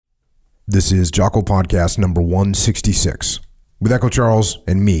This is Jocko Podcast number 166 with Echo Charles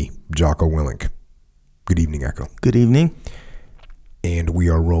and me, Jocko Willink. Good evening, Echo. Good evening. And we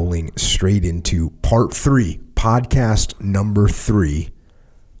are rolling straight into part 3, podcast number 3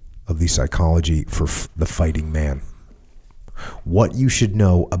 of the Psychology for the Fighting Man. What you should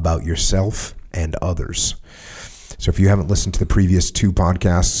know about yourself and others. So if you haven't listened to the previous 2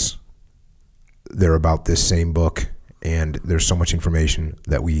 podcasts, they're about this same book, and there's so much information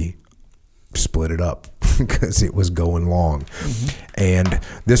that we split it up because it was going long. And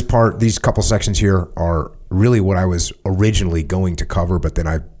this part, these couple sections here are really what I was originally going to cover, but then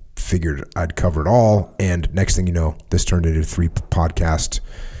I figured I'd cover it all. And next thing you know, this turned into a 3 podcast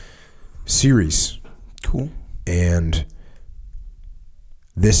series. Cool. And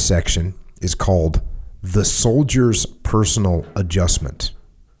this section is called The Soldier's Personal Adjustment.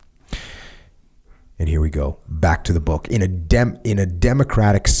 And here we go. Back to the book. In a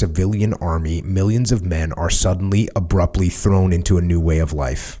democratic civilian army, millions of men are suddenly, abruptly thrown into a new way of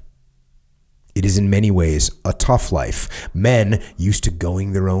life. It is in many ways a tough life. Men used to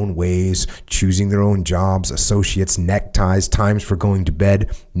going their own ways, choosing their own jobs, associates, neckties, times for going to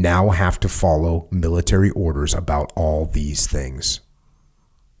bed, now have to follow military orders about all these things.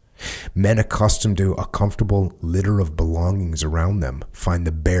 Men accustomed to a comfortable litter of belongings around them find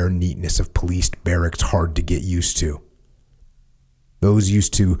the bare neatness of policed barracks hard to get used to. Those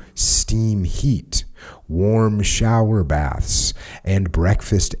used to steam heat, warm shower baths, and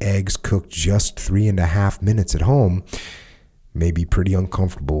breakfast eggs cooked just 3.5 minutes at home may be pretty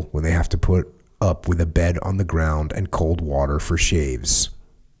uncomfortable when they have to put up with a bed on the ground and cold water for shaves.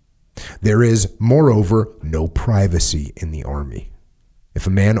 There is, moreover, no privacy in the army. If a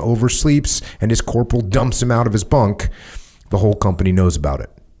man oversleeps and his corporal dumps him out of his bunk, the whole company knows about it.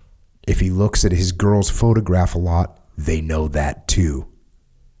 If he looks at his girl's photograph a lot, they know that too.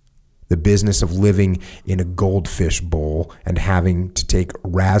 The business of living in a goldfish bowl and having to take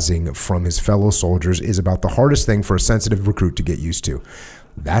razzing from his fellow soldiers is about the hardest thing for a sensitive recruit to get used to.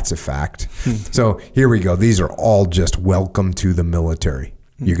 That's a fact. So here we go. These are all just welcome to the military.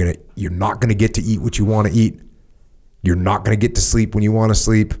 You're not gonna get to eat what you want to eat. You're not going to get to sleep when you want to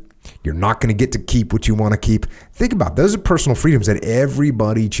sleep. You're not going to get to keep what you want to keep. Think about it. Those are personal freedoms that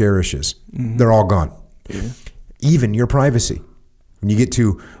everybody cherishes. They're all gone. Yeah. Even your privacy.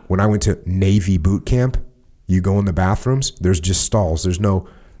 When I went to Navy boot camp, you go in the bathrooms, there's just stalls. There's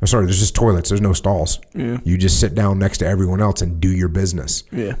just toilets. There's no stalls. Yeah. You just sit down next to everyone else and do your business.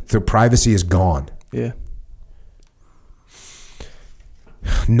 Yeah. So privacy is gone. Yeah.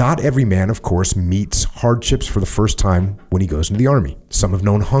 Not every man, of course, meets hardships for the first time when he goes into the army. Some have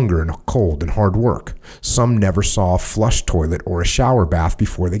known hunger and cold and hard work. Some never saw a flush toilet or a shower bath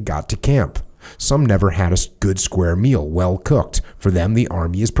before they got to camp. Some never had a good square meal, well cooked. For them, the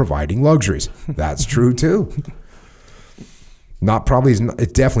army is providing luxuries. That's true too.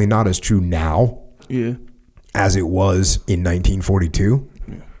 It's definitely not as true now as it was in 1942.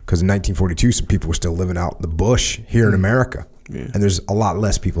 Because in 1942, some people were still living out in the bush here in America. Yeah. And there's a lot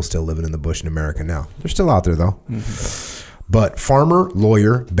less people still living in the bush in America now. They're still out there, though. But farmer,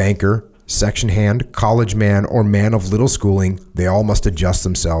 lawyer, banker, section hand, college man, or man of little schooling, they all must adjust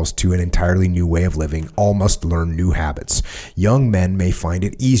themselves to an entirely new way of living. All must learn new habits. Young men may find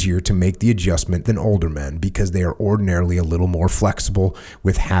it easier to make the adjustment than older men because they are ordinarily a little more flexible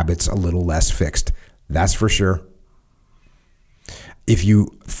with habits a little less fixed. That's for sure. If you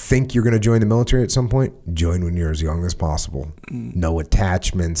think you're going to join the military at some point, join when you're as young as possible. No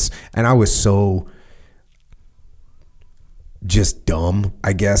attachments. And I was so just dumb,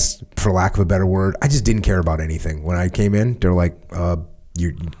 I guess, for lack of a better word. I just didn't care about anything. When I came in, they're like, we're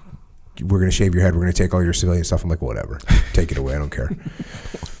going to shave your head. We're going to take all your civilian stuff. I'm like, whatever. Take it away. I don't care.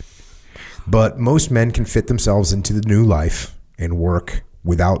 But most men can fit themselves into the new life and work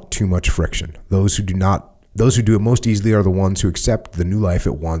without too much friction. Those who do it most easily are the ones who accept the new life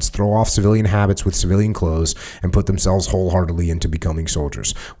at once, throw off civilian habits with civilian clothes, and put themselves wholeheartedly into becoming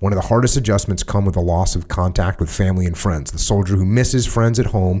soldiers. One of the hardest adjustments come with a loss of contact with family and friends. The soldier who misses friends at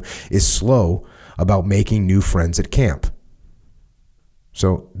home is slow about making new friends at camp.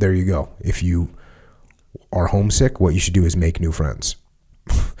 So there you go. If you are homesick, what you should do is make new friends.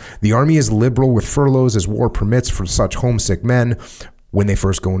 The Army is liberal with furloughs as war permits for such homesick men when they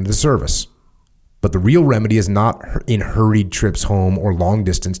first go into the service. But the real remedy is not in hurried trips home or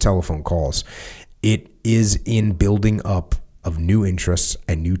long-distance telephone calls. It is in building up of new interests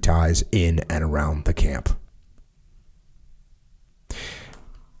and new ties in and around the camp.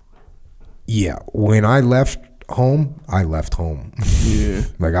 Yeah, when I left home. Yeah.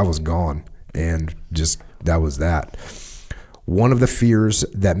 Like I was gone, and just that was that. One of the fears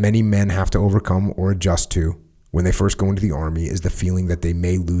that many men have to overcome or adjust to when they first go into the Army is the feeling that they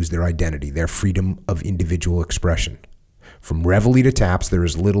may lose their identity, their freedom of individual expression. From reveille to taps, there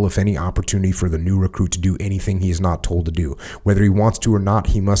is little, if any, opportunity for the new recruit to do anything he is not told to do. Whether he wants to or not,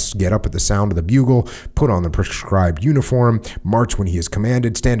 he must get up at the sound of the bugle, put on the prescribed uniform, march when he is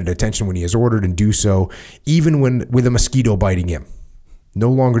commanded, stand at attention when he is ordered, and do so, even when with a mosquito biting him. No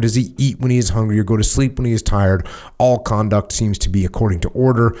longer does he eat when he is hungry or go to sleep when he is tired. All conduct seems to be according to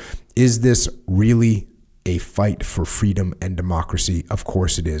order. Is this really a fight for freedom and democracy? Of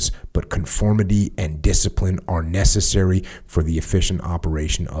course it is, but conformity and discipline are necessary for the efficient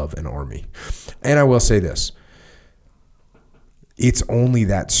operation of an army. And I will say this, it's only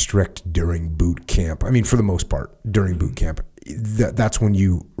that strict during boot camp. I mean, for the most part, during boot camp, that's when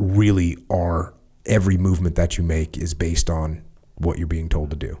you really are, every movement that you make is based on what you're being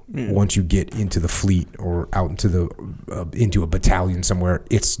told to do. Once you get into the fleet or out into a battalion somewhere,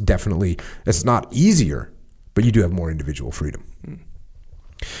 it's not easier, but you do have more individual freedom.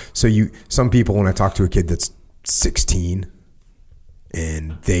 So some people, when I talk to a kid that's 16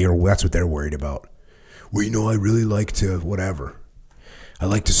 and that's what they're worried about. Well, I really like to whatever. I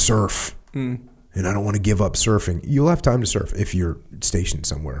like to surf. And I don't want to give up surfing. You'll have time to surf if you're stationed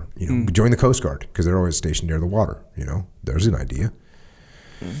somewhere. Join the Coast Guard because they're always stationed near the water. There's an idea.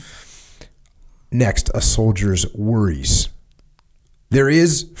 Next, a soldier's worries. There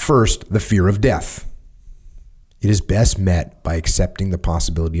is first the fear of death. It is best met by accepting the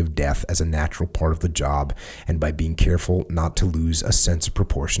possibility of death as a natural part of the job and by being careful not to lose a sense of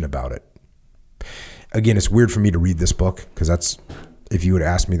proportion about it. Again, it's weird for me to read this book because if you would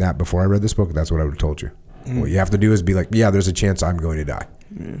ask me that before I read this book, that's what I would have told you. What you have to do is be like, yeah, there's a chance I'm going to die.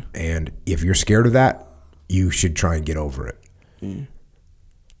 And if you're scared of that, you should try and get over it.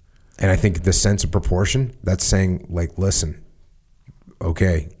 And I think the sense of proportion, that's saying, like, listen,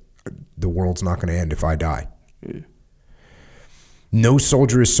 okay, the world's not going to end if I die. No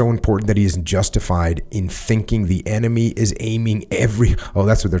soldier is so important that he is justified in thinking the enemy is aiming that's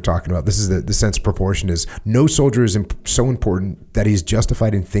what they're talking about. This is the sense of proportion is no soldier is so important that he is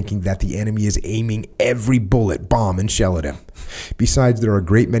justified in thinking that the enemy is aiming every bullet, bomb, and shell at him. Besides, there are a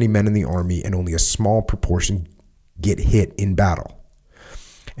great many men in the army and only a small proportion get hit in battle.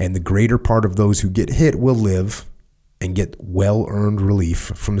 And the greater part of those who get hit will live and get well-earned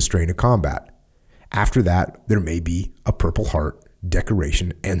relief from the strain of combat. After that, there may be a Purple Heart,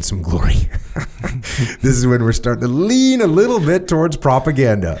 decoration, and some glory. This is when we're starting to lean a little bit towards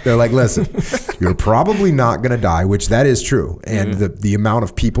propaganda. They're like, listen, you're probably not going to die, which that is true. And the amount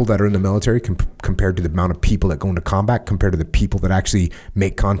of people that are in the military compared to the amount of people that go into combat, compared to the people that actually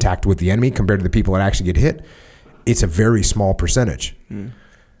make contact with the enemy, compared to the people that actually get hit, it's a very small percentage.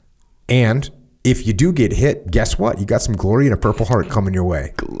 And if you do get hit, guess what? You got some glory and a Purple Heart coming your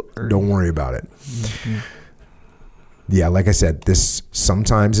way. Don't worry about it. Yeah, like I said, this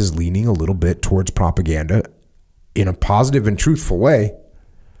sometimes is leaning a little bit towards propaganda in a positive and truthful way,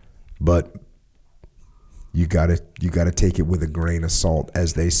 but you gotta take it with a grain of salt,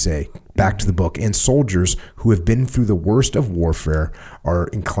 as they say. Back to the book. And soldiers who have been through the worst of warfare are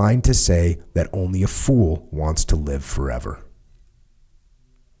inclined to say that only a fool wants to live forever.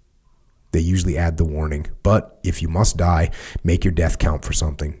 They usually add the warning, but if you must die, make your death count for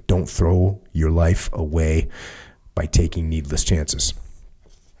something. Don't throw your life away by taking needless chances.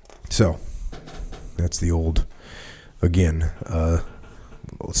 So that's the old, again,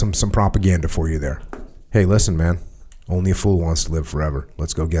 some propaganda for you there. Hey, listen, man, only a fool wants to live forever.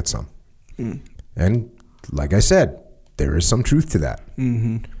 Let's go get some. And like I said, there is some truth to that.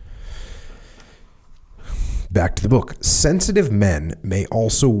 Back to the book. Sensitive men may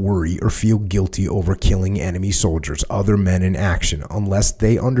also worry or feel guilty over killing enemy soldiers, other men in action. Unless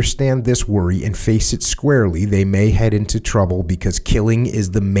they understand this worry and face it squarely, they may head into trouble because killing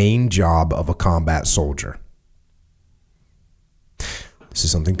is the main job of a combat soldier. This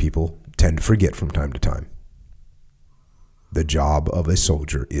is something people tend to forget from time to time. The job of a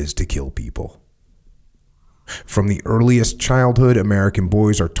soldier is to kill people. From the earliest childhood, American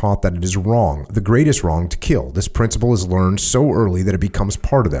boys are taught that it is wrong, the greatest wrong, to kill. This principle is learned so early that it becomes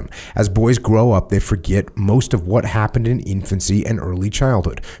part of them. As boys grow up, they forget most of what happened in infancy and early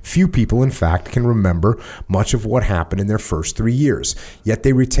childhood. Few people, in fact, can remember much of what happened in their first 3 years. Yet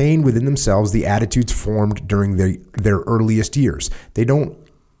they retain within themselves the attitudes formed during their earliest years. They don't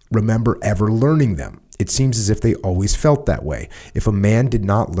remember ever learning them. It seems as if they always felt that way. If a man did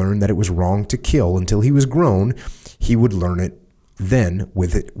not learn that it was wrong to kill until he was grown, he would learn it then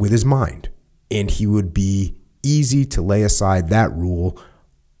with his mind. And he would be easy to lay aside that rule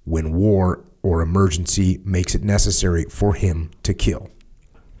when war or emergency makes it necessary for him to kill.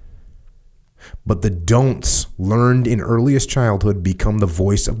 But the don'ts learned in earliest childhood become the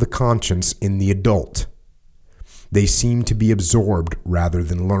voice of the conscience in the adult. They seem to be absorbed rather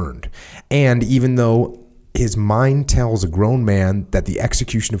than learned. And even though his mind tells a grown man that the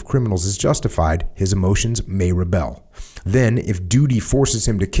execution of criminals is justified, his emotions may rebel. Then, if duty forces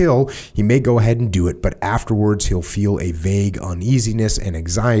him to kill, he may go ahead and do it, but afterwards he'll feel a vague uneasiness and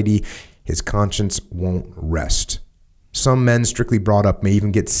anxiety. His conscience won't rest. Some men strictly brought up may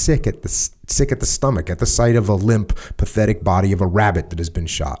even get sick at the stomach at the sight of a limp, pathetic body of a rabbit that has been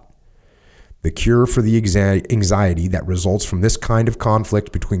shot. The cure for the anxiety that results from this kind of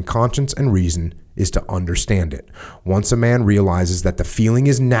conflict between conscience and reason is to understand it. Once a man realizes that the feeling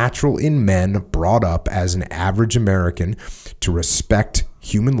is natural in men brought up as an average American to respect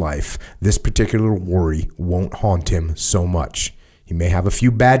human life, this particular worry won't haunt him so much. He may have a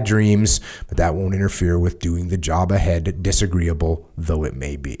few bad dreams, but that won't interfere with doing the job ahead, disagreeable though it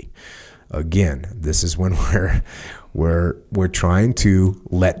may be. Again, this is when we're trying to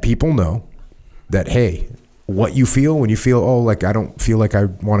let people know that, hey, what you feel when you feel, oh, like I don't feel like I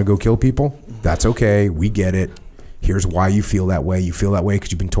want to go kill people, that's okay. We get it. Here's why you feel that way. You feel that way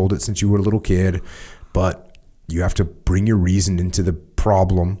because you've been told it since you were a little kid, but you have to bring your reason into the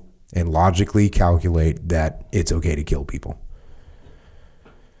problem and logically calculate that it's okay to kill people.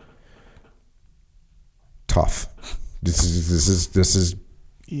 Tough. This is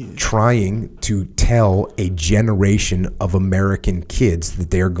trying to tell a generation of American kids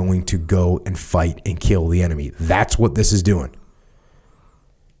that they're going to go and fight and kill the enemy. That's what this is doing.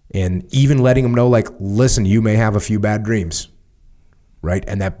 And even letting them know, like, listen, you may have a few bad dreams, right?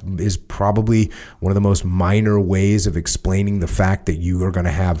 And that is probably one of the most minor ways of explaining the fact that you are going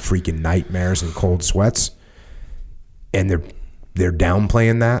to have freaking nightmares and cold sweats. And they're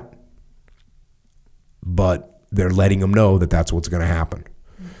downplaying that, but they're letting them know that that's what's going to happen.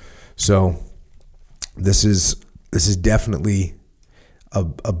 So this is definitely a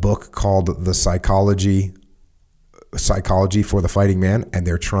book called The Psychology for the Fighting Man, and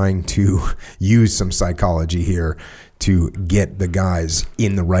they're trying to use some psychology here to get the guys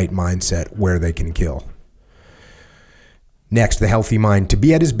in the right mindset where they can kill. Next, the healthy mind. To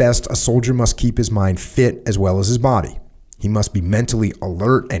be at his best, a soldier must keep his mind fit as well as his body. He must be mentally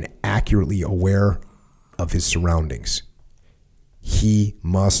alert and accurately aware of his surroundings. He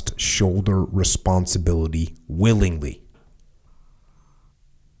must shoulder responsibility willingly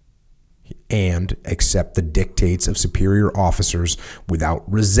and accept the dictates of superior officers without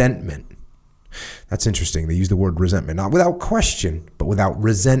resentment. That's interesting. They use the word resentment, not without question, but without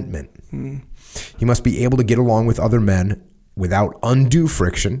resentment. He must be able to get along with other men without undue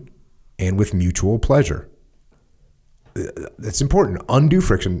friction and with mutual pleasure. That's important. Undue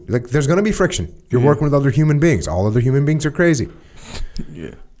friction. Like, there's going to be friction. You're working with other human beings. All other human beings are crazy.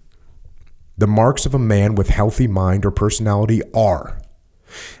 Yeah. The marks of a man with healthy mind or personality are,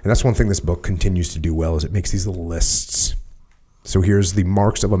 and that's one thing this book continues to do well, is it makes these little lists. So here's the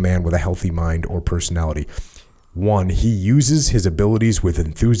marks of a man with a healthy mind or personality. 1, he uses his abilities with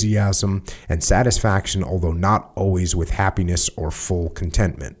enthusiasm and satisfaction, although not always with happiness or full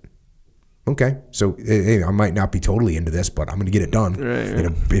contentment. Okay, so I might not be totally into this, but I'm going to get it done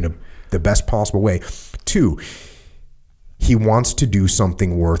in the best possible way. 2, he wants to do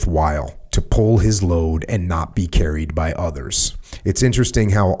something worthwhile, to pull his load and not be carried by others. It's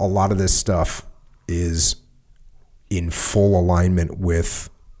interesting how a lot of this stuff is in full alignment with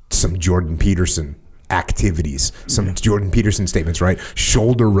some Jordan Peterson activities, some Jordan Peterson statements, right?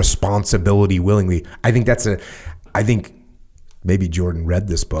 Shoulder responsibility willingly. I think maybe Jordan read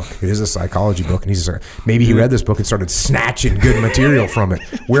this book. It is a psychology book, and maybe he read this book and started snatching good material from it.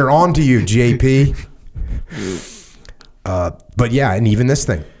 We're on to you, JP. But yeah, and even this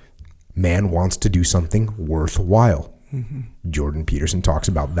thing, man wants to do something worthwhile. Jordan Peterson talks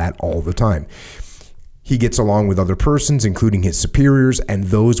about that all the time. He gets along with other persons, including his superiors and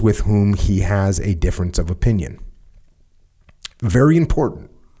those with whom he has a difference of opinion. Very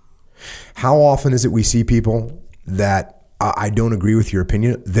important. How often is it we see people that I don't agree with your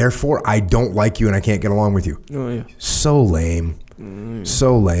opinion, therefore I don't like you and I can't get along with you? Oh, yeah. So lame.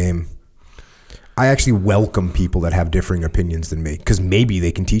 So lame. I actually welcome people that have differing opinions than me, because maybe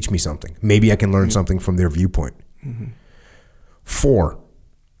they can teach me something. Maybe I can learn something from their viewpoint. 4,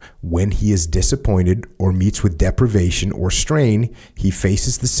 when he is disappointed or meets with deprivation or strain, he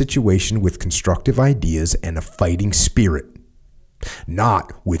faces the situation with constructive ideas and a fighting spirit,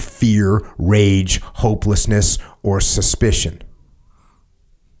 not with fear, rage, hopelessness, or suspicion.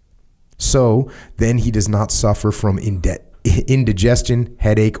 So then he does not suffer from indigestion,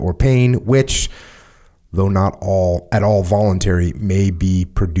 headache, or pain, which, though not all at all voluntary, may be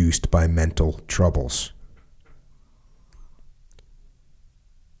produced by mental troubles.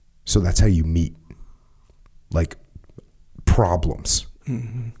 So that's how you meet, like, problems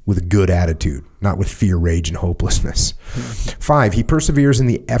with a good attitude, not with fear, rage, and hopelessness. 5, he perseveres in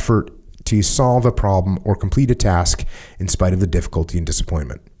the effort to solve a problem or complete a task in spite of the difficulty and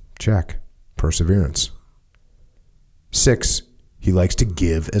disappointment. Check. Perseverance. 6, he likes to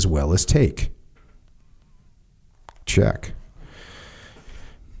give as well as take. Check.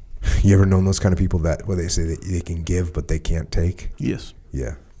 You ever known those kind of people that where they say that they can give but they can't take? Yes.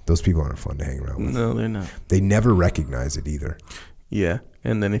 Yeah. Those people aren't fun to hang around with. No, they're not. They never recognize it either. Yeah.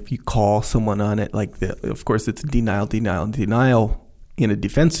 And then if you call someone on it, like of course it's denial in a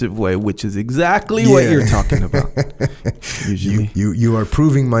defensive way, which is exactly what you're talking about. Usually. You are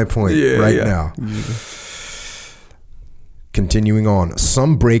proving my point now. Yeah. Continuing on,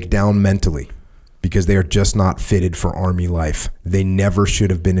 some break down mentally because they are just not fitted for Army life. They never should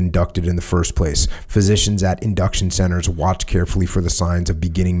have been inducted in the first place. Physicians at induction centers watch carefully for the signs of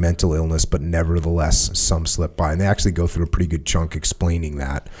beginning mental illness, but nevertheless, some slip by. And they actually go through a pretty good chunk explaining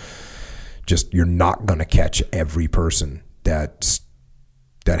that. Just, you're not going to catch every person that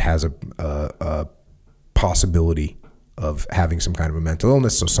has a possibility of having some kind of a mental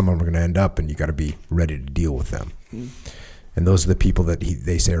illness. So some of them are going to end up, and you got to be ready to deal with them. And those are the people that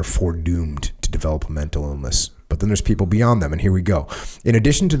they say are foredoomed to develop a mental illness. But then there's people beyond them, and here we go. In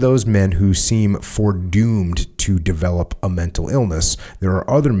addition to those men who seem foredoomed to develop a mental illness, there are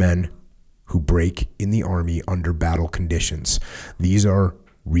other men who break in the Army under battle conditions. These are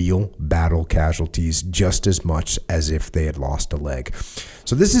real battle casualties just as much as if they had lost a leg.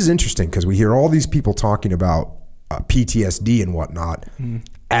 So this is interesting because we hear all these people talking about PTSD and whatnot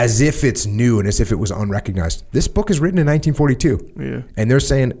as if it's new and as if it was unrecognized. This book is written in 1942. Yeah. And they're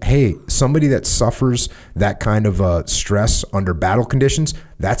saying, hey, somebody that suffers that kind of stress under battle conditions,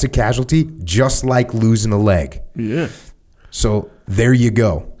 that's a casualty just like losing a leg. Yeah. So there you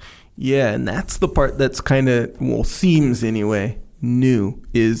go. Yeah, and that's the part that's kind of, seems anyway, new,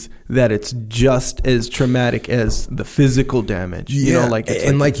 is that it's just as traumatic as the physical damage. Yeah. You know,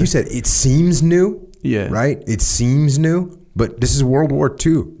 like you said, it seems new. Yeah. Right? It seems new, but this is World War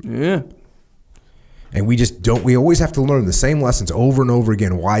II. Yeah. And we always have to learn the same lessons over and over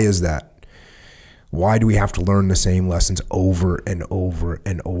again. Why is that? Why do we have to learn the same lessons over and over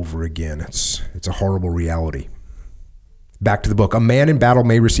and over again? It's a horrible reality. Back to the book. A man in battle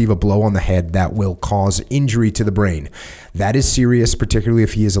may receive a blow on the head that will cause injury to the brain. That is serious, particularly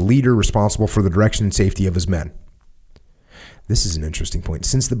if he is a leader responsible for the direction and safety of his men. This is an interesting point.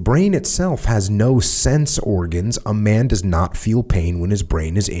 Since the brain itself has no sense organs, a man does not feel pain when his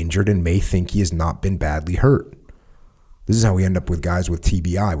brain is injured and may think he has not been badly hurt. This is how we end up with guys with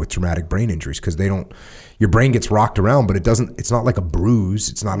TBI, with traumatic brain injuries, because your brain gets rocked around, but it's not like a bruise.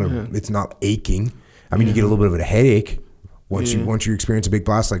 It's not aching. I mean, you get a little bit of a headache once you experience a big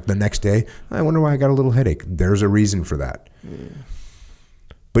blast, like the next day. I wonder why I got a little headache. There's a reason for that. Yeah.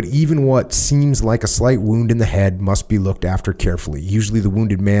 But even what seems like a slight wound in the head must be looked after carefully. Usually the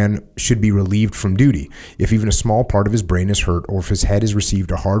wounded man should be relieved from duty. If even a small part of his brain is hurt, or if his head has received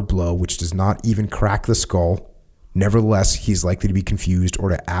a hard blow which does not even crack the skull, nevertheless, he's likely to be confused or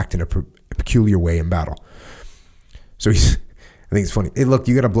to act in a peculiar way in battle. So I think it's funny. Hey, look,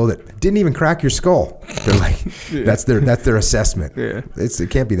 you got a blow that didn't even crack your skull. They're like, that's their assessment. Yeah. It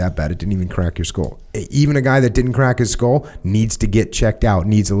can't be that bad. It didn't even crack your skull. Even a guy that didn't crack his skull needs to get checked out,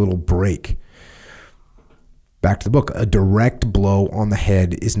 needs a little break. Back to the book. A direct blow on the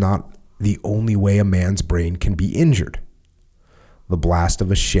head is not the only way a man's brain can be injured. The blast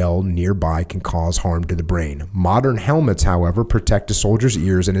of a shell nearby can cause harm to the brain. Modern helmets, however, protect a soldier's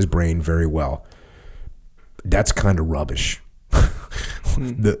ears and his brain very well. That's kind of rubbish.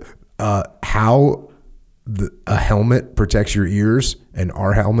 How a helmet protects your ears, and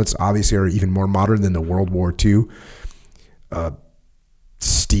our helmets obviously are even more modern than the World War II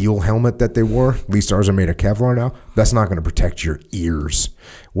steel helmet that they wore. At least ours are made of Kevlar now. That's not going to protect your ears.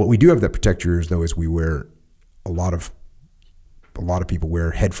 What we do have that protect your ears, though, is we wear a lot of people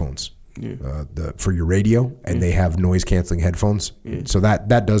wear headphones. Yeah. For your radio, and they have noise canceling headphones, so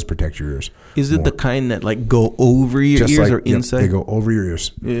that does protect your ears. Is it more. The kind that like go over your ears or inside? They go over your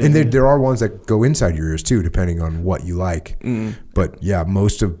ears, and there are ones that go inside your ears too, depending on what you like. But yeah,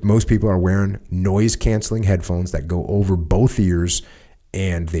 most people are wearing noise canceling headphones that go over both ears,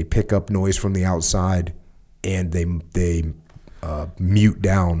 and they pick up noise from the outside, and they mute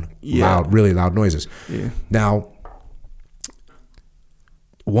down really loud noises. Yeah. Now,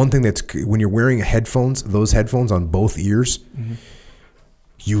 one thing that's, when you're wearing those headphones on both ears,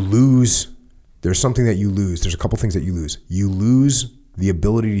 you lose, there's something that you lose. There's a couple things that you lose. You lose the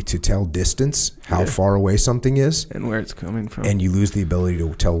ability to tell distance, how far away something is. And where it's coming from. And you lose the ability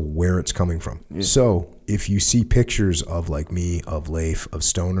to tell where it's coming from. Yeah. So if you see pictures of like me, of Leif, of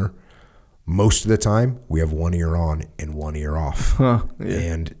Stoner, most of the time we have one ear on and one ear off. Huh,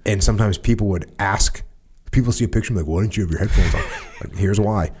 yeah. And sometimes people would ask, people see a picture and be like, why don't you have your headphones on? Like, here's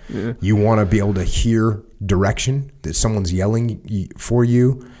why. Yeah. You want to be able to hear direction, that someone's yelling for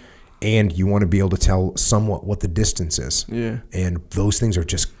you, and you want to be able to tell somewhat what the distance is. Yeah. And those things are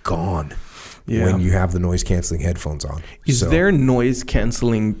just gone when you have the noise canceling headphones on. Is there noise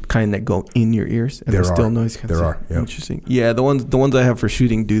canceling kind that go in your ears? And there there's are. Still noise canceling. There are. Yep. Interesting. Yeah, the ones I have for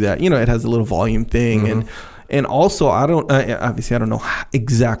shooting do that. You know, it has a little volume thing, and also I don't know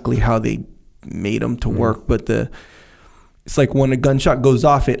exactly how they made them to work, but it's like when a gunshot goes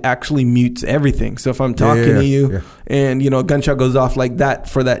off, it actually mutes everything. So if I'm talking to you and, you know, a gunshot goes off like that,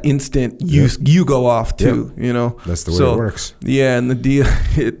 for that instant, you go off too, you know. That's the way it works. Yeah, and the deal,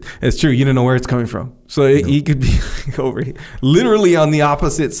 it's true. You don't know where it's coming from. So he could be over here, literally on the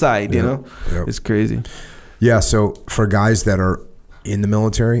opposite side, you know. Yep. It's crazy. Yeah, so for guys that are in the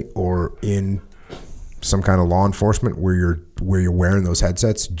military or in some kind of law enforcement where you're wearing those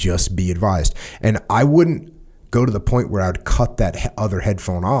headsets, just be advised. And I wouldn't go to the point where I would cut that other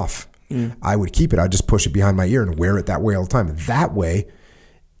headphone off. I would keep it. I'd just push it behind my ear and wear it that way all the time. That way,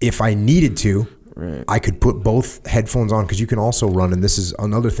 if I needed to, I could put both headphones on, because you can also run, and this is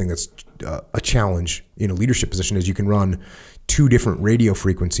another thing that's a challenge in a leadership position, is you can run 2 different radio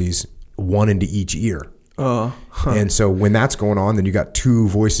frequencies, one into each ear. And so when that's going on, then you got 2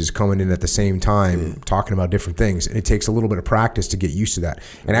 voices coming in at the same time talking about different things. And it takes a little bit of practice to get used to that.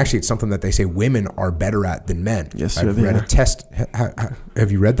 And actually, it's something that they say women are better at than men. Yes, I've read a test.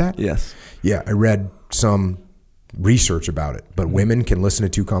 Have you read that? Yes. Yeah, I read some research about it. But women can listen to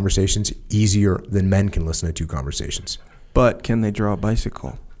 2 conversations easier than men can listen to 2 conversations. But can they draw a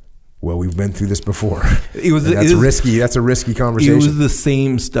bicycle? Well, we've been through this before. That's risky. That's a risky conversation. It was the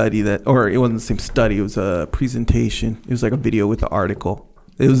same study it wasn't the same study. It was a presentation. It was like a video with the article.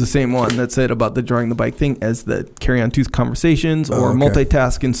 It was the same one that said about the drawing the bike thing as the carry on 2 conversations or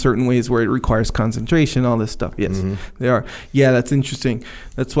multitask in certain ways where it requires concentration, all this stuff. Yes, they are. Yeah, that's interesting.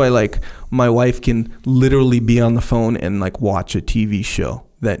 That's why, like, my wife can literally be on the phone and like watch a TV show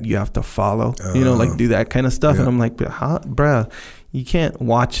that you have to follow, you know, like do that kind of stuff. Yeah. And I'm like, bruh, you can't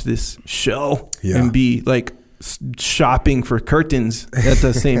watch this show and be like shopping for curtains at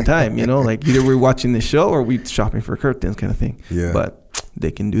the same time, you know, like either we're watching the show or we're shopping for curtains kind of thing. Yeah. But they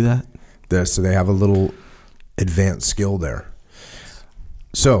can do that. So they have a little advanced skill there.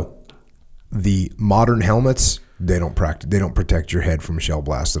 So the modern helmets, they don't protect your head from shell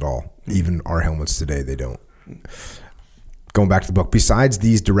blast at all. Even our helmets today, they don't. Going back to the book, besides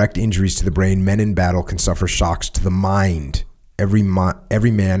these direct injuries to the brain, men in battle can suffer shocks to the mind. Every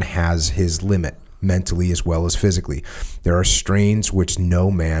man has his limit, mentally as well as physically. There are strains which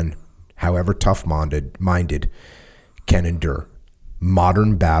no man, however tough-minded, can endure.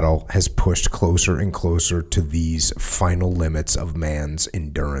 Modern battle has pushed closer and closer to these final limits of man's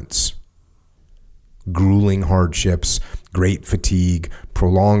endurance. Grueling hardships, great fatigue,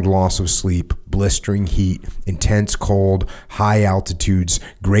 prolonged loss of sleep, blistering heat, intense cold, high altitudes,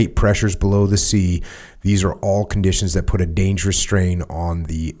 great pressures below the sea. These are all conditions that put a dangerous strain on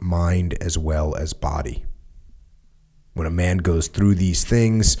the mind as well as body. When a man goes through these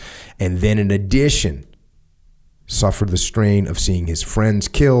things and then in addition suffer the strain of seeing his friends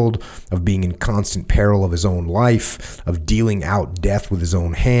killed, of being in constant peril of his own life, of dealing out death with his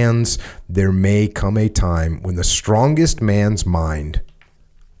own hands, there may come a time when the strongest man's mind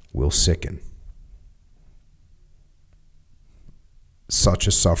will sicken. Such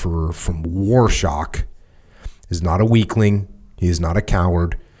a sufferer from war shock is not a weakling, he is not a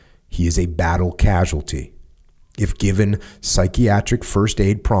coward, he is a battle casualty. If given psychiatric first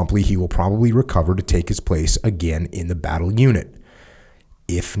aid promptly, he will probably recover to take his place again in the battle unit.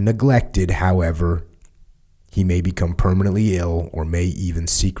 If neglected, however, he may become permanently ill or may even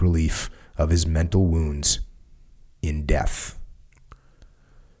seek relief of his mental wounds in death.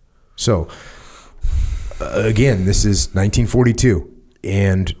 So, again, this is 1942,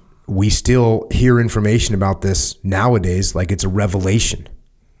 and we still hear information about this nowadays like it's a revelation,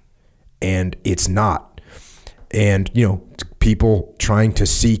 and it's not. And, you know, people trying to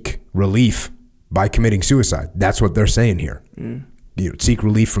seek relief by committing suicide. That's what they're saying here. You know, seek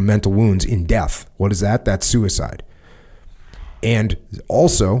relief from mental wounds in death. What is that? That's suicide. And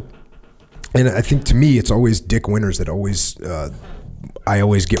also, and I think to me, it's always Dick Winters that always I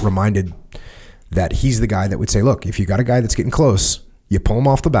always get reminded that he's the guy that would say, look, if you got a guy that's getting close, you pull him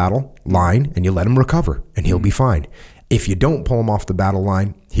off the battle line and you let him recover and he'll be fine. If you don't pull him off the battle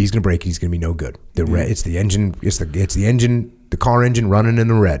line, he's going to break. He's going to be no good. It's the engine. It's the engine. The car engine running in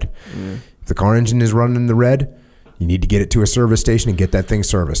the red. If the car engine is running in the red, you need to get it to a service station and get that thing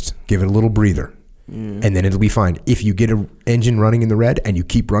serviced. Give it a little breather, and then it'll be fine. If you get an engine running in the red and you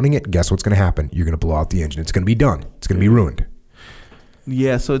keep running it, guess what's going to happen? You're going to blow out the engine. It's going to be done. It's going to be ruined.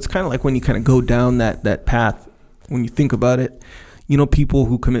 Yeah. So it's kind of like when you kind of go down that path. When you think about it, people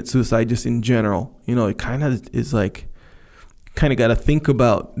who commit suicide just in general, it kind of is like. Kind of got to think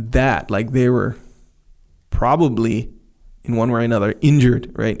about that, like they were probably in one way or another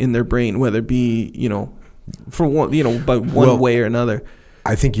injured, right, in their brain, whether it be for one, by one way or another.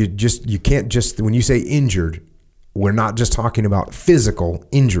 I think you can't just, when you say injured, we're not just talking about physical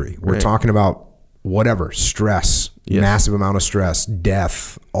injury. We're talking about whatever, stress, massive amount of stress,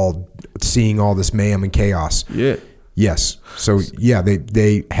 death, seeing all this mayhem and chaos. Yeah. Yes. So yeah,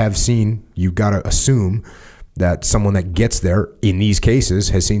 they have seen. You've got to assume that someone that gets there in these cases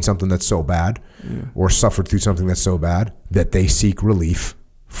has seen something that's so bad or suffered through something that's so bad that they seek relief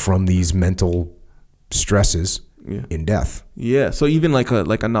from these mental stresses in death. Yeah. So even like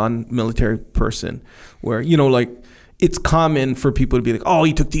a non-military person where, like it's common for people to be like, oh,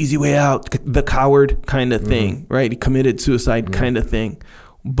 he took the easy way out, the coward kind of thing, right? He committed suicide kind of thing.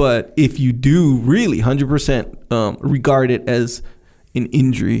 But if you do really 100% regard it as an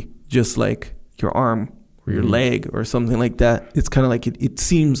injury, just like your arm or your leg or something like that, it's kind of like it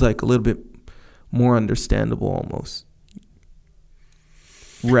seems like a little bit more understandable almost,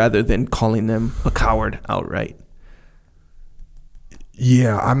 rather than calling them a coward outright.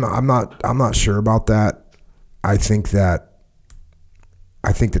 Yeah, I'm not sure about that. I think that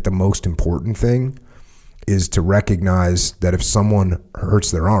the most important thing is to recognize that if someone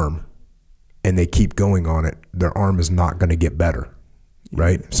hurts their arm and they keep going on it, their arm is not going to get better.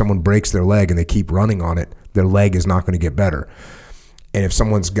 Right? If someone breaks their leg and they keep running on it, their leg is not going to get better. And if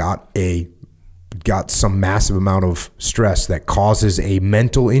someone's got some massive amount of stress that causes a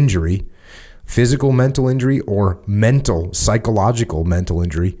mental injury, physical mental injury or psychological mental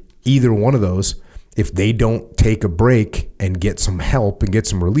injury, either one of those, if they don't take a break and get some help and get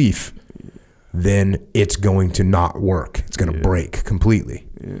some relief, then it's going to not work. It's going to break completely.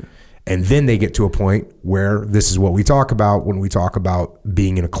 Yeah. And then they get to a point where this is what we talk about when we talk about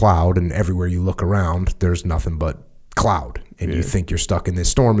being in a cloud, and everywhere you look around, there's nothing but cloud. And you think you're stuck in this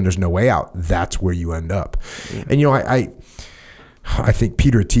storm and there's no way out. That's where you end up. Yeah. And, I think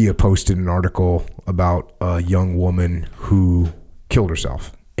Peter Attia posted an article about a young woman who killed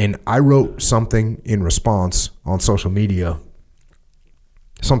herself. And I wrote something in response on social media,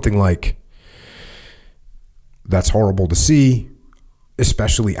 something like, that's horrible to see.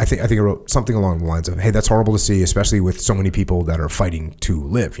 Especially, I think I wrote something along the lines of, hey, that's horrible to see, especially with so many people that are fighting to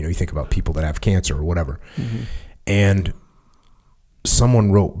live. You think about people that have cancer or whatever. Mm-hmm. And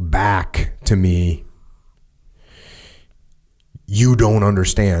someone wrote back to me, you don't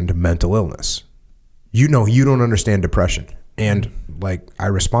understand mental illness. You don't understand depression. And I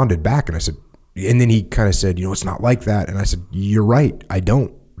responded back and I said, and then he kind of said, it's not like that. And I said, you're right. I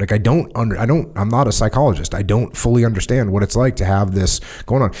don't. I'm not a psychologist. I don't fully understand what it's like to have this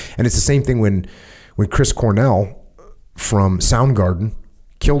going on. And it's the same thing when Chris Cornell from Soundgarden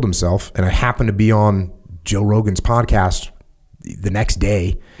killed himself, and I happened to be on Joe Rogan's podcast the next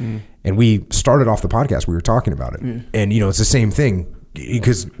day, and we started off the podcast, we were talking about it. And, it's the same thing,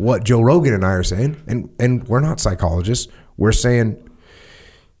 because what Joe Rogan and I are saying, and we're not psychologists, we're saying,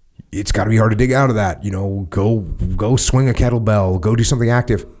 it's got to be hard to dig out of that. Go swing a kettlebell, go do something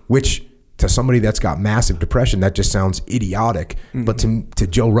active, which to somebody that's got massive depression, that just sounds idiotic. Mm-hmm. But to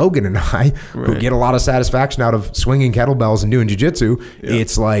Joe Rogan and I, who get a lot of satisfaction out of swinging kettlebells and doing jiu-jitsu,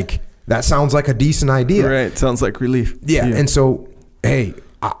 it's like, that sounds like a decent idea. Right. Sounds like relief. Yeah. And so, hey,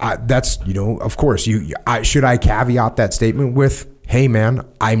 that's, of course, should I caveat that statement with, hey man,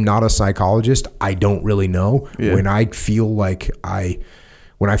 I'm not a psychologist. I don't really know. Yeah. When I feel like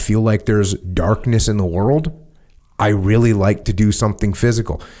there's darkness in the world, I really like to do something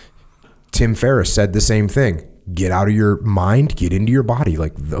physical. Tim Ferriss said the same thing. Get out of your mind, get into your body.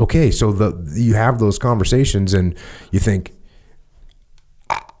 Okay, so you have those conversations and you think,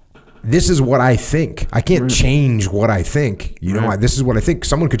 this is what I think. I can't change what I think. This is what I think.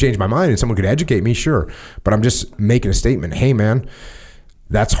 Someone could change my mind and someone could educate me, sure. But I'm just making a statement. Hey man,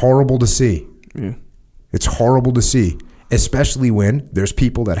 that's horrible to see. Yeah. It's horrible to see. Especially when there's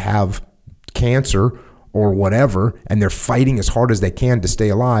people that have cancer or whatever, and they're fighting as hard as they can to stay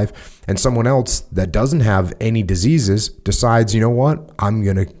alive, and someone else that doesn't have any diseases decides, you know what, I'm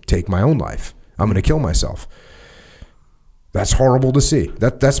going to take my own life. I'm going to kill myself. That's horrible to see.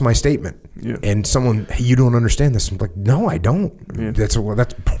 That's my statement. Yeah. And someone, hey, you don't understand this. I'm like, no, I don't. Yeah. That's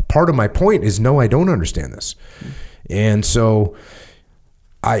part of my point is, no, I don't understand this. And so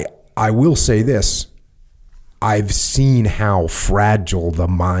I will say this. I've seen how fragile the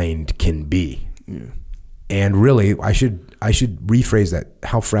mind can be. Yeah. And really, I should rephrase that,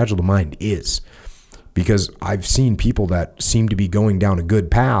 how fragile the mind is. Because I've seen people that seem to be going down a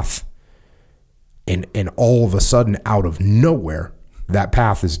good path, and all of a sudden, out of nowhere, that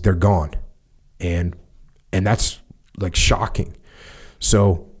path they're gone. And that's like shocking.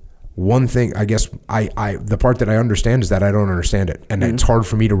 So one thing, I guess, the part that I understand is that I don't understand it. And it's hard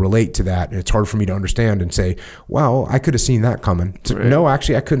for me to relate to that. And it's hard for me to understand and say, well, I could have seen that coming. Right. No,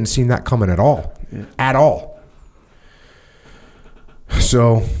 actually, I couldn't have seen that coming at all. Yeah. At all.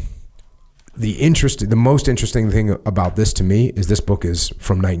 So the most interesting thing about this to me is this book is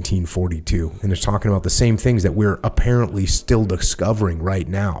from 1942. And it's talking about the same things that we're apparently still discovering right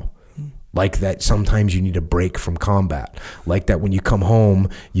now. Like that sometimes you need a break from combat. Like that when you come home,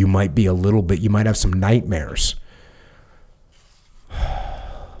 you might have some nightmares.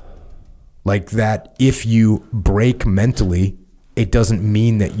 Like that if you break mentally, it doesn't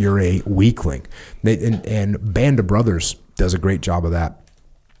mean that you're a weakling. And Band of Brothers does a great job of that.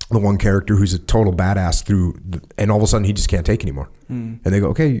 The one character who's a total badass and all of a sudden he just can't take anymore. And they go,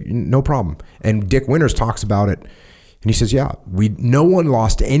 okay, no problem. And Dick Winters talks about it. And he says, yeah, no one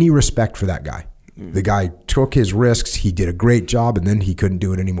lost any respect for that guy. The guy took his risks. He did a great job, and then he couldn't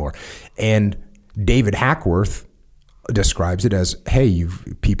do it anymore. And David Hackworth describes it as, hey,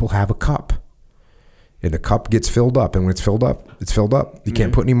 people have a cup. And the cup gets filled up. And when it's filled up, it's filled up. You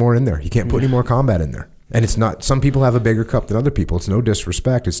can't put any more in there. You can't put any more combat in there. And it's not, some people have a bigger cup than other people. It's no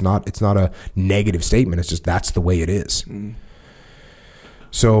disrespect. It's not a negative statement. It's just that's the way it is.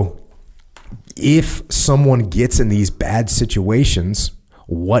 So if someone gets in these bad situations,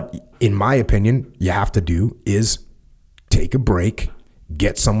 what, in my opinion, you have to do is take a break,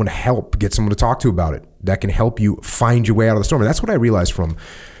 get someone to help, get someone to talk to about it that can help you find your way out of the storm. And that's what I realized from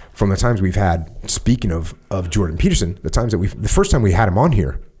the times we've had, speaking of Jordan Peterson, the first time we had him on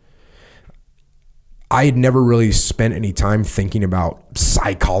here, I had never really spent any time thinking about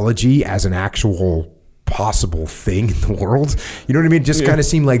psychology as an actual possible thing in the world. You know what I mean? It just kind of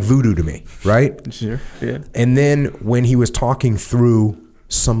seemed like voodoo to me, right? Sure. Yeah. And then when he was talking through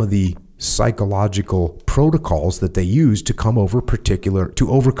some of the psychological protocols that they use to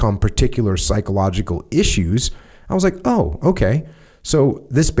overcome particular psychological issues, I was like, oh, okay. So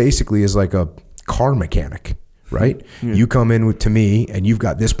this basically is like a car mechanic, right? Yeah. You come in to me and you've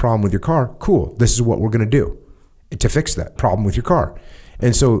got this problem with your car. Cool. This is what we're going to do to fix that problem with your car.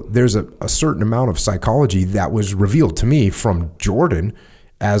 And so there's a certain amount of psychology that was revealed to me from Jordan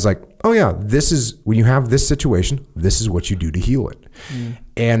as like, oh yeah, this is when you have this situation, this is what you do to heal it.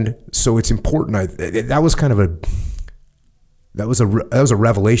 And so it's important. That was a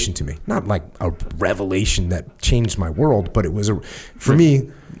revelation to me. Not like a revelation that changed my world, but it was for me,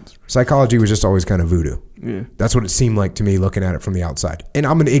 psychology was just always kind of voodoo. Yeah. That's what it seemed like to me looking at it from the outside. And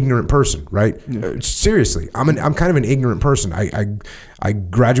I'm an ignorant person, right? Yeah. Seriously, I'm kind of an ignorant person. I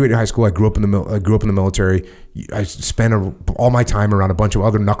graduated high school. I grew up in the military. I spent all my time around a bunch of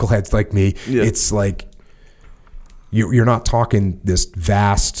other knuckleheads like me. Yeah. It's like you're not talking this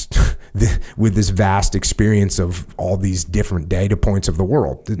vast with this vast experience of all these different data points of the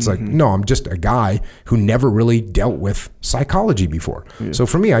world. It's like, no, I'm just a guy who never really dealt with psychology before. Yeah. So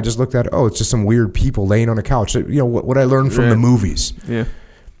for me, I just looked at, it's just some weird people laying on a couch. You know, what I learned from the movies. Yeah.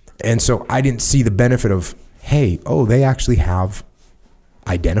 And so I didn't see the benefit of, they actually have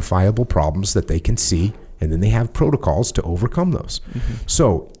identifiable problems that they can see, and then they have protocols to overcome those.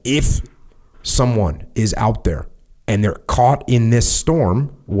 So if someone is out there and they're caught in this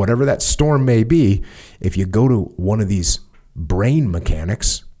storm, whatever that storm may be, if you go to one of these brain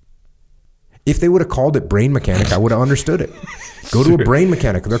mechanics, if they would have called it brain mechanic, I would have understood it. Go to a brain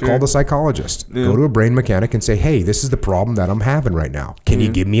mechanic. They're called a psychologist. Yeah. Go to a brain mechanic and say, hey, this is the problem that I'm having right now. Can you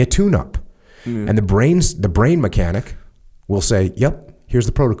give me a tune-up? And the brain mechanic will say, yep, here's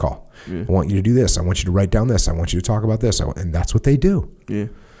the protocol. I want you to do this. I want you to write down this. I want you to talk about this. And that's what they do. Yeah.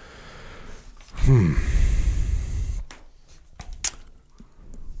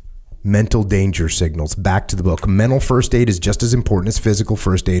 Mental danger signals. Back to the book. Mental first aid is just as important as physical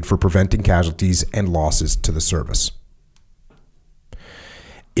first aid for preventing casualties and losses to the service.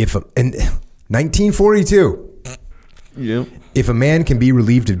 In 1942, Yep. If a man can be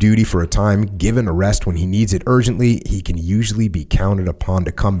relieved of duty for a time, given a rest when he needs it urgently, he can usually be counted upon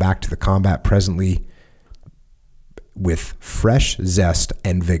to come back to the combat presently with fresh zest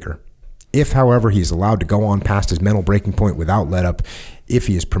and vigor. If, however, he is allowed to go on past his mental breaking point without let up, if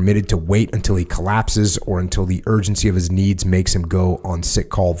he is permitted to wait until he collapses or until the urgency of his needs makes him go on sick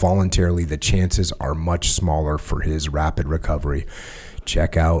call voluntarily, the chances are much smaller for his rapid recovery.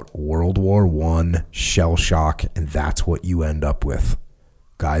 Check out World War I shell shock, and that's what you end up with.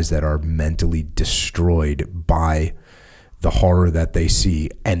 Guys that are mentally destroyed by the horror that they see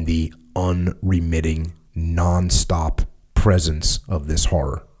and the unremitting, nonstop presence of this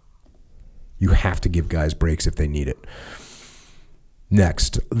horror. You have to give guys breaks if they need it.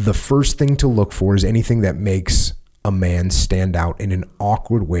 Next, the first thing to look for is anything that makes a man stand out in an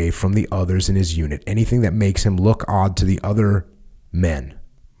awkward way from the others in his unit. Anything that makes him look odd to the other men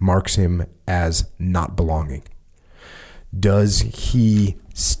marks him as not belonging. Does he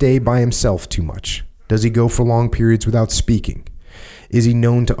stay by himself too much? Does he go for long periods without speaking? Is he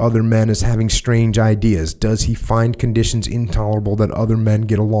known to other men as having strange ideas? Does he find conditions intolerable that other men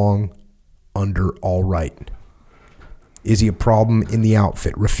get along under all right? Is he a problem in the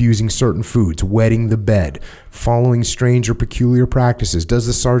outfit, refusing certain foods, wetting the bed, following strange or peculiar practices? Does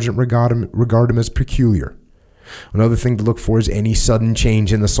the sergeant regard him as peculiar? Another thing to look for is any sudden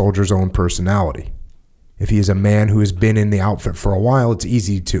change in the soldier's own personality. If he is a man who has been in the outfit for a while, it's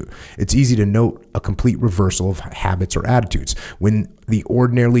easy to note a complete reversal of habits or attitudes. When the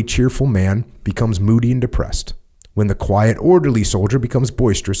ordinarily cheerful man becomes moody and depressed. When the quiet, orderly soldier becomes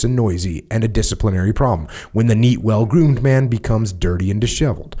boisterous and noisy and a disciplinary problem. When the neat, well-groomed man becomes dirty and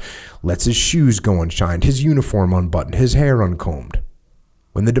disheveled. Lets his shoes go unshined, his uniform unbuttoned, his hair uncombed.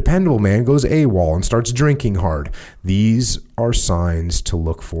 When the dependable man goes AWOL and starts drinking hard. These are signs to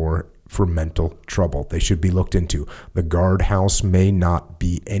look for mental trouble. They should be looked into. The guardhouse may not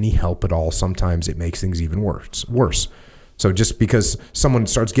be any help at all. Sometimes it makes things even worse. So just because someone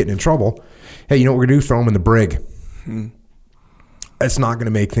starts getting in trouble, hey, you know what we're going to do? Throw them in the brig. It's not going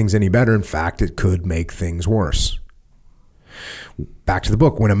to make things any better. In fact, it could make things worse. Back to the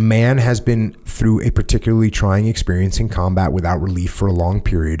book. When a man has been through a particularly trying experience in combat without relief for a long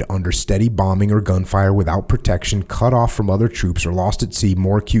period, under steady bombing or gunfire without protection, cut off from other troops, or lost at sea,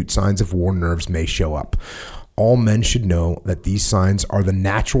 more acute signs of war nerves may show up. All men should know that these signs are the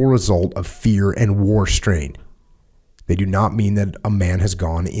natural result of fear and war strain. They do not mean that a man has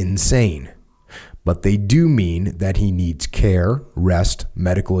gone insane, but they do mean that he needs care, rest,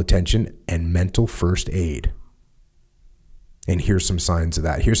 medical attention, and mental first aid. And here's some signs of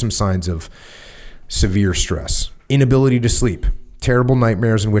that. Here's some signs of severe stress. Inability to sleep. Terrible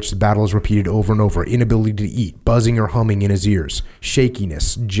nightmares in which the battle is repeated over and over. Inability to eat. Buzzing or humming in his ears.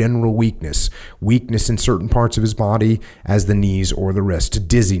 Shakiness. General weakness. Weakness in certain parts of his body as the knees or the wrist.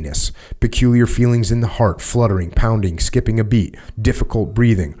 Dizziness. Peculiar feelings in the heart. Fluttering, pounding, skipping a beat. Difficult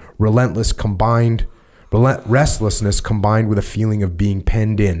breathing. Restlessness combined with a feeling of being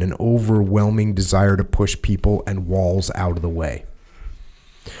penned in, an overwhelming desire to push people and walls out of the way.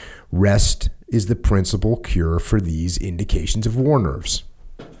 Rest is the principal cure for these indications of war nerves.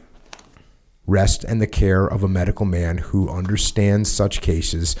 Rest and the care of a medical man who understands such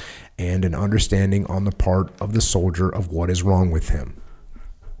cases, and an understanding on the part of the soldier of what is wrong with him.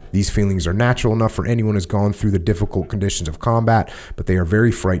 These feelings are natural enough for anyone who has gone through the difficult conditions of combat, but they are very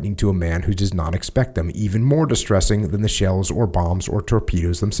frightening to a man who does not expect them, even more distressing than the shells or bombs or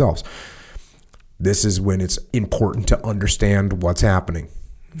torpedoes themselves. This is when it's important to understand what's happening.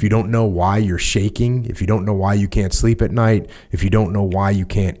 If you don't know why you're shaking, if you don't know why you can't sleep at night, if you don't know why you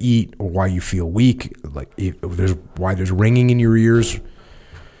can't eat or why you feel weak, why there's ringing in your ears,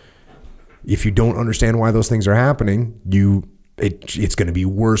 if you don't understand why those things are happening, it's going to be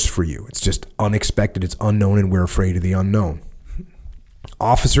worse for you. It's just unexpected. It's unknown, and we're afraid of the unknown.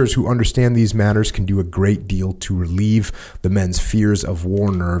 Officers who understand these matters can do a great deal to relieve the men's fears of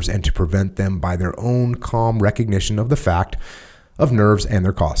war nerves and to prevent them by their own calm recognition of the fact of nerves and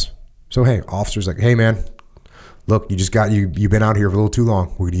their cause. So, hey, officers like, hey, man, look, you've been out here for a little too long.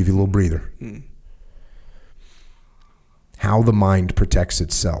 We're going to give you a little breather. How the mind protects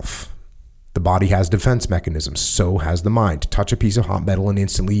itself. The body has defense mechanisms. So has the mind. Touch a piece of hot metal and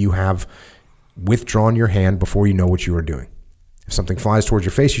instantly you have withdrawn your hand before you know what you are doing. If something flies towards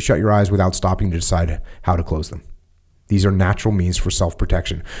your face, you shut your eyes without stopping to decide how to close them. These are natural means for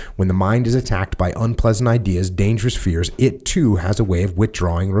self-protection. When the mind is attacked by unpleasant ideas, dangerous fears, it too has a way of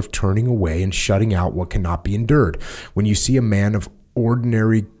withdrawing or of turning away and shutting out what cannot be endured. When you see a man of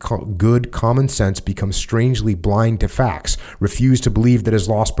ordinary good common sense becomes strangely blind to facts, refuse to believe that his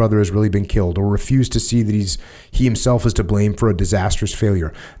lost brother has really been killed, or refuse to see that he himself is to blame for a disastrous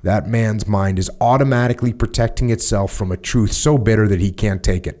failure, that man's mind is automatically protecting itself from a truth so bitter that he can't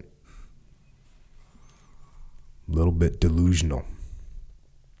take it. A little bit delusional.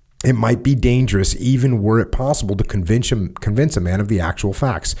 It might be dangerous, even were it possible, to convince a man of the actual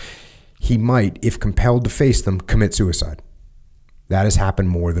facts. He might, if compelled to face them, commit suicide. That has happened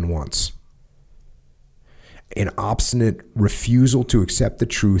more than once. An obstinate refusal to accept the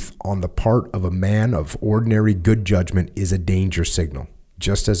truth on the part of a man of ordinary good judgment is a danger signal,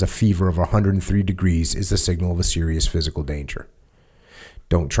 just as a fever of 103 degrees is the signal of a serious physical danger.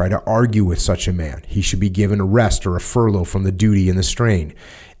 Don't try to argue with such a man. He should be given a rest or a furlough from the duty and the strain.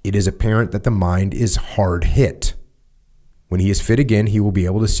 It is apparent that the mind is hard hit. When he is fit again, he will be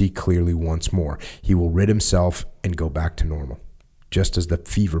able to see clearly once more. He will rid himself and go back to normal, just as the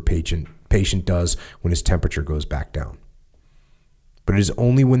fever patient does when his temperature goes back down. But it is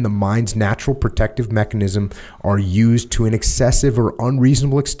only when the mind's natural protective mechanism are used to an excessive or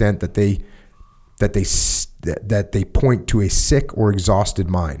unreasonable extent that they point to a sick or exhausted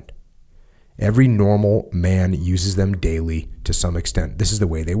mind. Every normal man uses them daily to some extent. This is the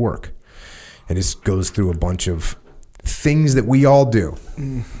way they work. And this goes through a bunch of things that we all do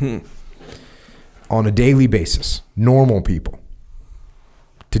on a daily basis, normal people,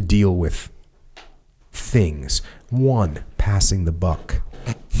 to deal with things. One, passing the buck.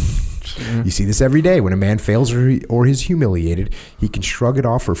 You see this every day. When a man fails or is humiliated, he can shrug it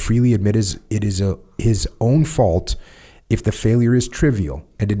off or freely admit it is his own fault if the failure is trivial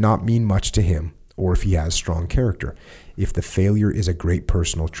and did not mean much to him, or if he has strong character. If the failure is a great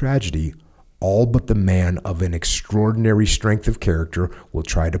personal tragedy, all but the man of an extraordinary strength of character will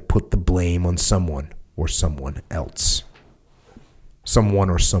try to put the blame on someone or someone else. Someone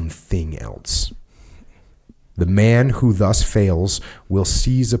or something else. The man who thus fails will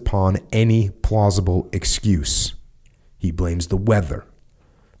seize upon any plausible excuse. He blames the weather,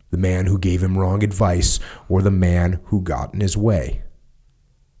 the man who gave him wrong advice, or the man who got in his way.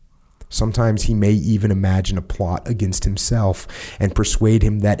 Sometimes he may even imagine a plot against himself and persuade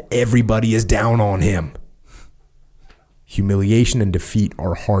him that everybody is down on him. Humiliation and defeat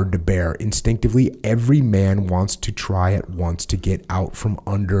are hard to bear. Instinctively, every man wants to try at once to get out from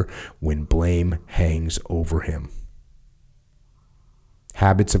under when blame hangs over him.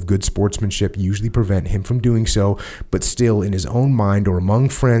 Habits of good sportsmanship usually prevent him from doing so, but still, in his own mind or among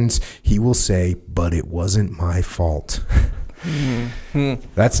friends, he will say, "But it wasn't my fault."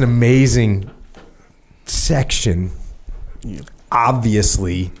 That's an amazing section. Yeah.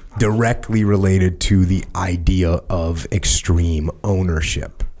 Obviously directly related to the idea of extreme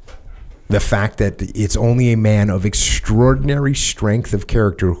ownership. The fact that it's only a man of extraordinary strength of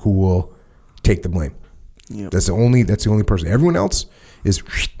character who will take the blame. Yep. That's the only person. Everyone else is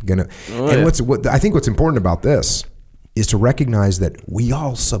gonna. And what I think what's important about this is to recognize that we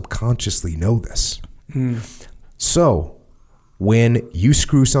all subconsciously know this. So when you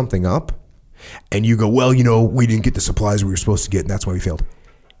screw something up and you go, well, we didn't get the supplies we were supposed to get and that's why we failed.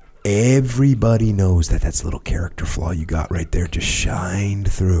 Everybody knows that that's a little character flaw you got right there just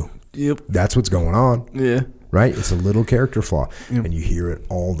shined through. Yep. That's what's going on. Yeah. Right? It's a little character flaw. Yep. And you hear it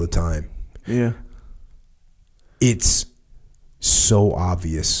all the time. Yeah. It's so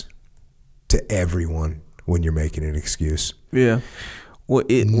obvious to everyone when you're making an excuse. Yeah. Well,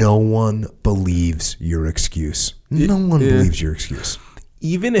 no one believes your excuse. No one believes your excuse.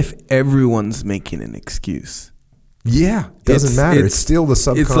 Even if everyone's making an excuse. Yeah. Doesn't matter. It's still the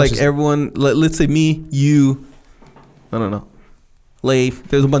subconscious. It's like everyone, let's say me, you, I don't know, Leif,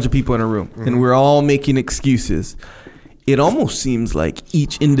 there's a bunch of people in a room, and we're all making excuses. It almost seems like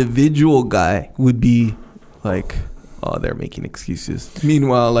each individual guy would be like, oh, they're making excuses.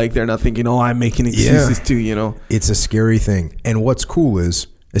 Meanwhile, like, they're not thinking, oh, I'm making excuses too, It's a scary thing. And what's cool is,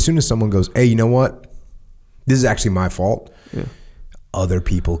 as soon as someone goes, hey, you know what? This is actually my fault. Yeah. Other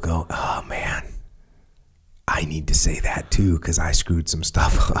people go, oh, man, I need to say that too because I screwed some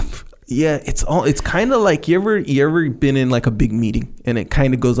stuff up. Yeah, it's kind of like you ever been in like a big meeting and it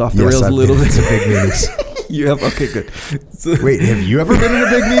kind of goes off the rails a little bit. Yes, big meetings. You have? Okay, good. So, wait, have you ever been in a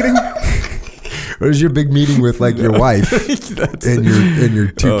big meeting? Or is your big meeting with like your wife and your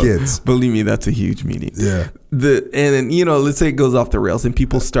two kids? Believe me, that's a huge meeting. Yeah. And then, let's say it goes off the rails and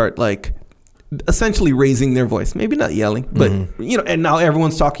people start like essentially raising their voice, maybe not yelling, but and now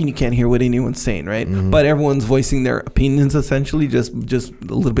everyone's talking, you can't hear what anyone's saying, right? But everyone's voicing their opinions essentially just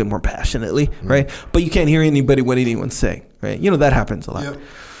a little bit more passionately, right? But you can't hear what anyone's saying, right? That happens a lot. Yep.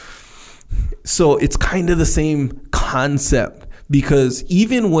 So it's kind of the same concept Because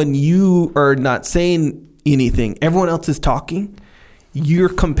even when you are not saying anything, everyone else is talking, you're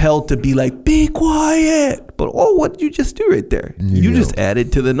compelled to be like, be quiet. But what did you just do right there? You just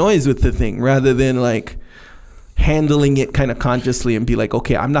added to the noise with the thing, rather than like handling it kind of consciously and be like,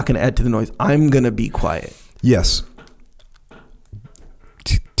 okay, I'm not going to add to the noise. I'm going to be quiet. Yes.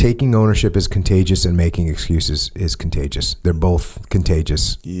 Taking ownership is contagious, and making excuses is contagious. They're both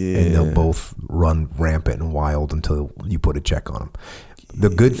contagious, and they'll both run rampant and wild until you put a check on them.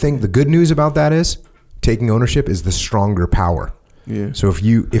 The good news about that is taking ownership is the stronger power. Yeah. So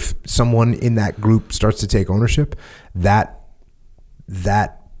if someone in that group starts to take ownership, that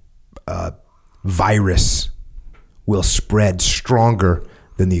virus will spread stronger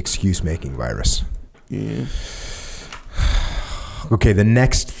than the excuse making virus. Yeah. Okay, the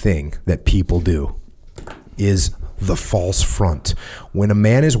next thing that people do is the false front. When a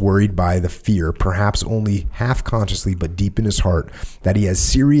man is worried by the fear, perhaps only half consciously but deep in his heart, that he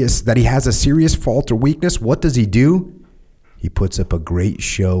has a serious fault or weakness, what does he do? He puts up a great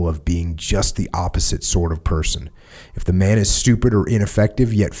show of being just the opposite sort of person. If the man is stupid or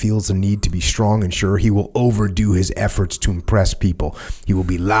ineffective, yet feels a need to be strong and sure, he will overdo his efforts to impress people. He will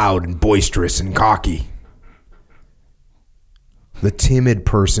be loud and boisterous and cocky. The timid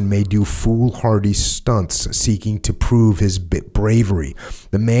person may do foolhardy stunts seeking to prove his bravery.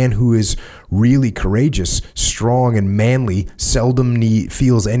 The man who is really courageous, strong, and manly seldom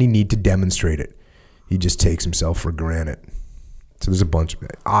feels any need to demonstrate it. He just takes himself for granted. So there's a bunch of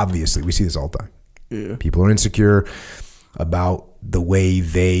it. Obviously, we see this all the time. Yeah. People are insecure about the way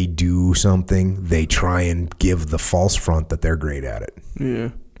they do something. They try and give the false front that they're great at it. Yeah.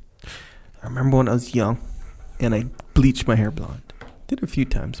 I remember when I was young and I bleached my hair blonde. Did it a few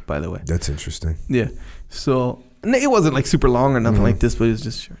times, by the way. That's interesting. Yeah. So it wasn't like super long or nothing like this, but it was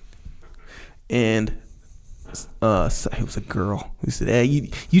just short. And so it was a girl who said, hey,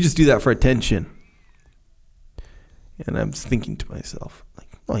 you just do that for attention. And I'm thinking to myself, like,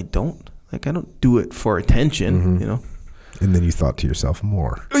 no, I don't. Like, I don't do it for attention, you know. And then you thought to yourself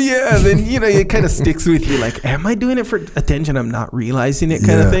more. Yeah, then, it kind of sticks with you. Like, am I doing it for attention? I'm not realizing it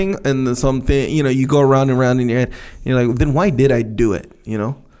kind of thing. And then something, you go around and around in your head. You're like, then why did I do it,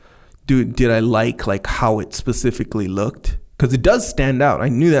 Did I like how it specifically looked? Because it does stand out. I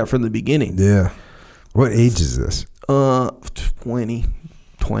knew that from the beginning. Yeah. What age is this? 20.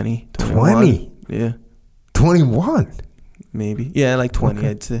 21. 20? Yeah. 21? Maybe. Yeah, like 20, okay.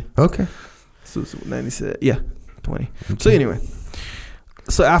 I'd say. Okay. So 97. Yeah, 20. Okay. So anyway.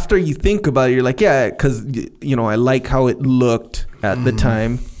 So after you think about it, you're like, yeah, because, I like how it looked at the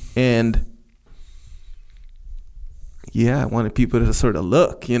time. And, yeah, I wanted people to sort of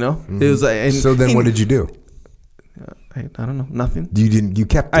look, It was like... So then what did you do? I don't know. Nothing. You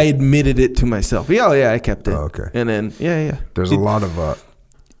kept it? I admitted it to myself. Yeah, I kept it. Oh, okay. And then, yeah. There's a lot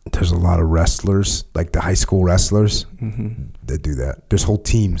of wrestlers, like the high school wrestlers, that do that. There's whole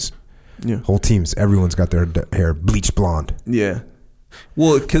teams. Yeah. Whole teams. Everyone's got their hair bleached blonde. Yeah.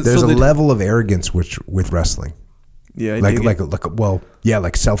 Well, because there's a level of arrogance with wrestling. Yeah. Like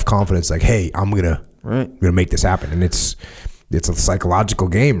self-confidence. Like, hey, I'm gonna make this happen, and it's a psychological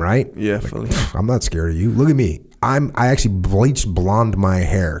game, right? Yeah. Like, I'm not scared of you. Look at me. I actually bleached blonde my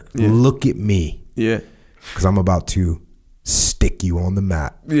hair. Yeah. Look at me. Yeah. Because I'm about to stick you on the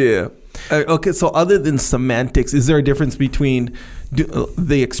mat. Yeah. Okay, so other than semantics, is there a difference between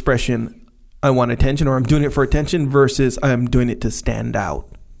the expression I want attention or I'm doing it for attention versus I'm doing it to stand out?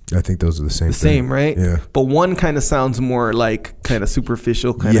 I think those are the same thing. Same, right? Yeah. But one kind of sounds more like kind of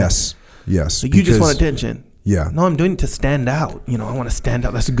superficial. Yes. So you just want attention. Yeah. No, I'm doing it to stand out. I want to stand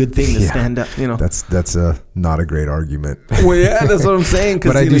out. That's a good thing to stand out. That's not a great argument. Well, yeah, that's what I'm saying.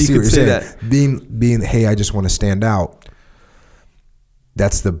 But I do see what you're saying. That. Being, hey, I just want to stand out.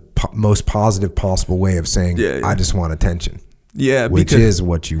 That's the most positive possible way of saying, I just want attention. Yeah. Which is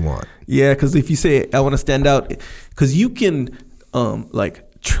what you want. Yeah, because if you say, I want to stand out, because you can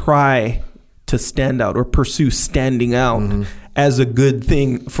try to stand out or pursue standing out as a good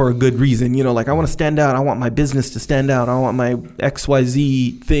thing for a good reason. I want to stand out. I want my business to stand out. I want my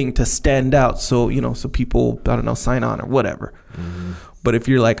XYZ thing to stand out. So, so people, I don't know, sign on or whatever. But if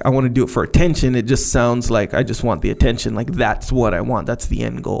you're like, I want to do it for attention, it just sounds like I just want the attention. Like, that's what I want. That's the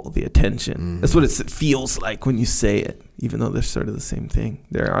end goal, the attention. That's what it feels like when you say it, even though they're sort of the same thing.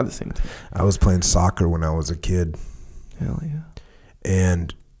 They are the same thing. I was playing soccer when I was a kid. Hell yeah.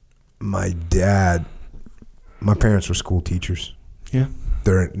 And my parents were school teachers. Yeah.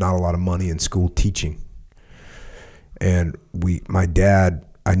 There ain't not a lot of money in school teaching. And my dad,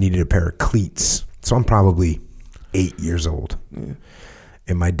 I needed a pair of cleats. So I'm probably 8 years old. Yeah.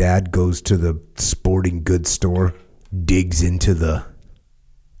 And my dad goes to the sporting goods store digs into the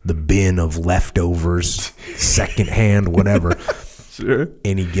bin of leftovers, secondhand, whatever. Sure.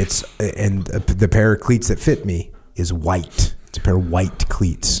 And he gets, and the pair of cleats that fit me is white. It's a pair of white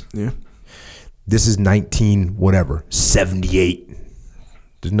cleats. Yeah. This is 78.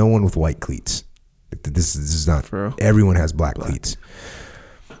 There's no one with white cleats. This is not. Everyone has black cleats.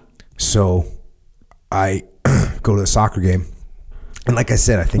 So I go to the soccer game, and like I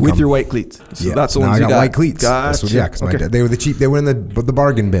said, I think with your white cleats. So yeah, that's the now ones I you got got. white cleats. Gotcha. Because my dad, they were the cheap. They were in the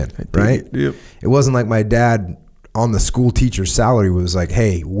bargain bin, right? Yep. It wasn't like my dad on the school teacher's salary was like,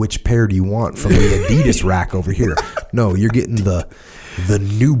 "Hey, which pair do you want from the Adidas rack over here?" No, you're getting the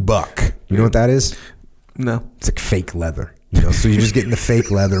new buck. You know what that is? No. It's like fake leather. So you're just getting the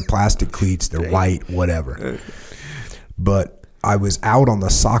fake leather, plastic cleats. They're white, whatever. But I was out on the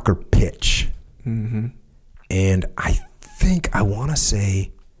soccer pitch, and I want to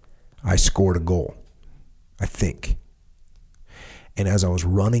say I scored a goal. I think. And as I was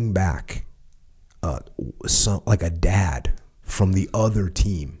running back, like a dad from the other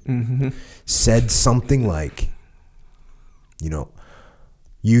team said something like,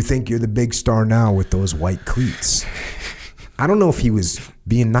 you think you're the big star now with those white cleats. I don't know if he was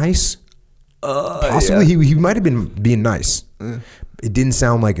being nice. Possibly he might have been being nice. It didn't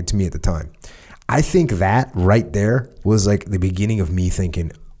sound like it to me at the time. I think that right there was like the beginning of me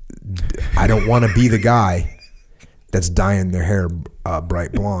thinking, I don't want to be the guy that's dyeing their hair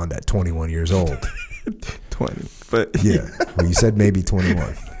bright blonde at 21 years old. 20, but yeah. Well, you said maybe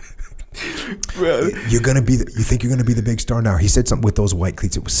 21. You think you're gonna be the big star now? He said something with those white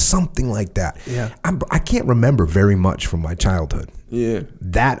cleats. It was something like that. Yeah. I can't remember very much from my childhood. Yeah.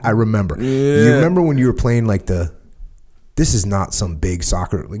 That I remember. Yeah. You remember when you were playing like this is not some big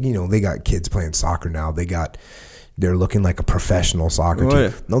soccer. Like, they got kids playing soccer now. They're looking like a professional soccer team.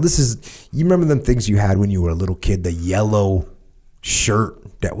 Yeah. No, you remember them things you had when you were a little kid, the yellow shirt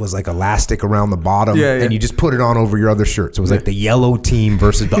that was like elastic around the bottom, and you just put it on over your other shirt. So it was like the yellow team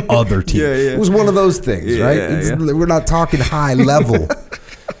versus the other team. It was one of those things, right? We're not talking high level.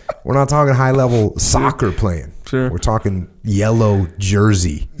 We're not talking high level soccer playing. Sure. We're talking yellow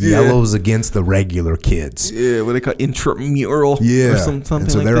jersey. Yellows against the regular kids. Yeah, what they call intramural. Yeah. Or something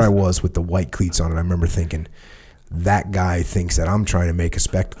and so like there this. I was with the white cleats on, and I remember thinking, that guy thinks that I'm trying to make a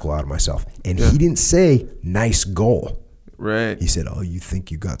spectacle out of myself. And he didn't say nice goal. Right. He said, "Oh, you think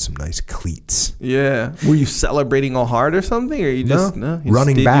you got some nice cleats?" Yeah. Were you celebrating all hard or something, or you just you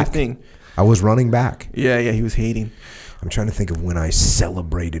running did back? Your thing? I was running back. Yeah. He was hating. I'm trying to think of when I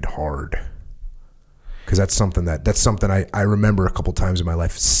celebrated hard, because that's something I remember a couple times in my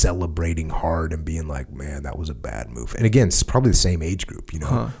life, celebrating hard and being like, "Man, that was a bad move." And again, it's probably the same age group,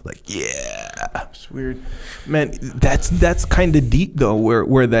 like It's weird, man. That's kind of deep though,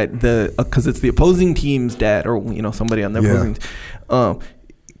 where that because it's the opposing team's dad or somebody on the opposing.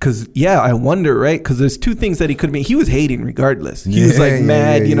 Because I wonder, right? Because there's two things that he could be. He was hating regardless. He was like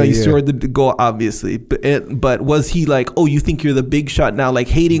mad, you scored the goal, obviously. But was he like, oh, you think you're the big shot now, like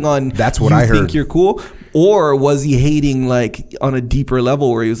hating on? That's what I heard. You think you're cool, or was he hating like on a deeper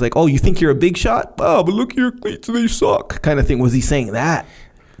level where he was like, oh, you think you're a big shot? Oh, but look at your cleats, they suck, kind of thing. Was he saying that?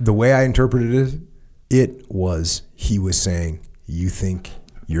 The way I interpreted it was he was saying, you think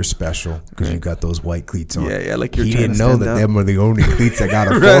you're special because you got those white cleats on. Yeah, like you're he trying didn't to know stand that out. them were the only cleats that got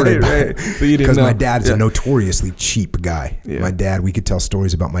afforded. Right. So you didn't because know. my dad's a notoriously cheap guy. Yeah. My dad, we could tell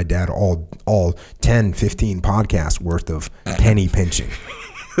stories about my dad all 10, 15 podcasts worth of penny pinching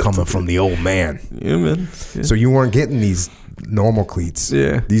coming from the old man. Yeah, man. Yeah. So you weren't getting these normal cleats.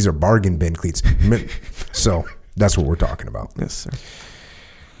 Yeah. These are bargain bin cleats. So that's what we're talking about. Yes, sir.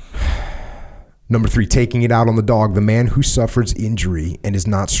 Number 3, taking it out on the dog. The man who suffers injury and is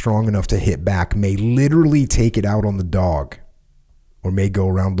not strong enough to hit back may literally take it out on the dog, or may go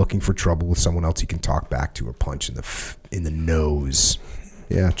around looking for trouble with someone else he can talk back to or punch in the nose.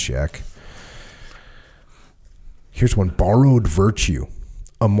 Yeah, check. Here's one. Borrowed virtue.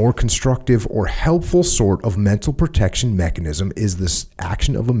 A more constructive or helpful sort of mental protection mechanism is this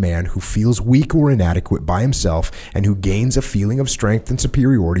action of a man who feels weak or inadequate by himself and who gains a feeling of strength and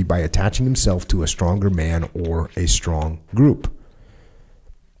superiority by attaching himself to a stronger man or a strong group.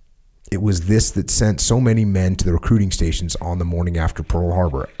 It was this that sent so many men to the recruiting stations on the morning after Pearl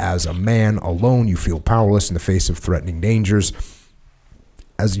Harbor. As a man alone, you feel powerless in the face of threatening dangers.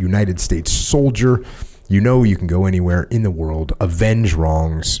 As a United States soldier, you know you can go anywhere in the world, avenge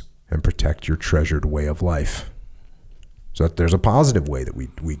wrongs, and protect your treasured way of life. So there's a positive way that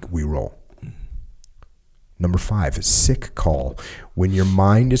we roll. Number 5, sick call. When your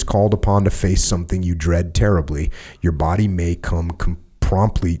mind is called upon to face something you dread terribly, your body may come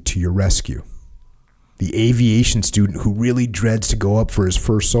promptly to your rescue. The aviation student who really dreads to go up for his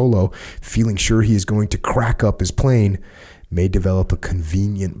first solo, feeling sure he is going to crack up his plane, may develop a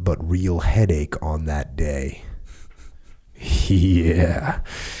convenient but real headache on that day. Yeah.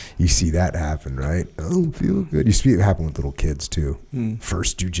 You see that happen, right? I don't feel good. You see it happen with little kids too.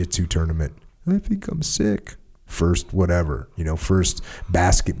 First jiu-jitsu tournament. I think I'm sick. First whatever, first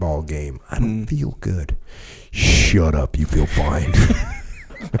basketball game. I don't feel good. Shut up. You feel fine.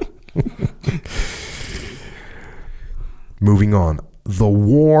 Moving on. The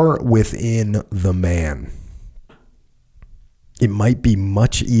war within the man. It might be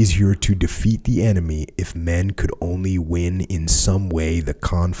much easier to defeat the enemy if men could only win in some way the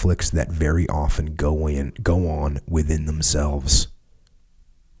conflicts that very often go on within themselves.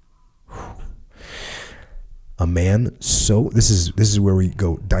 A man this is where we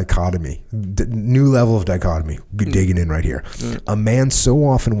go dichotomy, new level of dichotomy. Digging in right here. A man so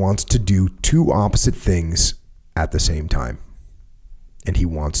often wants to do two opposite things at the same time, and he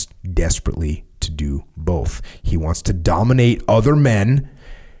wants desperately to do both. He wants to dominate other men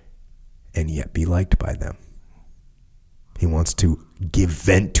and yet be liked by them. He wants to give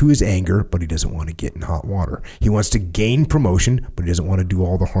vent to his anger, but he doesn't want to get in hot water. He wants to gain promotion, but he doesn't want to do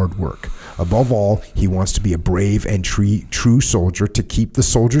all the hard work. Above all, he wants to be a brave and true soldier to keep the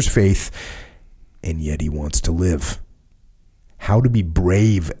soldier's faith, and yet he wants to live. How to be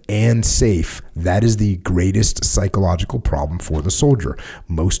brave and safe, that is the greatest psychological problem for the soldier.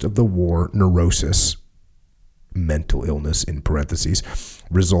 Most of the war neurosis, mental illness in parentheses,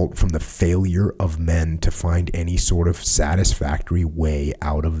 result from the failure of men to find any sort of satisfactory way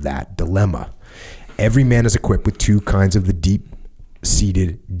out of that dilemma. Every man is equipped with two kinds of the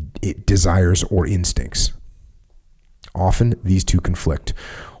deep-seated desires or instincts. Often these two conflict.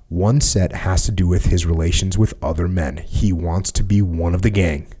 One set has to do with his relations with other men. He wants to be one of the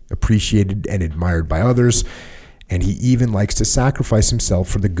gang, appreciated and admired by others, and he even likes to sacrifice himself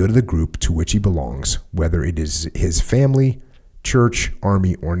for the good of the group to which he belongs, whether it is his family, church,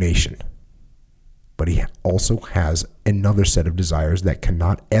 army, or nation. But he also has another set of desires that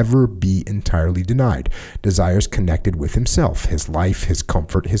cannot ever be entirely denied. Desires connected with himself, his life, his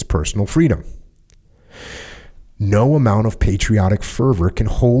comfort, his personal freedom. No amount of patriotic fervor can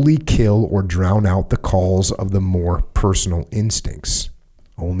wholly kill or drown out the calls of the more personal instincts.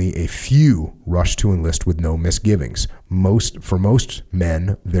 Only a few rush to enlist with no misgivings. For most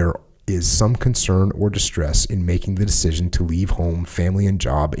men, there is some concern or distress in making the decision to leave home, family, and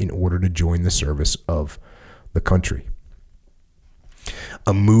job in order to join the service of the country.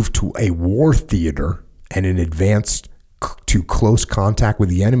 A move to a war theater and an advance to close contact with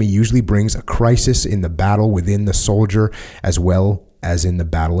the enemy usually brings a crisis in the battle within the soldier as well as in the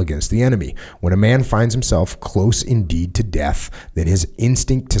battle against the enemy. When a man finds himself close indeed to death, then his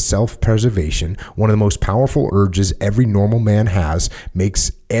instinct to self-preservation, one of the most powerful urges every normal man has,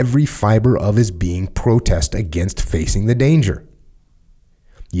 makes every fiber of his being protest against facing the danger.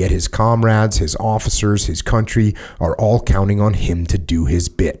 Yet his comrades, his officers, his country are all counting on him to do his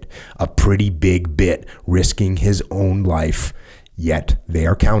bit. A pretty big bit, risking his own life, yet they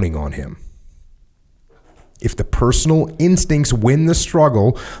are counting on him. If the personal instincts win the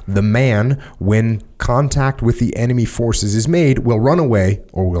struggle, the man, when contact with the enemy forces is made, will run away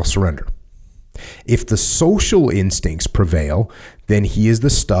or will surrender. If the social instincts prevail, then he is the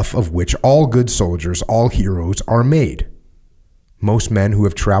stuff of which all good soldiers, all heroes are made. Most men who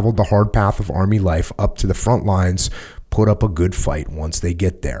have traveled the hard path of army life up to the front lines put up a good fight once they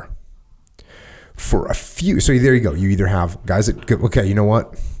get there. For a few, so there you go. You either have guys that, okay, you know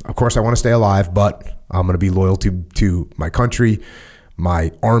what? Of course I want to stay alive, but I'm going to be loyal to my country,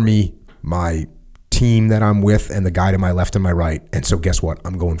 my army, my team that I'm with, and the guy to my left and my right. And so guess what?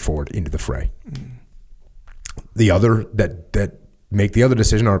 I'm going forward into the fray. The other that make the other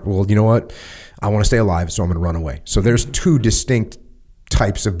decision are, well, you know what? I want to stay alive, so I'm going to run away. So there's two distinct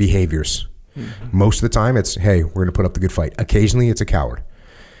types of behaviors. Mm-hmm. Most of the time it's, hey, we're going to put up the good fight. Occasionally it's a coward.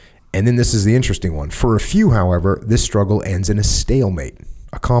 And then this is the interesting one. For a few, however, this struggle ends in a stalemate,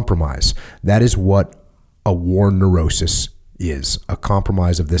 a compromise. That is what a war neurosis is, a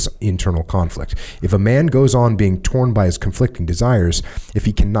compromise of this internal conflict. If a man goes on being torn by his conflicting desires, if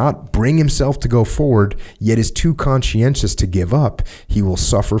he cannot bring himself to go forward, yet is too conscientious to give up, he will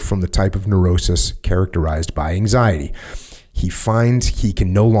suffer from the type of neurosis characterized by anxiety. He finds he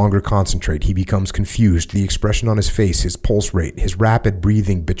can no longer concentrate. He becomes confused. The expression on his face, his pulse rate, his rapid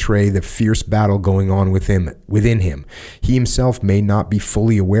breathing betray the fierce battle going on within him. He himself may not be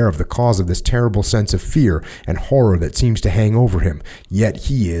fully aware of the cause of this terrible sense of fear and horror that seems to hang over him, yet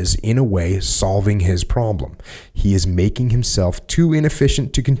he is, in a way, solving his problem. He is making himself too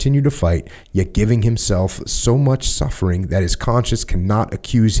inefficient to continue to fight, yet giving himself so much suffering that his conscience cannot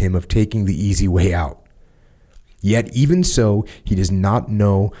accuse him of taking the easy way out. Yet even so, he does not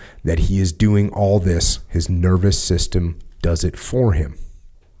know that he is doing all this. His nervous system does it for him.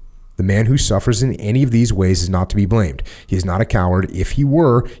 The man who suffers in any of these ways is not to be blamed. He is not a coward. If he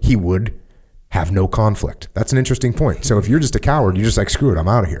were, he would have no conflict. That's an interesting point. So if you're just a coward, you're just like, screw it, I'm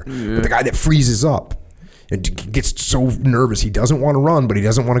out of here. Yeah. But the guy that freezes up and gets so nervous, he doesn't want to run, but he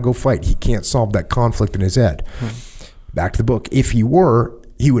doesn't want to go fight. He can't solve that conflict in his head. Back to the book. If he were,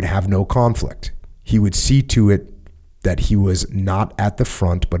 he would have no conflict. He would see to it that he was not at the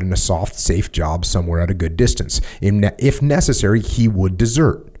front, but in a soft, safe job somewhere at a good distance. If necessary, he would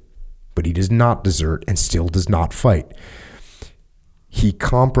desert. But he does not desert and still does not fight. He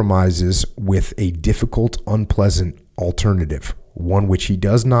compromises with a difficult, unpleasant alternative, one which he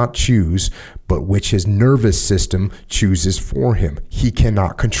does not choose, but which his nervous system chooses for him. He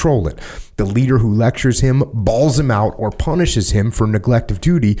cannot control it. The leader who lectures him, bawls him out, or punishes him for neglect of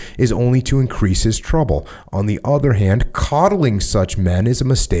duty is only to increase his trouble. On the other hand, coddling such men is a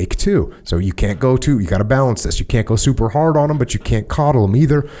mistake too. So you got to balance this. You can't go super hard on them, but you can't coddle them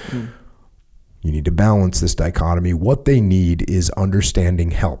either. You need to balance this dichotomy. What they need is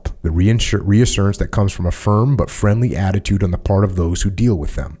understanding help, the reassurance that comes from a firm but friendly attitude on the part of those who deal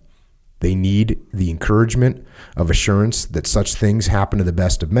with them. They need the encouragement of assurance that such things happen to the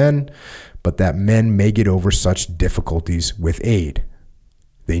best of men, but that men may get over such difficulties with aid.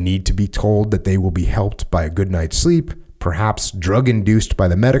 They need to be told that they will be helped by a good night's sleep, perhaps drug-induced by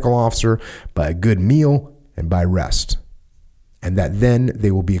the medical officer, by a good meal, and by rest. And that then they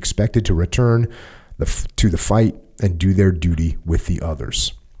will be expected to return to the fight and do their duty with the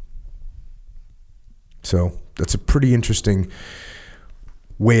others. So that's a pretty interesting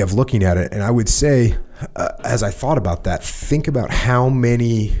way of looking at it. And I would say, as I thought about that, think about how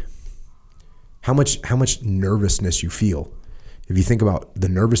much nervousness you feel. If you think about the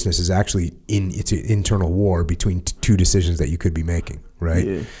nervousness is actually it's an internal war between two decisions that you could be making, right?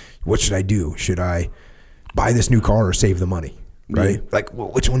 Yeah. What should I do? Should I buy this new car or save the money? Right? Yeah. Like, well,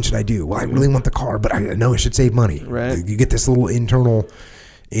 which one should I do? Well, I really want the car, but I know I should save money. Right. You get this little internal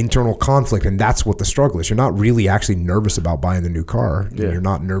conflict, and that's what the struggle is. You're not really actually nervous about buying the new car. Yeah. You're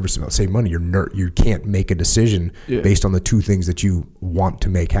not nervous about saving money. You can't make a decision based on the two things that you want to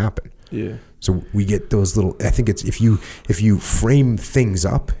make happen. Yeah. So we get those little. I think it's if you frame things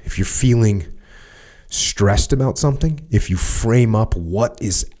up, if you're feeling stressed about something, if you frame up what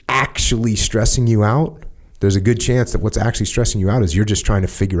is actually stressing you out, there's a good chance that what's actually stressing you out is you're just trying to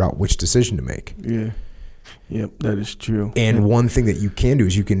figure out which decision to make. Yeah. Yep, that is true. And one thing that you can do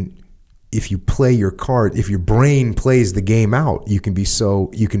is if you play your card, if your brain plays the game out, you can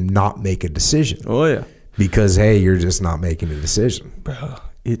not make a decision. Oh, yeah. Because, hey, you're just not making a decision. Bro,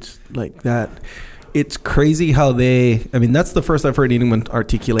 it's like that. It's crazy how that's the first I've heard anyone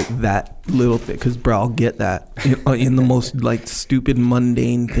articulate that little thing. Because, bro, I'll get that in the most, like, stupid,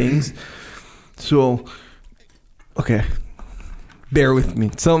 mundane things. So... okay, bear with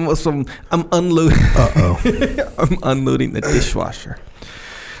me. I'm unloading. I'm unloading the dishwasher.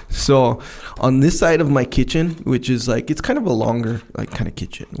 So on this side of my kitchen, which is like it's kind of a longer kind of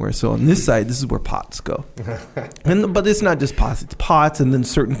kitchen, so on this side, this is where pots go. But it's not just pots; it's pots, and then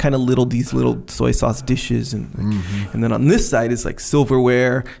certain kind of these little soy sauce dishes, and then on this side is like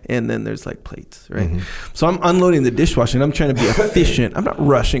silverware, and then there's like plates, right? Mm-hmm. So I'm unloading the dishwasher, and I'm trying to be efficient. I'm not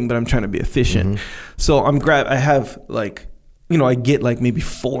rushing, but I'm trying to be efficient. Mm-hmm. So I have I get like maybe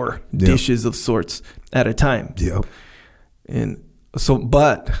 4 dishes of sorts at a time. Yep. And so,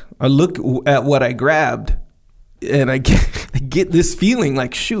 but I look at what I grabbed, and I get this feeling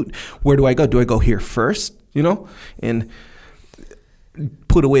like, shoot, where do I go? Do I go here first, and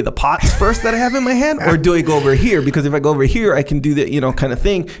put away the pots first that I have in my hand, or do I go over here? Because if I go over here, I can do that, kind of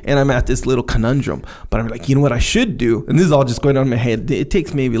thing, and I'm at this little conundrum. But I'm like, you know what I should do? And this is all just going on in my head. It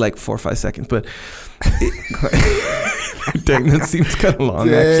takes maybe like 4 or 5 seconds, but... Dang, that seems kind of long,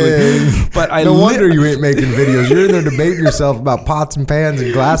 actually. But no wonder you ain't making videos. You're in there debating yourself about pots and pans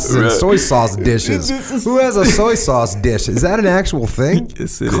and glasses and soy sauce dishes. Who has a soy sauce dish? Is that an actual thing?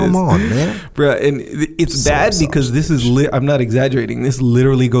 Yes, it is. Come on, man. Bro, and it's bad because this is, I'm not exaggerating. This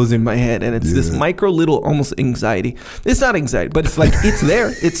literally goes in my head, and it's this micro little almost anxiety. It's not anxiety, but it's like, it's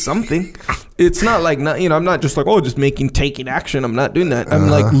there. It's something. It's not like, I'm not just like, just taking action. I'm not doing that. I'm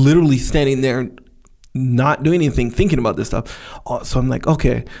like literally standing there, not doing anything, thinking about this stuff. So I'm like,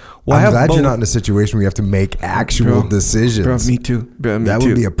 okay. Well, I'm glad you're not in a situation where you have to make actual decisions. Bro, me too. That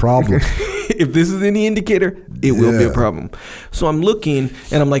would be a problem. If this is any indicator, it will be a problem. So I'm looking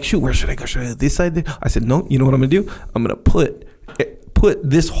and I'm like, shoot, where should I go? Should I go this side? I said, no, you know what I'm going to do? I'm going to put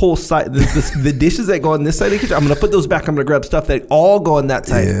this whole side, the dishes that go on this side of the kitchen, I'm going to put those back. I'm going to grab stuff that all go on that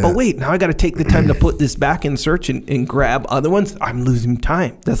side. Yeah. But wait, now I got to take the time to put this back in search and grab other ones. I'm losing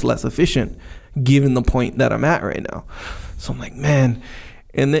time. That's less efficient given the point that I'm at right now. So I'm like, man.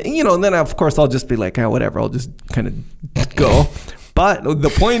 And then, then of course I'll just be like, whatever. I'll just kind of go. But the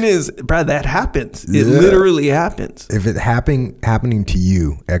point is, Brad, that happens. It literally happens. If it happening to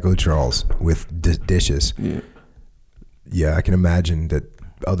you, Echo Charles, with dishes, I can imagine that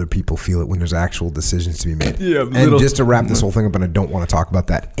other people feel it when there's actual decisions to be made. And just to wrap this whole thing up, and I don't want to talk about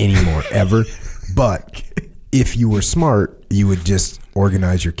that anymore, ever. But if you were smart, you would just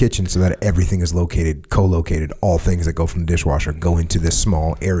organize your kitchen so that everything is co-located. All things that go from the dishwasher go into this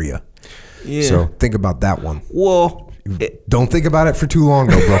small area. Yeah. So think about that one. Well, don't think about it for too long,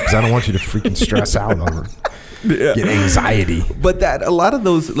 though, bro, because I don't want you to freaking stress out over it. Get anxiety. But that a lot of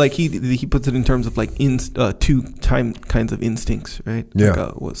those, like he puts it in terms of like two kinds of instincts, right?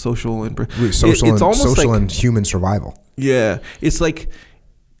 Yeah. Like, social and social and human survival. Yeah, it's like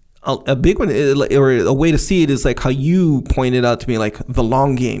a big one, or a way to see it is like how you pointed out to me, like the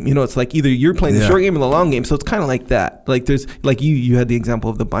long game. It's like either you're playing the short game or the long game. So it's kind of like that. Like there's like you had the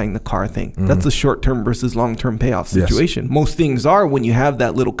example of the buying the car thing. Mm-hmm. That's a short term versus long term payoff situation. Yes. Most things are when you have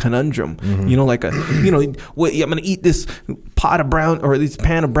that little conundrum. Mm-hmm. Like I'm going to eat this pot of or this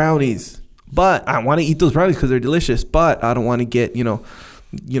pan of brownies, but I want to eat those brownies because they're delicious. But I don't want to get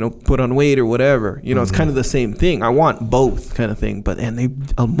put on weight or whatever. It's kind of the same thing. I want both kind of thing. But they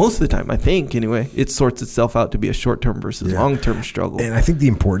most of the time, I think anyway, it sorts itself out to be a short-term versus long-term struggle. And I think the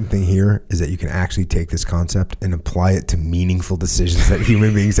important thing here is that you can actually take this concept and apply it to meaningful decisions that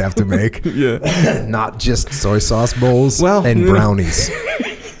human beings have to make. Not just soy sauce bowls and brownies.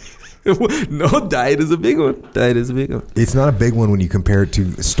 No, diet is a big one. It's not a big one when you compare it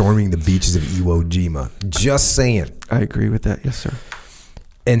to storming the beaches of Iwo Jima. Just saying. I agree with that. Yes, sir.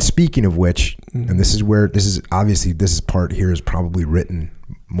 And speaking of which, and this part here is probably written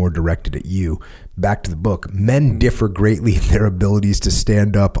more directed at you. Back to the book. Men differ greatly in their abilities to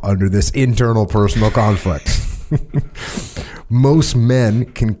stand up under this internal personal conflict. Most men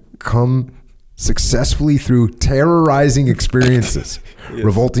can come successfully through terrorizing experiences,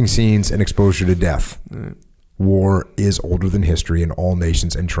 revolting scenes, and exposure to death. War is older than history, and all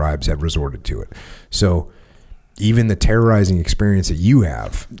nations and tribes have resorted to it. So even the terrorizing experience that you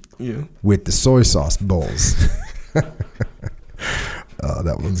have with the soy sauce bowls.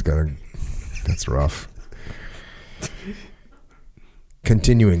 That's rough.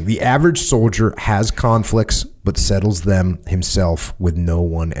 Continuing, the average soldier has conflicts, but settles them himself with no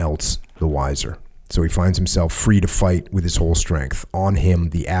one else the wiser. So he finds himself free to fight with his whole strength. On him,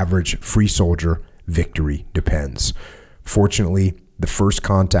 the average free soldier, victory depends. Fortunately, the first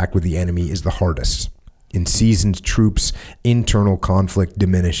contact with the enemy is the hardest. In seasoned troops, internal conflict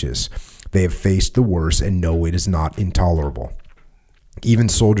diminishes. They have faced the worst and know it is not intolerable. Even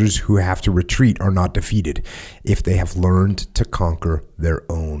soldiers who have to retreat are not defeated if they have learned to conquer their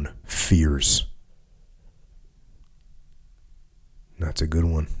own fears. That's a good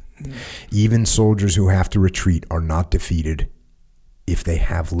one. Even soldiers who have to retreat are not defeated if they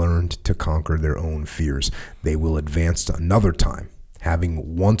have learned to conquer their own fears. They will advance another time,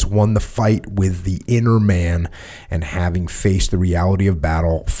 having once won the fight with the inner man and having faced the reality of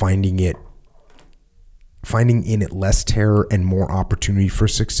battle, finding in it less terror and more opportunity for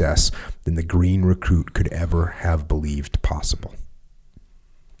success than the green recruit could ever have believed possible.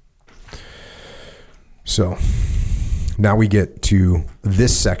 So now we get to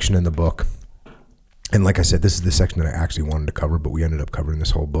this section in the book. And like I said, this is the section that I actually wanted to cover, but we ended up covering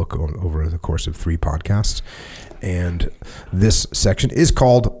this whole book over the course of 3 podcasts. And this section is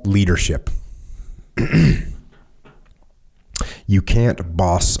called Leadership. You can't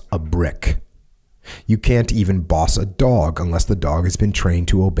boss a brick. You can't even boss a dog unless the dog has been trained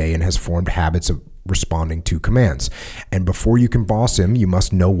to obey and has formed habits of responding to commands. And before you can boss him, you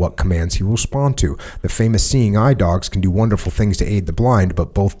must know what commands he will respond to. The famous seeing eye dogs can do wonderful things to aid the blind,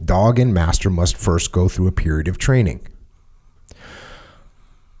 but both dog and master must first go through a period of training.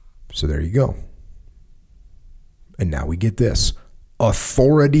 So there you go. And now we get this.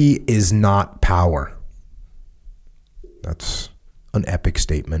 Authority is not power. That's an epic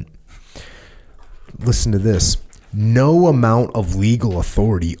statement. Listen to this. No amount of legal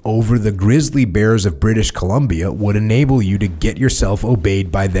authority over the grizzly bears of British Columbia would enable you to get yourself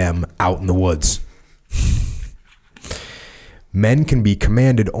obeyed by them out in the woods. Men can be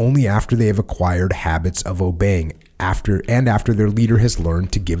commanded only after they have acquired habits of obeying, after their leader has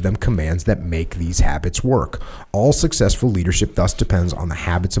learned to give them commands that make these habits work. All successful leadership thus depends on the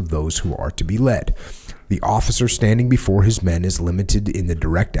habits of those who are to be led. The officer standing before his men is limited in the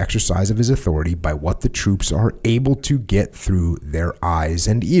direct exercise of his authority by what the troops are able to get through their eyes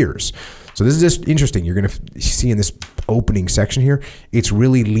and ears. So this is just interesting. You're going to see in this opening section here, it's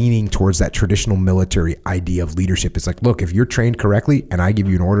really leaning towards that traditional military idea of leadership. It's like, look, if you're trained correctly and I give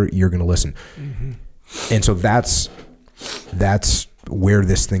you an order, you're going to listen. Mm-hmm. And so that's where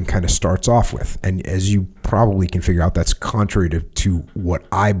this thing kind of starts off with. And as you probably can figure out, that's contrary to what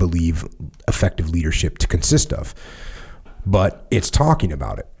I believe effective leadership to consist of. But it's talking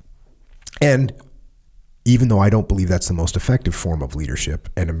about it. And even though I don't believe that's the most effective form of leadership,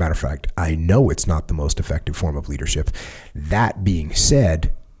 and as a matter of fact, I know it's not the most effective form of leadership, that being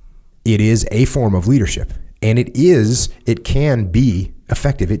said, it is a form of leadership. And it can be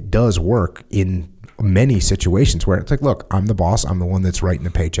effective. It does work in many situations where it's like, look, I'm the boss. I'm the one that's writing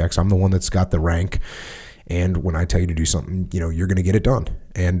the paychecks. I'm the one that's got the rank. And when I tell you to do something, you're going to get it done.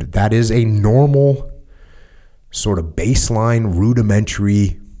 And that is a normal sort of baseline,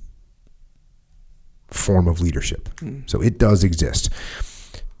 rudimentary form of leadership. So it does exist.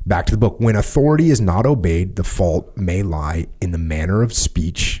 Back to the book. When authority is not obeyed, the fault may lie in the manner of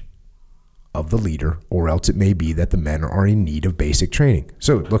speech of the leader, or else it may be that the men are in need of basic training.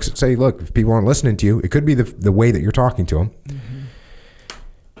 So look, if people aren't listening to you, it could be the way that you're talking to them.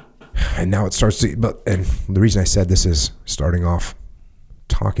 Mm-hmm. And now it starts to, and the reason I said this is starting off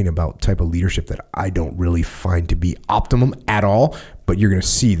talking about type of leadership that I don't really find to be optimum at all, but you're going to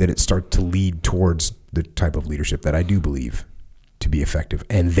see that it starts to lead towards the type of leadership that I do believe to be effective,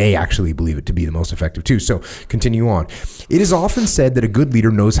 and they actually believe it to be the most effective too. So continue on. It is often said that a good leader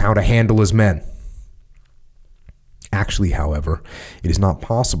knows how to handle his men. Actually, however, it is not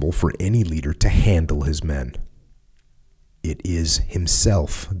possible for any leader to handle his men. It is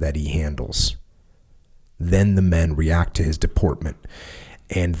himself that he handles. Then the men react to his deportment,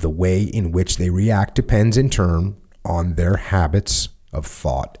 and the way in which they react depends in turn on their habits of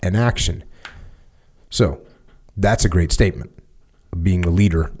thought and action. So that's a great statement. Being the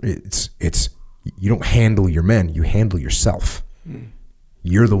leader, it's you don't handle your men, you handle yourself.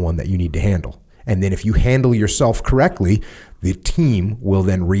 You're the one that you need to handle. And then if you handle yourself correctly, the team will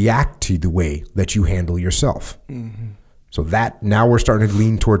then react to the way that you handle yourself. Mm-hmm. So that now we're starting to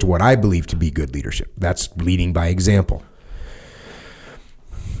lean towards what I believe to be good leadership. That's leading by example.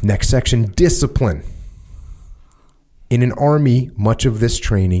 Next section, discipline. In an army, much of this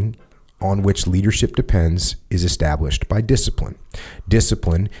training on which leadership depends is established by discipline.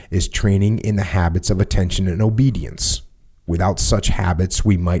 Discipline is training in the habits of attention and obedience. Without such habits,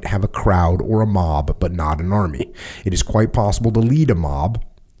 we might have a crowd or a mob, but not an army. It is quite possible to lead a mob,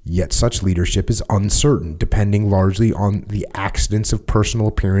 yet such leadership is uncertain, depending largely on the accidents of personal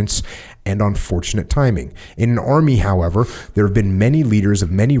appearance and on fortunate timing. In an army, however, there have been many leaders of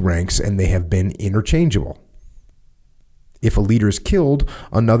many ranks, and they have been interchangeable. If a leader is killed,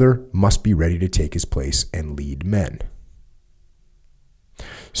 another must be ready to take his place and lead men.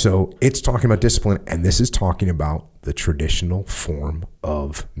 So it's talking about discipline, and this is talking about the traditional form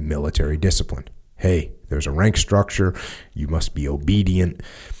of military discipline. Hey, there's a rank structure, you must be obedient,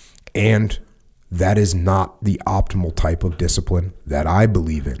 and that is not the optimal type of discipline that I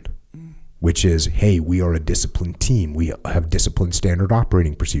believe in, which is, hey, we are a disciplined team. We have disciplined standard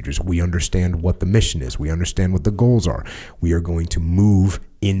operating procedures. We understand what the mission is. We understand what the goals are. We are going to move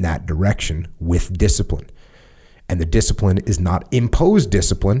in that direction with discipline. And the discipline is not imposed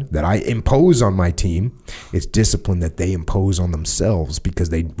discipline that I impose on my team. It's discipline that they impose on themselves because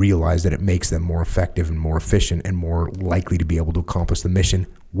they realize that it makes them more effective and more efficient and more likely to be able to accomplish the mission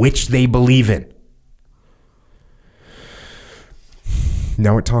which they believe in.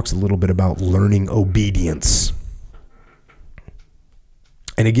 Now it talks a little bit about learning obedience.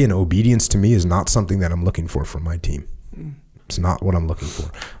 And again, obedience to me is not something that I'm looking for from my team. It's not what I'm looking for.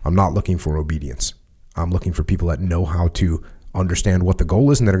 I'm not looking for obedience. I'm looking for people that know how to understand what the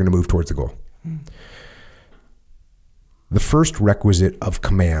goal is and that are going to move towards the goal. The first requisite of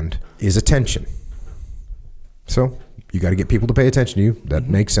command is attention. So you got to get people to pay attention to you. That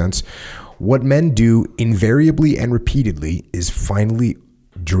makes sense. What men do invariably and repeatedly is finally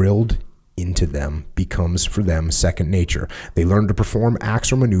drilled into them, becomes for them second nature. They learn to perform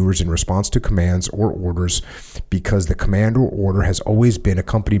acts or maneuvers in response to commands or orders because the command or order has always been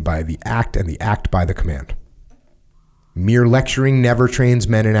accompanied by the act and the act by the command. Mere lecturing never trains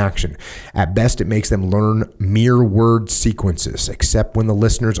men in action. At best, it makes them learn mere word sequences, except when the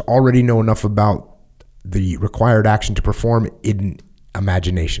listeners already know enough about the required action to perform in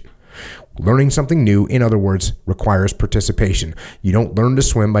imagination. Learning something new, in other words, requires participation. You don't learn to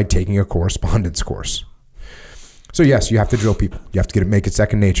swim by taking a correspondence course. So yes, you have to drill people. You have to make it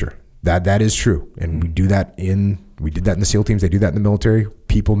second nature. That is true. And we did that in the SEAL teams. They do that in the military.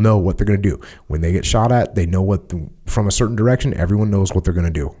 People know what they're going to do. When they get shot at, they know from a certain direction, everyone knows what they're going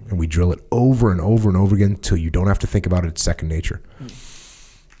to do. And we drill it over and over and over again until you don't have to think about it. It's second nature.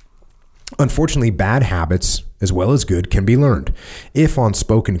 Unfortunately, bad habits, as well as good, can be learned. If on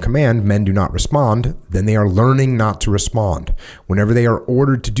spoken command men do not respond, then they are learning not to respond. Whenever they are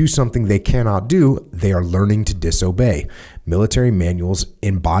ordered to do something they cannot do, they are learning to disobey. Military manuals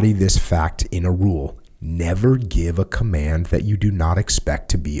embody this fact in a rule: never give a command that you do not expect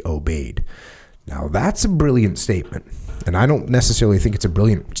to be obeyed. Now, that's a brilliant statement, and I don't necessarily think it's a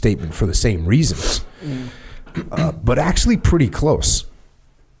brilliant statement for the same reasons, but actually pretty close.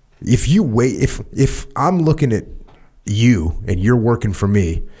 If you wait, if I'm looking at you and you're working for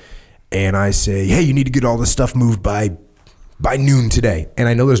me, and I say, hey, you need to get all this stuff moved by noon today, and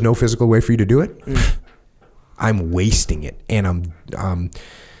I know there's no physical way for you to do it, I'm wasting it, and I'm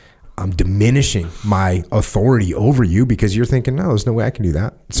diminishing my authority over you because you're thinking, no, there's no way I can do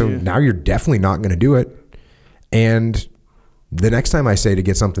that. So now you're definitely not going to do it. And the next time I say to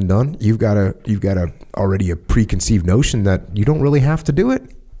get something done, you've got already a preconceived notion that you don't really have to do it.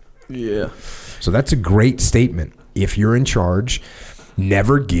 Yeah. So that's a great statement. If you're in charge,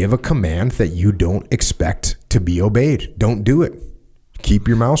 never give a command that you don't expect to be obeyed. Don't do it. Keep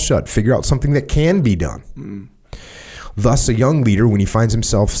your mouth shut. Figure out something that can be done. Thus, a young leader, when he finds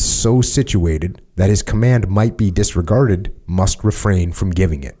himself so situated that his command might be disregarded, must refrain from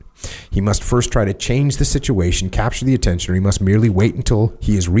giving it. He must first try to change the situation, capture the attention, or he must merely wait until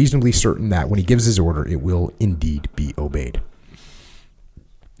he is reasonably certain that when he gives his order, it will indeed be obeyed.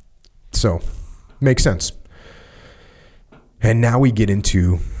 So, makes sense. And now we get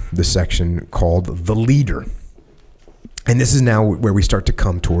into the section called the leader. And this is now where we start to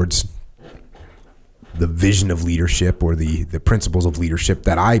come towards the vision of leadership, or the principles of leadership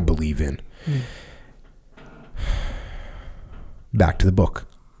that I believe in. Back to the book.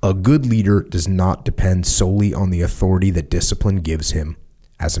 A good leader does not depend solely on the authority that discipline gives him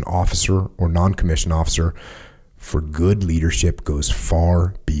as an officer or non-commissioned officer, for good leadership goes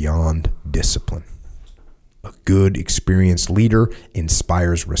far beyond discipline. A good, experienced leader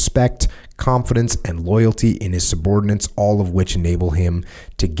inspires respect, confidence, and loyalty in his subordinates, all of which enable him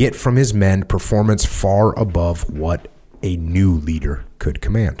to get from his men performance far above what a new leader could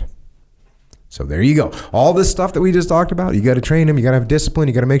command. So there you go. All this stuff that we just talked about, you got to train them, you got to have discipline,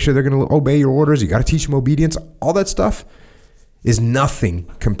 you got to make sure they're going to obey your orders, you got to teach them obedience. All that stuff is nothing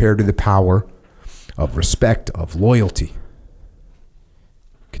compared to the power of respect, of loyalty.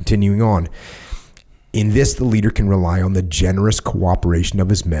 Continuing on. In this, the leader can rely on the generous cooperation of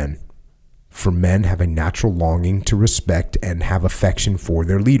his men, for men have a natural longing to respect and have affection for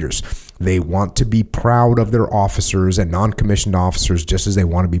their leaders. They want to be proud of their officers and non-commissioned officers just as they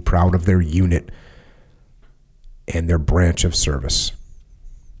want to be proud of their unit and their branch of service.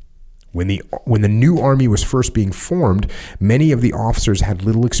 When the new army was first being formed, many of the officers had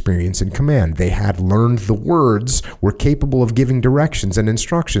little experience in command. They had learned the words, were capable of giving directions and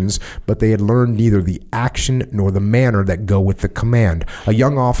instructions, but they had learned neither the action nor the manner that go with the command. A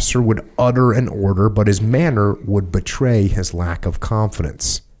young officer would utter an order, but his manner would betray his lack of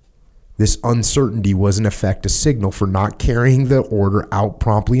confidence. This uncertainty was in effect a signal for not carrying the order out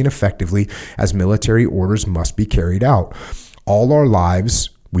promptly and effectively, as military orders must be carried out. All our lives,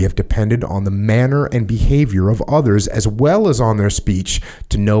 we have depended on the manner and behavior of others as well as on their speech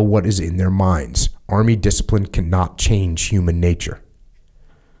to know what is in their minds. Army discipline cannot change human nature.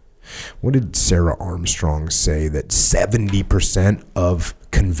 What did Sarah Armstrong say? That 70% of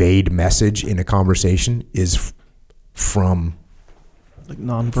conveyed message in a conversation is from like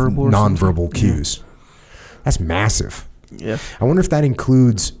nonverbal cues. Yeah. That's massive. Yeah. I wonder if that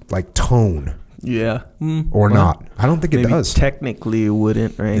includes like tone. Yeah. Or not. I don't think it does. Technically, it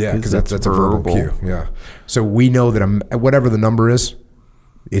wouldn't, right? Yeah, because that's a verbal cue. Yeah. So we know that whatever the number is,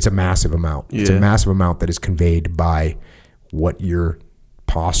 it's a massive amount. Yeah. It's a massive amount that is conveyed by what your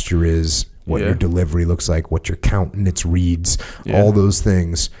posture is, what your delivery looks like, what your countenance reads, all those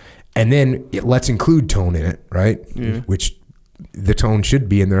things. And then let's include tone in it, right? Yeah. Which the tone should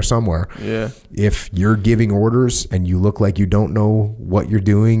be in there somewhere. Yeah. If you're giving orders and you look like you don't know what you're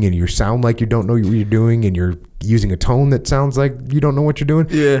doing and you sound like you don't know what you're doing and you're using a tone that sounds like you don't know what you're doing,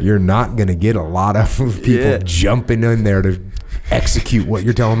 you're not going to get a lot of people jumping in there to execute what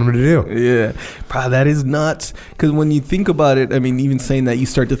you're telling them to do. Yeah. Bro, that is nuts. Because when you think about it, I mean, even saying that, you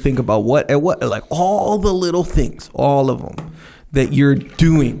start to think about what, like all the little things, all of them that you're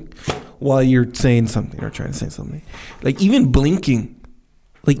doing while you're saying something or trying to say something. Like even blinking.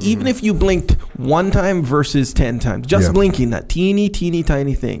 Like even if you blinked one time versus 10 times, just blinking, that teeny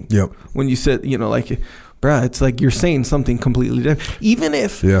tiny thing. Yep. When you said, you know, like, bruh, it's like you're saying something completely different. Even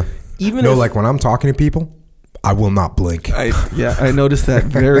if, like when I'm talking to people, I will not blink. I noticed that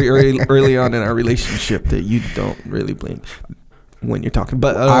very early on in our relationship that you don't really blink when you're talking.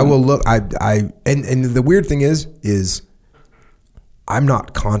 But I will look. And the weird thing is I'm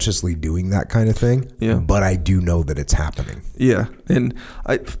not consciously doing that kind of thing. Yeah. But I do know that it's happening. Yeah. And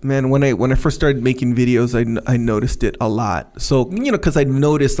when I first started making videos, I noticed it a lot. So, you know, because I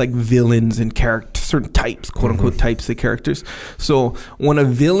noticed like villains and certain types, quote unquote types of characters. So when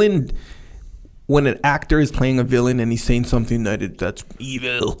an actor is playing a villain and he's saying something that's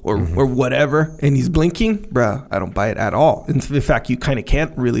evil or whatever, and he's blinking, bruh, I don't buy it at all. In fact, you kind of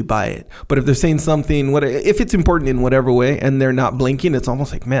can't really buy it. But if they're saying something, if it's important in whatever way and they're not blinking, it's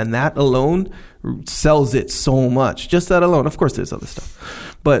almost like, man, that alone sells it so much. Just that alone. Of course, there's other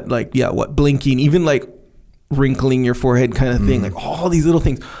stuff. But like, blinking, even like wrinkling your forehead kind of thing, like all these little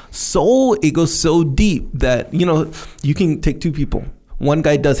things. So it goes so deep that, you know, you can take two people. One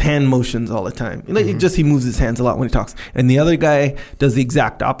guy does hand motions all the time. Like he moves his hands a lot when he talks. And the other guy does the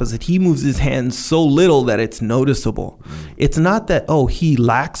exact opposite. He moves his hands so little that it's noticeable. It's not that, he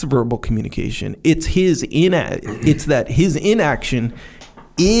lacks verbal communication. It's it's that his inaction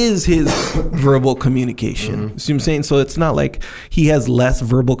is his verbal communication. See what I'm saying? So it's not like he has less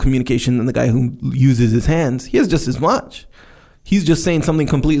verbal communication than the guy who uses his hands. He has just as much. He's just saying something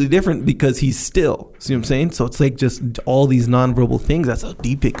completely different because he's still. See what I'm saying? So it's like just all these nonverbal things. That's how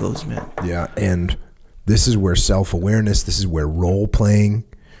deep it goes, man. Yeah, and this is where self-awareness, this is where role-playing,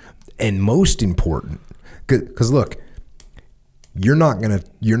 and most important, because look, you're not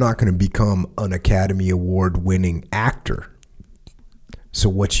gonna become an Academy Award-winning actor. So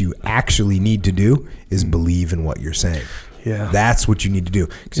what you actually need to do is believe in what you're saying. Yeah, that's what you need to do.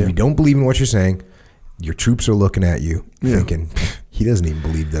 Because if you don't believe in what you're saying, your troops are looking at you thinking, he doesn't even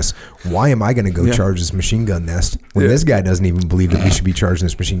believe this. Why am I going to go charge this machine gun nest when this guy doesn't even believe that we should be charging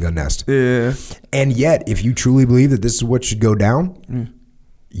this machine gun nest? Yeah. And yet, if you truly believe that this is what should go down,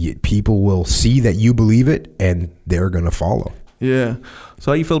 people will see that you believe it and they're going to follow. Yeah.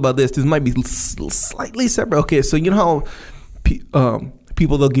 So how you feel about this? This might be slightly separate. Okay, so you know how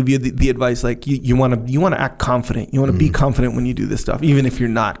people, they'll give you the advice like you want to act confident. You want to be confident when you do this stuff, even if you're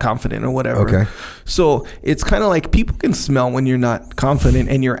not confident or whatever. Okay. So it's kind of like people can smell when you're not confident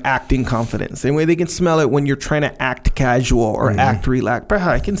and you're acting confident. Same way they can smell it when you're trying to act casual or act relaxed. But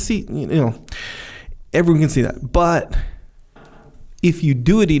I can see, you know, everyone can see that. But if you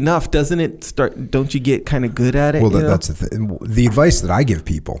do it enough, don't you get kind of good at it? Well, that's the thing. The advice that I give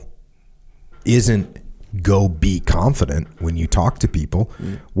people isn't go be confident when you talk to people.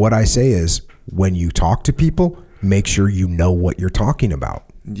 What I say is when you talk to people, make sure you know what you're talking about.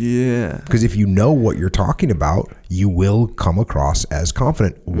 Yeah. Because if you know what you're talking about, you will come across as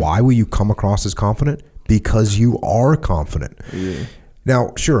confident. Why will you come across as confident? Because you are confident. Yeah.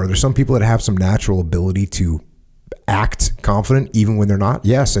 Now, sure, there's some people that have some natural ability to act confident even when they're not.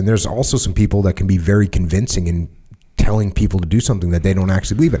 Yes. And there's also some people that can be very convincing in telling people to do something that they don't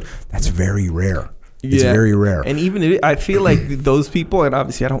actually believe in. That's very rare. It's very rare. And even I feel like those people, and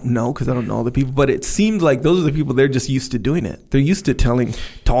obviously I don't know because I don't know all the people, but it seems like those are the people, they're just used to doing it. They're used to telling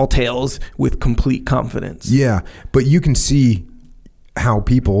tall tales with complete confidence. Yeah, but you can see how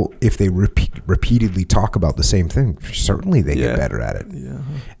people, if they repeatedly talk about the same thing, certainly they get better at it. Yeah.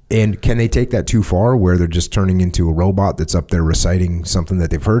 And can they take that too far where they're just turning into a robot that's up there reciting something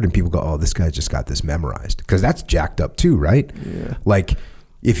that they've heard and people go, oh, this guy just got this memorized? Because that's jacked up too, right? Yeah. Like,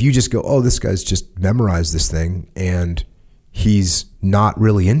 if you just go, oh, this guy's just memorized this thing and he's not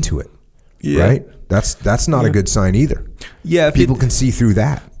really into it, right? That's not a good sign either. Yeah, people can see through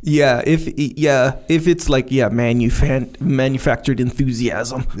that. Yeah, if it's like manufactured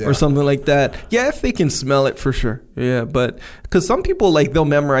enthusiasm or something like that. Yeah, if they can smell it for sure. Yeah, but because some people like they'll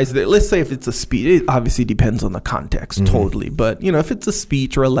memorize it. Let's say if it's a speech, it obviously depends on the context totally. But you know, if it's a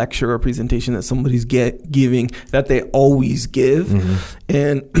speech or a lecture or a presentation that somebody's giving that they always give,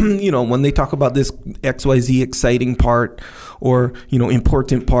 and you know when they talk about this XYZ exciting part or you know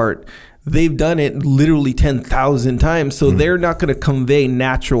important part. they've done it literally 10,000 times. So they're not going to convey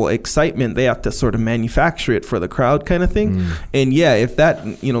natural excitement. They have to sort of manufacture it for the crowd kind of thing. And yeah, if that,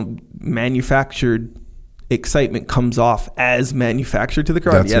 manufactured excitement comes off as manufactured to the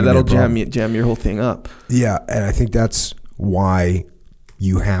crowd, that'll jam your whole thing up. Yeah, and I think that's why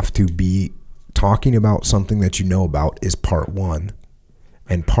you have to be talking about something that you know about is part one.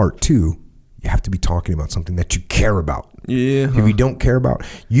 And part two, you have to be talking about something that you care about. Yeah. If you don't care about,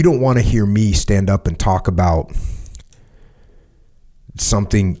 you don't want to hear me stand up and talk about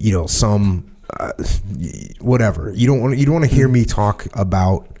something, whatever. You don't want to hear me talk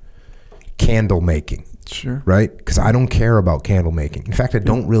about candle making. Sure. Right? Because I don't care about candle making. In fact, I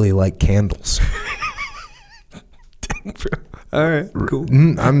don't really like candles. All right, cool.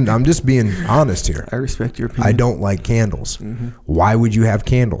 I'm just being honest here. I respect your opinion. I don't like candles. Why would you have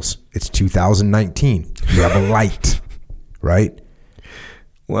candles? It's 2019. You have a light, right?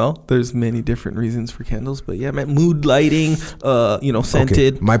 Well, there's many different reasons for candles, but yeah, man, mood lighting,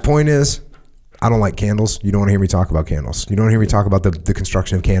 scented. Okay. My point is, I don't like candles. You don't want to hear me talk about candles. You don't want to hear me talk about the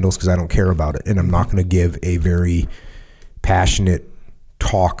construction of candles because I don't care about it. And I'm not going to give a very passionate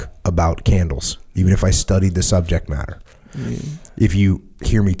talk about candles, even if I studied the subject matter. If you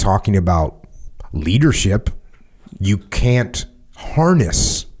hear me talking about leadership, you can't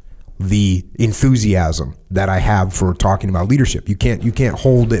harness the enthusiasm that I have for talking about leadership. You can't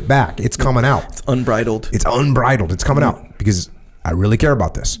hold it back. It's coming out. It's unbridled. It's coming out because I really care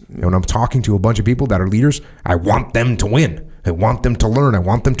about this. When I'm talking to a bunch of people that are leaders, I want them to win. I want them to learn. I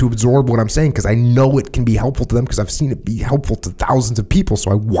want them to absorb what I'm saying because I know it can be helpful to them because I've seen it be helpful to thousands of people.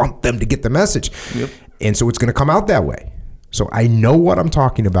 So I want them to get the message. And so it's going to come out that way. So I know what I'm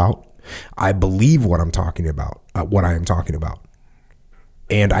talking about. I believe what I'm talking about, what I am talking about.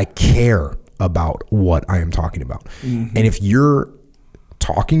 And I care about what I am talking about. And if you're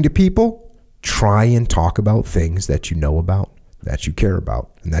talking to people, try and talk about things that you know about, that you care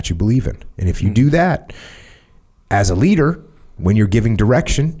about, and that you believe in. And if you do that as a leader, when you're giving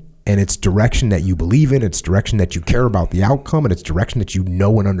direction, and it's direction that you believe in, it's direction that you care about the outcome, and it's direction that you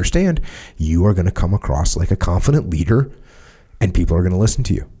know and understand, you are going to come across like a confident leader, and people are going to listen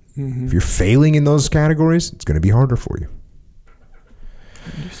to you. If you're failing in those categories, it's going to be harder for you.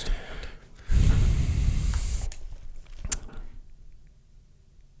 I understand.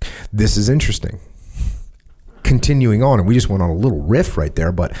 This is interesting. Continuing on, and we just went on a little riff right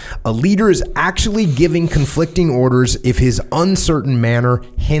there, but a leader is actually giving conflicting orders if his uncertain manner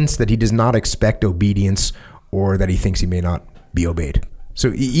hints that he does not expect obedience or that he thinks he may not be obeyed.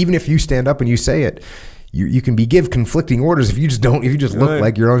 So even if you stand up and you say it, you can give conflicting orders if you just look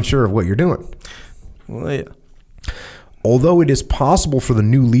like you're unsure of what you're doing. Well, yeah. Although it is possible for the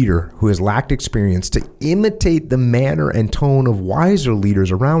new leader who has lacked experience to imitate the manner and tone of wiser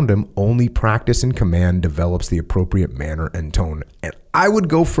leaders around him, only practice and command develops the appropriate manner and tone. And I would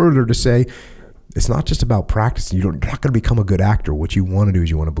go further to say, it's not just about practicing. You're not going to become a good actor. What you want to do is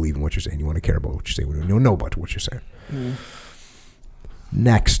you want to believe in what you're saying. You want to care about what you're saying. You know about what you're saying.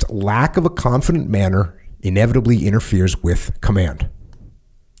 Next, lack of a confident manner inevitably interferes with command.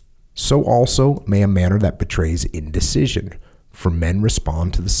 So also may a manner that betrays indecision, for men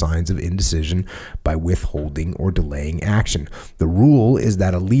respond to the signs of indecision by withholding or delaying action. The rule is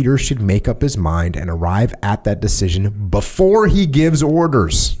that a leader should make up his mind and arrive at that decision before he gives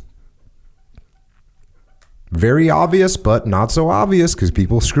orders. Very obvious, but not so obvious because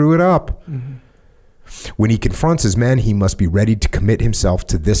people screw it up. When he confronts his men, he must be ready to commit himself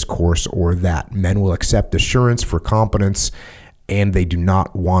to this course or that. Men will accept assurance for competence, and they do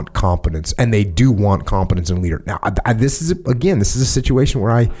not want competence, and they do want competence in a leader. Now, this is a situation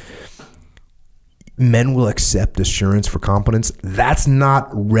where men will accept assurance for competence. That's not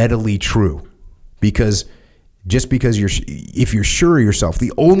readily true, because just because if you're sure of yourself,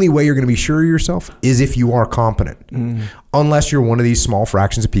 the only way you're going to be sure of yourself is if you are competent. Unless you're one of these small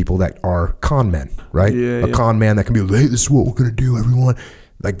fractions of people that are con men, right? A con man that can be like, hey, this is what we're going to do, everyone.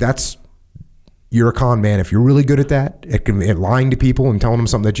 Like you're a con man. If you're really good at that, at lying to people and telling them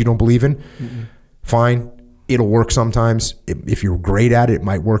something that you don't believe in, fine. It'll work sometimes. If you're great at it, it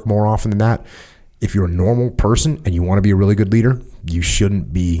might work more often than that. If you're a normal person and you want to be a really good leader, you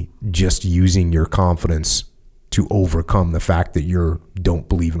shouldn't be just using your confidence to overcome the fact that you don't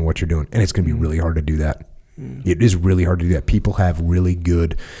believe in what you're doing. And it's going to be really hard to do that. It is really hard to do that. People have really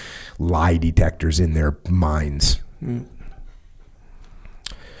good lie detectors in their minds.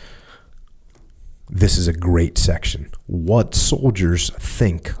 This is a great section. What soldiers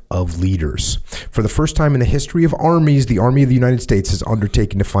think of leaders. For the first time in the history of armies, the Army of the United States has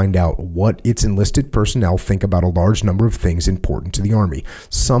undertaken to find out what its enlisted personnel think about a large number of things important to the Army.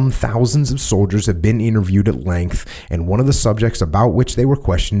 Some thousands of soldiers have been interviewed at length, and one of the subjects about which they were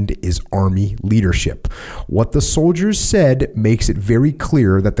questioned is Army leadership. What the soldiers said makes it very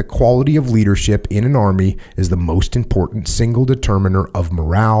clear that the quality of leadership in an army is the most important single determiner of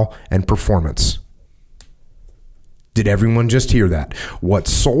morale and performance. Did everyone just hear that? What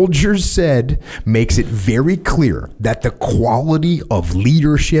soldiers said makes it very clear that the quality of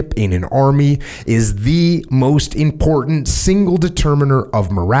leadership in an army is the most important single determiner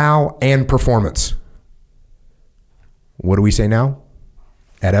of morale and performance. What do we say now?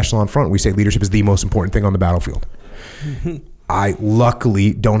 At Echelon Front, we say leadership is the most important thing on the battlefield. I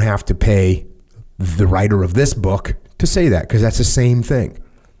luckily don't have to pay the writer of this book to say that, because that's the same thing.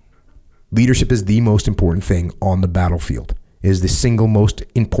 Leadership is the most important thing on the battlefield. It is the single most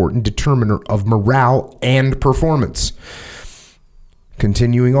important determiner of morale and performance.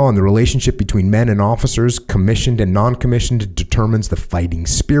 Continuing on, the relationship between men and officers, commissioned and non-commissioned, determines the fighting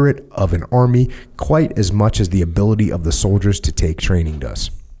spirit of an army quite as much as the ability of the soldiers to take training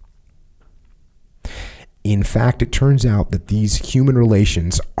does. In fact, it turns out that these human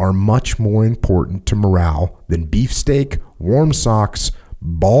relations are much more important to morale than beefsteak, warm socks,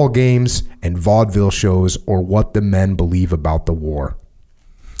 ball games, and vaudeville shows, or what the men believe about the war.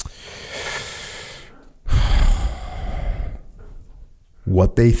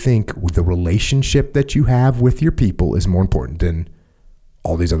 What they think, the relationship that you have with your people, is more important than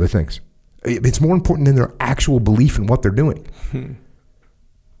all these other things. It's more important than their actual belief in what they're doing.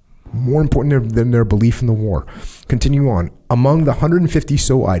 More important than their belief in the war. Continue on. Among the 150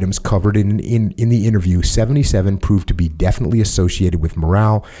 so items covered in the interview, 77 proved to be definitely associated with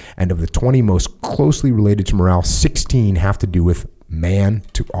morale, and of the 20 most closely related to morale, 16 have to do with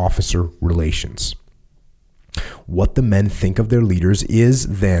man-to-officer relations. What the men think of their leaders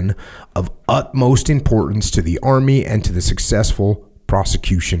is, then, of utmost importance to the Army and to the successful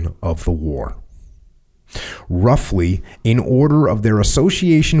prosecution of the war. Roughly, in order of their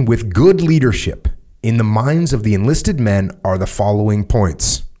association with good leadership in the minds of the enlisted men are the following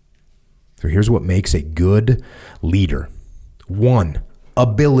points. So here's what makes a good leader. 1,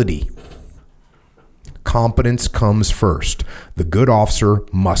 ability. Competence comes first. The good officer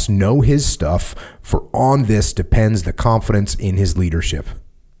must know his stuff, for on this depends the confidence in his leadership.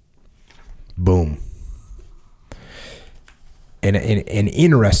 Boom. And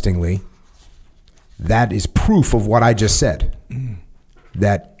interestingly, that is proof of what I just said.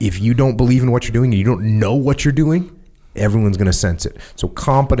 That if you don't believe in what you're doing and you don't know what you're doing, everyone's going to sense it. So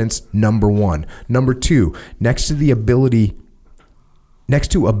competence, number 1. Number 2, next to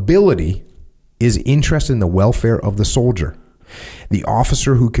ability is interest in the welfare of the soldier. The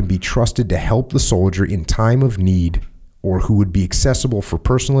officer who can be trusted to help the soldier in time of need, or who would be accessible for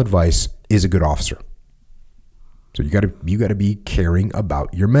personal advice, is a good officer. So you got to be caring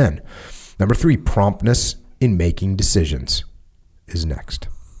about your men. Number 3, promptness in making decisions is next.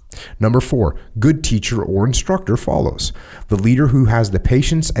 Number 4, good teacher or instructor follows. The leader who has the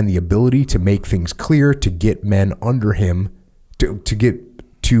patience and the ability to make things clear to get men under him,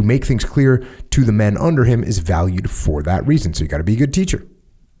 to make things clear to the men under him is valued for that reason. So you got to be a good teacher.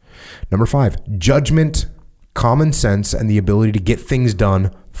 Number 5, judgment, common sense, and the ability to get things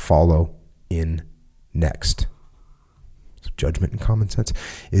done follow in next. Judgment and common sense.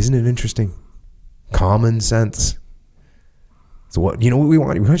 Isn't it interesting? Common sense. So what we want? We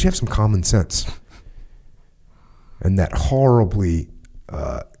want you to have some common sense. And that horribly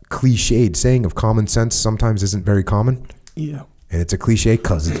cliched saying of common sense sometimes isn't very common. Yeah. And it's a cliche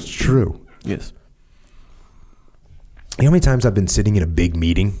because it's true. Yes. You know how many times I've been sitting in a big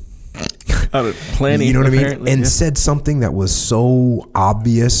meeting? Plenty. You know what I mean? And said something that was so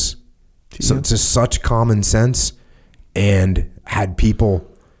obvious, so it's just such common sense, and had people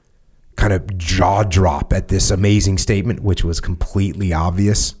kind of jaw drop at this amazing statement, which was completely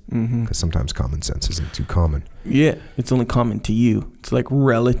obvious, because sometimes common sense isn't too common. Yeah, it's only common to you. It's like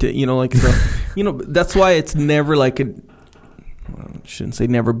relative, that's why it's never like I shouldn't say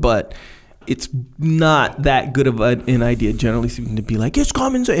never, but it's not that good of an idea, generally speaking, to be like, it's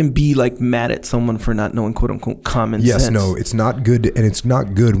common sense, and be like mad at someone for not knowing quote unquote common sense. Yes, no, it's not good. And it's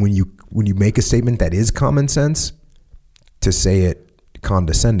not good when you make a statement that is common sense, to say it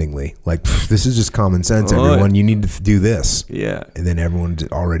condescendingly, like, this is just common sense, everyone. You need to do this. Yeah. And then everyone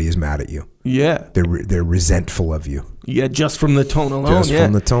already is mad at you. Yeah. They're resentful of you. Yeah, just from the tone alone. Just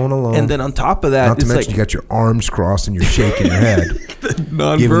from the tone alone. And then on top of that, not to it's mention like you got your arms crossed and you're shaking your head. Giving the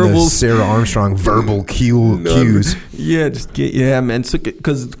nonverbals. Sarah Armstrong verbal cues. Yeah, man. So,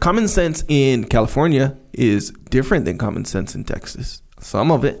 because common sense in California is different than common sense in Texas.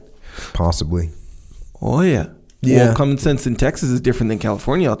 Some of it. Possibly. Oh, yeah. Yeah. Well, common sense in Texas is different than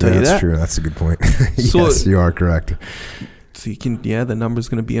California, I'll tell you that. That's true. That's a good point. So, yes, you are correct. So you can, the number's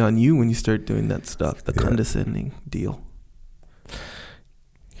going to be on you when you start doing that stuff, the condescending deal.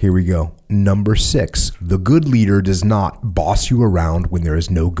 Here we go. Number 6, the good leader does not boss you around when there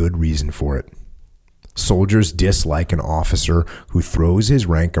is no good reason for it. Soldiers dislike an officer who throws his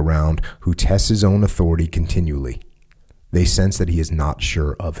rank around, who tests his own authority continually. They sense that he is not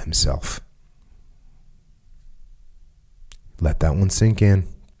sure of himself. Let that one sink in.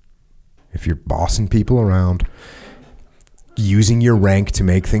 If you're bossing people around, using your rank to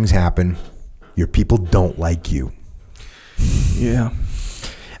make things happen, your people don't like you. Yeah.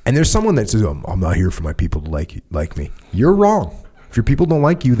 And there's someone that says, I'm not here for my people to like me. You're wrong. If your people don't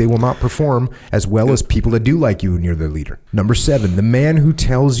like you, they will not perform as well as people that do like you when you're their leader. Number 7, the man who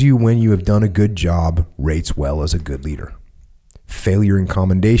tells you when you have done a good job rates well as a good leader. Failure in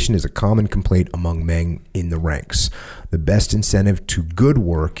commendation is a common complaint among men in the ranks. The best incentive to good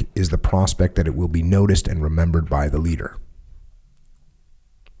work is the prospect that it will be noticed and remembered by the leader.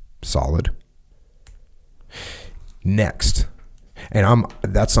 Solid. Next. And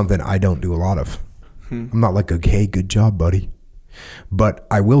that's something I don't do a lot of. I'm not like, hey, good job, buddy. But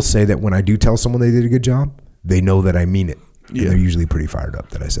I will say that when I do tell someone they did a good job, they know that I mean it. Yeah. And they're usually pretty fired up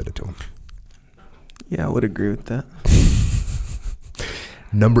that I said it to them. Yeah, I would agree with that.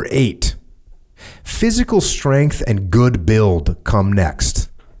 Number 8, physical strength and good build come next.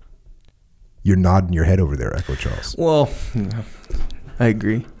 You're nodding your head over there, Echo Charles. Well, I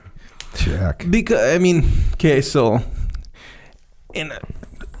agree. Check. Because, okay, so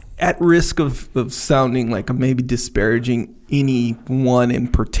at risk of sounding like I'm maybe disparaging anyone in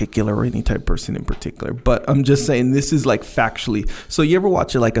particular or any type of person in particular, but I'm just saying this is like factually. So you ever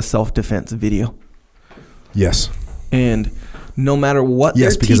watch like a self-defense video? Yes. And no matter what they're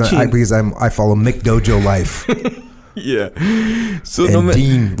teaching. Because I follow Mick Dojo Life. Yeah. So and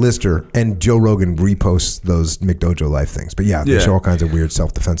Dean Lister and Joe Rogan reposts those Mick Dojo Life things. But they show all kinds of weird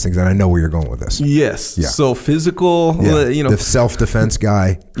self-defense things, and I know where you're going with this. Yes. Yeah. So physical, the self-defense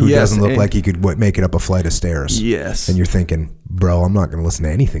guy who doesn't look like he could make it up a flight of stairs. Yes. And you're thinking, bro, I'm not going to listen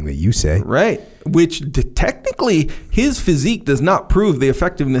to anything that you say. Right. Which technically his physique does not prove the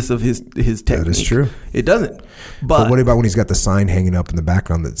effectiveness of his technique. That is true. It doesn't. But what about when he's got the sign hanging up in the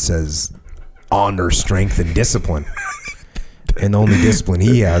background that says honor, strength, and discipline? And the only discipline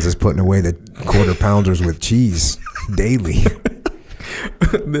he has is putting away the quarter pounders with cheese daily.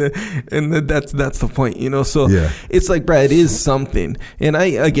 And that's the point, So it's like, Brad, it is something. And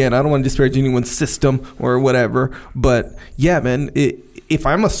I don't want to disparage anyone's system or whatever, but yeah, man, if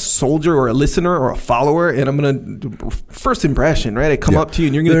I'm a soldier or a listener or a follower, and I'm gonna first impression, right? I come up to you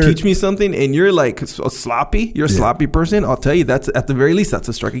and you're gonna teach me something, and you're like a sloppy person. I'll tell you, that's at the very least that's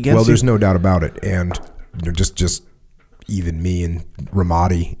a strike against you. Well, there's no doubt about it, and just even me and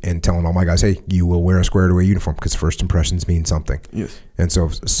Ramadi and telling all my guys, hey, you will wear a squared away uniform because first impressions mean something. Yes. And so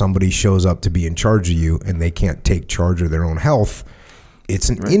if somebody shows up to be in charge of you and they can't take charge of their own health, it's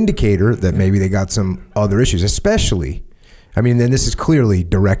an indicator that maybe they got some other issues, especially, then this is clearly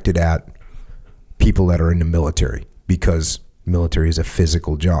directed at people that are in the military, because military is a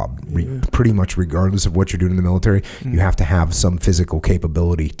physical job. Pretty much regardless of what you're doing in the military, you have to have some physical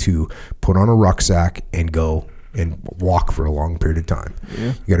capability to put on a rucksack and go and walk for a long period of time.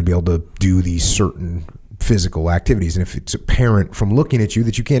 You got to be able to do these certain physical activities, and if it's apparent from looking at you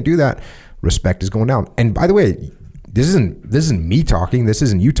that you can't do that, respect is going down. And by the way, this isn't me talking, this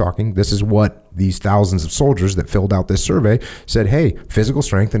isn't you talking, this is what these thousands of soldiers that filled out this survey said. Hey, physical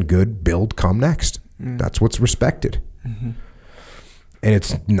strength and good build come next. That's what's respected. And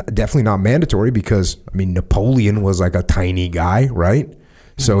it's definitely not mandatory, because Napoleon was like a tiny guy, right?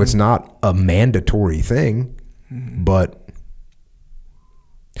 So it's not a mandatory thing. But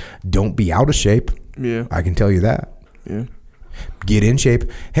don't be out of shape. Yeah. I can tell you that. Yeah. Get in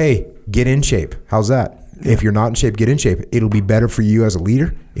shape. Hey, get in shape. How's that? Yeah. If you're not in shape, get in shape. It'll be better for you as a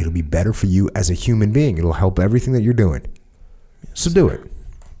leader. It'll be better for you as a human being. It'll help everything that you're doing. So do it.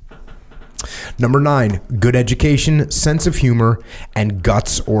 Number 9, good education, sense of humor, and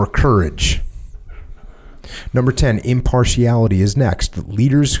guts or courage. Number 10, impartiality is next.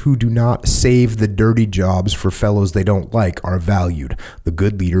 Leaders who do not save the dirty jobs for fellows they don't like are valued. The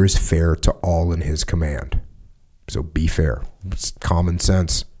good leader is fair to all in his command. So be fair. It's common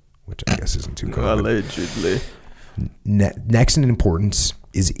sense, which I guess isn't too common. Allegedly. Next in importance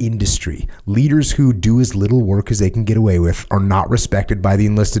is industry. Leaders who do as little work as they can get away with are not respected by the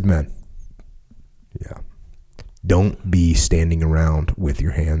enlisted men. Yeah. Don't be standing around with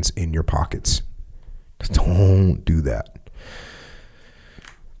your hands in your pockets. Don't do that.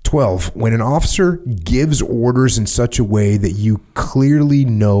 12, when an officer gives orders in such a way that you clearly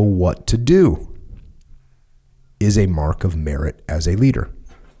know what to do, is a mark of merit as a leader.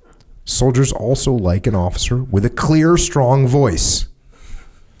 Soldiers also like an officer with a clear, strong voice.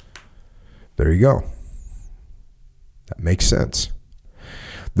 There you go. That makes sense.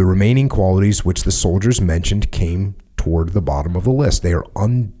 The remaining qualities which the soldiers mentioned came toward the bottom of the list. They are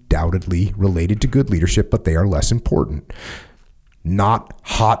undoubtedly related to good leadership, but they are less important. Not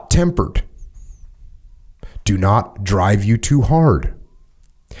hot-tempered. Do not drive you too hard.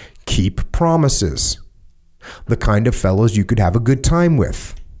 Keep promises. The kind of fellows you could have a good time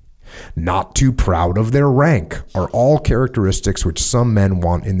with. Not too proud of their rank are all characteristics which some men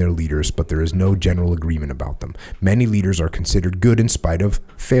want in their leaders, but there is no general agreement about them. Many leaders are considered good in spite of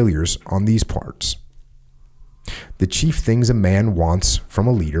failures on these parts. The chief things a man wants from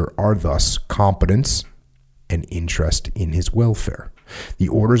a leader are thus competence and interest in his welfare. The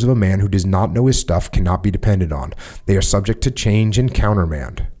orders of a man who does not know his stuff cannot be depended on. They are subject to change and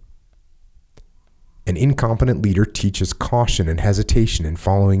countermand. An incompetent leader teaches caution and hesitation in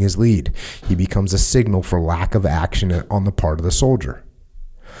following his lead. He becomes a signal for lack of action on the part of the soldier.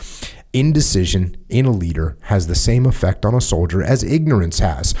 Indecision in a leader has the same effect on a soldier as ignorance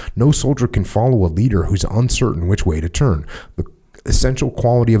has. No soldier can follow a leader who's uncertain which way to turn. The essential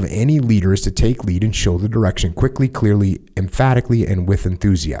quality of any leader is to take lead and show the direction quickly, clearly, emphatically, and with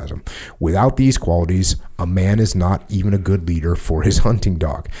enthusiasm. Without these qualities, a man is not even a good leader for his hunting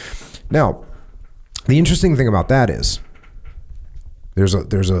dog. Now, the interesting thing about that is there's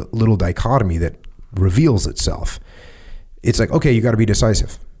a little dichotomy that reveals itself. It's like, okay, you got to be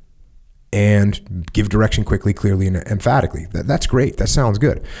decisive and give direction quickly, clearly, and emphatically. That's great. That sounds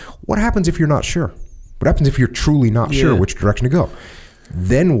good. What happens if you're not sure? What happens if you're truly not sure which direction to go?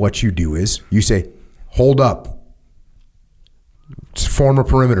 Then what you do is you say, hold up. Form a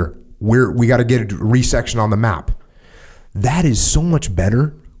perimeter. We got to get a resection on the map. That is so much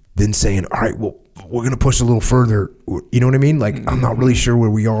better than saying, all right, well, we're going to push a little further. You know what I mean? Like, I'm not really sure where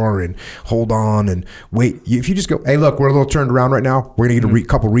we are, and hold on and wait. If you just go, hey, look, we're a little turned around right now. We're going to get a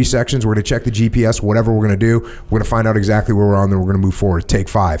couple resections. We're going to check the GPS, whatever we're going to do. We're going to find out exactly where we're on, then we're going to move forward. Take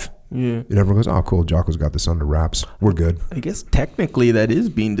 5. Yeah. And everyone goes, oh, cool. Jocko's got this under wraps. We're good. I guess technically that is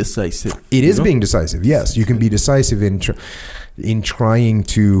being decisive. It is being decisive. Yes. You can be decisive in trying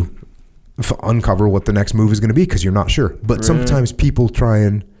to uncover what the next move is going to be because you're not sure. But sometimes people try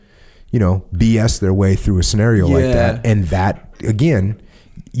and, BS their way through a scenario like that. And that, again,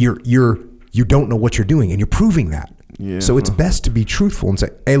 you don't know what you're doing, and you're proving that. Yeah. So it's best to be truthful and say,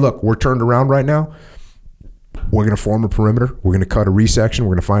 hey, look, we're turned around right now. We're going to form a perimeter. We're going to cut a resection.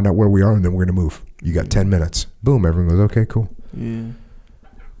 We're going to find out where we are, and then we're going to move. You got 10 minutes. Boom. Everyone goes, okay, cool. Yeah.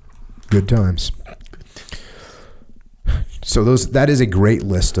 Good times. So that is a great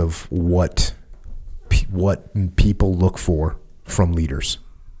list of what people look for from leaders.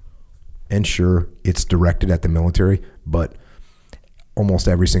 And sure, it's directed at the military, but almost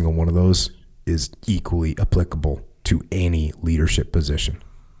every single one of those is equally applicable to any leadership position.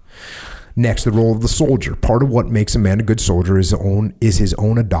 Next, the role of the soldier. Part of what makes a man a good soldier is his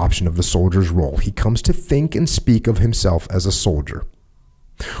own adoption of the soldier's role. He comes to think and speak of himself as a soldier.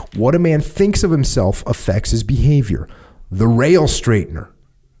 What a man thinks of himself affects his behavior. The rail straightener,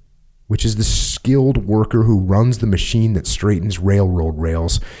 which is the skilled worker who runs the machine that straightens railroad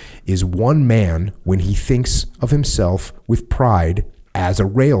rails, is one man when he thinks of himself with pride as a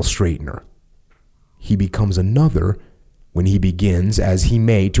rail straightener. He becomes another when he begins, as he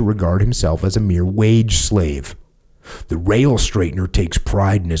may, to regard himself as a mere wage slave. The rail straightener takes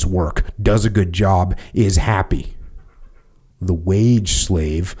pride in his work, does a good job, is happy. The wage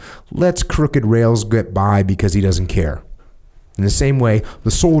slave lets crooked rails get by because he doesn't care. In the same way, the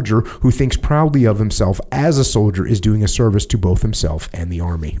soldier who thinks proudly of himself as a soldier is doing a service to both himself and the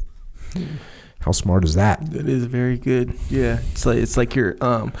army. How smart is that? That is very good. Yeah, it's like you're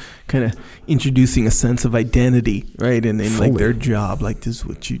kind of introducing a sense of identity, right? And in like their job, like this is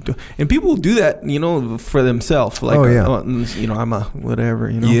what you do. And people will do that, for themselves. Like, I'm a whatever,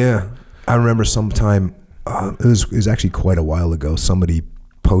 Yeah, I remember sometime it was actually quite a while ago. Somebody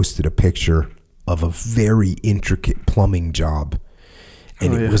posted a picture of a very intricate plumbing job.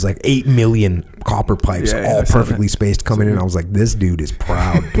 And it was like 8 million copper pipes, all perfectly spaced coming in. I was like, this dude is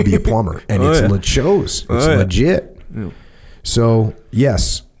proud to be a plumber. And it shows. It's legit. Yeah. So,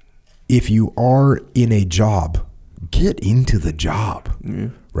 yes, if you are in a job, get into the job,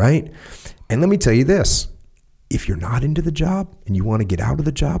 right? And let me tell you this. If you're not into the job and you want to get out of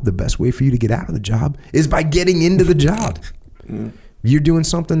the job, the best way for you to get out of the job is by getting into the job. You're doing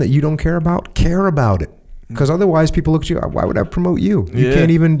something that you don't care about it. Because otherwise, people look at you. Why would I promote you? You can't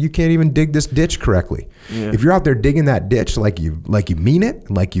even dig this ditch correctly. Yeah. If you're out there digging that ditch like you mean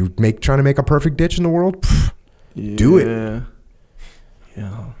it, like you trying to make a perfect ditch in the world, do it.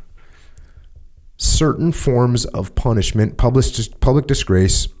 Yeah. Certain forms of punishment, public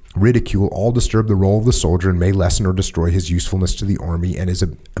disgrace, ridicule, all disturb the role of the soldier and may lessen or destroy his usefulness to the army and his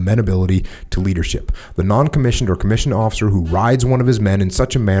amenability to leadership. The non-commissioned or commissioned officer who rides one of his men in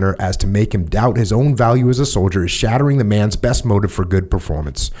such a manner as to make him doubt his own value as a soldier is shattering the man's best motive for good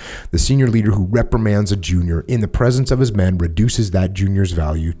performance. The senior leader who reprimands a junior in the presence of his men reduces that junior's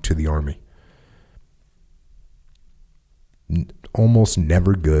value to the army. Almost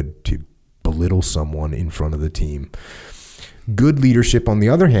never good to belittle someone in front of the team. Good leadership, on the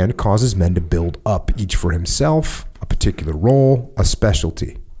other hand, causes men to build up, each for himself, a particular role, a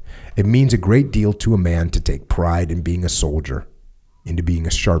specialty. It means a great deal to a man to take pride in being a soldier, into being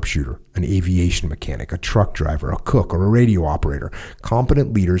a sharpshooter, an aviation mechanic, a truck driver, a cook, or a radio operator.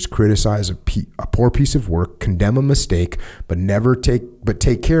 Competent leaders criticize a poor piece of work, condemn a mistake, but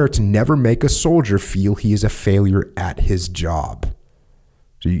take care to never make a soldier feel he is a failure at his job.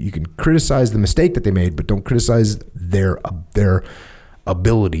 So you can criticize the mistake that they made, but don't criticize their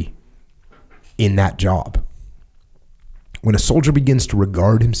ability in that job. When a soldier begins to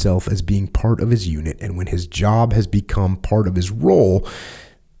regard himself as being part of his unit, and when his job has become part of his role,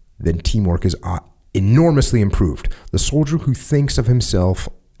 then teamwork is enormously improved. The soldier who thinks of himself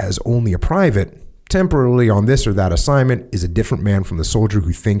as only a private, temporarily on this or that assignment, is a different man from the soldier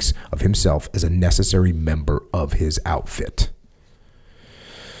who thinks of himself as a necessary member of his outfit.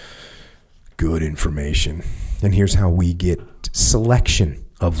 Good information. And here's how we get selection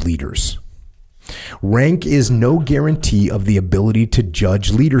of leaders. Rank is no guarantee of the ability to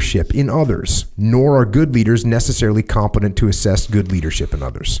judge leadership in others, nor are good leaders necessarily competent to assess good leadership in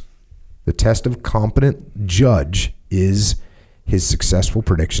others. The test of competent judge is his successful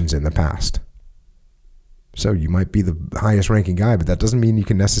predictions in the past. So you might be the highest ranking guy, but that doesn't mean you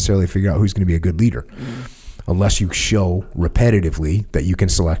can necessarily figure out who's going to be a good leader. Unless you show repetitively that you can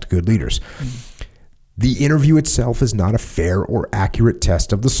select good leaders. The interview itself is not a fair or accurate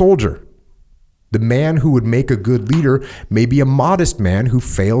test of the soldier. The man who would make a good leader may be a modest man who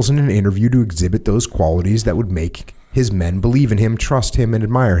fails in an interview to exhibit those qualities that would make his men believe in him, trust him, and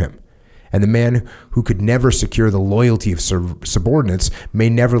admire him. And the man who could never secure the loyalty of subordinates may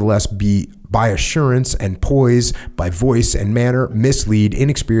nevertheless be, by assurance and poise, by voice and manner, mislead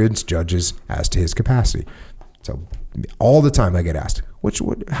inexperienced judges as to his capacity. So all the time I get asked,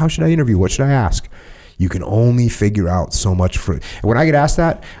 how should I interview? What should I ask? You can only figure out so much. When I get asked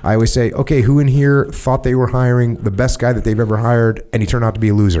that, I always say, okay, who in here thought they were hiring the best guy that they've ever hired and he turned out to be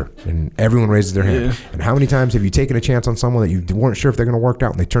a loser? And everyone raises their hand. Yeah. And how many times have you taken a chance on someone that you weren't sure if they're going to work out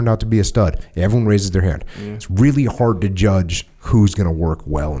and they turned out to be a stud? Everyone raises their hand. Yeah. It's really hard to judge who's going to work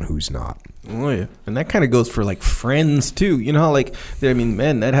well and who's not. Oh, yeah. And that kind of goes for like friends too. You know, like, I mean,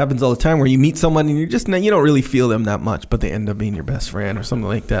 man, that happens all the time where you meet someone and you don't really feel them that much, but they end up being your best friend or something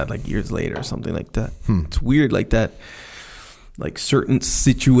like that, like years later or something like that. It's weird like that. Like certain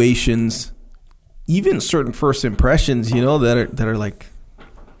situations, even certain first impressions, you know, that are like,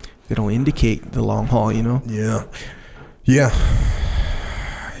 they don't indicate the long haul, you know? Yeah. Yeah.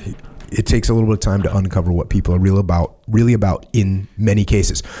 It takes a little bit of time to uncover what people are really about in many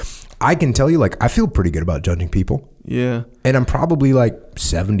cases. I can tell you, like, I feel pretty good about judging people. Yeah. And I'm probably like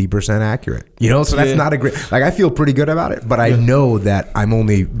 70% accurate. You know, so that's not a great, like, I feel pretty good about it, but I know that I'm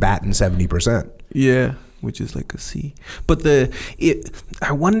only batting 70%. Yeah. Which is like a C. But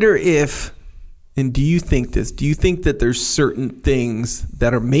I wonder if, and do you think that there's certain things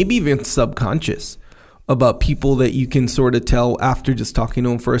that are maybe even subconscious about people that you can sort of tell after just talking to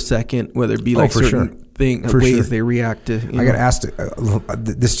them for a second, whether it be like certain ways they react to. I got asked,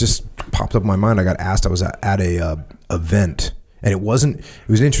 this just popped up in my mind. I got asked, I was at a event, and it was an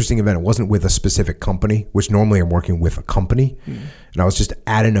interesting event. It wasn't with a specific company, which normally I'm working with a company. And I was just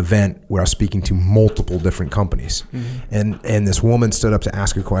at an event where I was speaking to multiple different companies. And this woman stood up to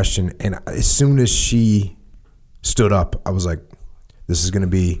ask a question. And as soon as she stood up, I was like, this is going to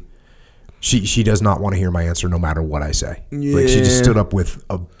be, she does not want to hear my answer no matter what I say. Yeah. Like, she just stood up with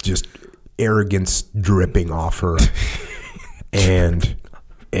arrogance dripping off her. and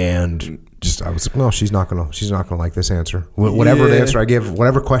just, I was like, no, she's not gonna like this answer. Whatever the answer I give,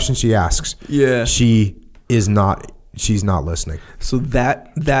 whatever question she asks, she's not listening. So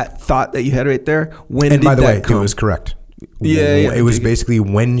that thought that you had right there, when and did by the that way, come? it was correct. It was basically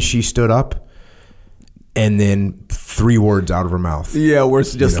when she stood up, and then 3 words out of her mouth. Yeah, where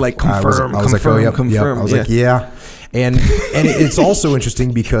it's just like confirm. I was like, oh yep, confirm. I was like, yeah, and it's also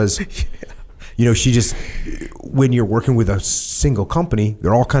interesting because. She just, when you're working with a single company,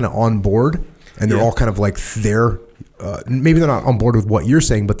 they're all kind of on board, and they're all kind of like maybe they're not on board with what you're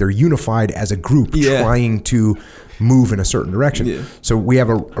saying, but they're unified as a group trying to move in a certain direction. Yeah. So we have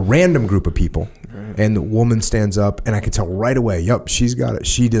a random group of people, and the woman stands up, and I can tell right away, yep, she's got it.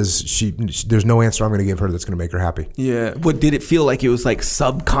 There's no answer I'm going to give her that's going to make her happy. Yeah. What did it feel like? It was like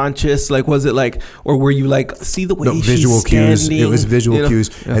subconscious? Like, was it like, or were you like, see the way she's visual standing? Cues. It was visual cues.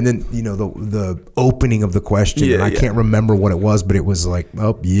 Yeah. And then, the opening of the question, and I can't remember what it was, but it was like,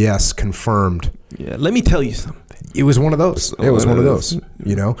 oh, yes, confirmed. Yeah. Let me tell you something. It was one of those. It was one of those,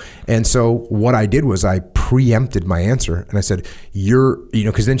 And so what I did was I preempted my answer, and I said,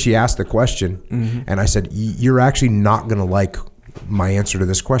 because then she asked the question, and I said, you're actually not going to like my answer to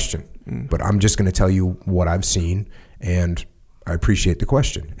this question, but I'm just going to tell you what I've seen, and I appreciate the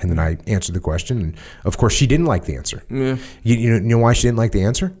question. And then I answered the question, and of course she didn't like the answer. Yeah. You know why she didn't like the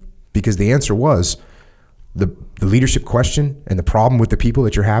answer? Because the answer was, the leadership question and the problem with the people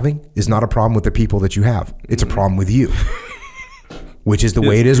that you're having is not a problem with the people that you have. It's a problem with you, which is the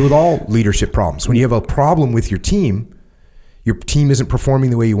way it is with all leadership problems. When you have a problem with your team isn't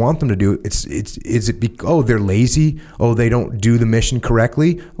performing the way you want them to do. They're lazy. Oh, they don't do the mission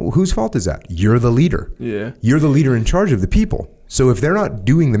correctly. Well, whose fault is that? You're the leader. Yeah. You're the leader in charge of the people. So if they're not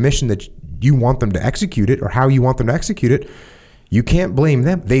doing the mission that you want them to execute it or how you want them to execute it, you can't blame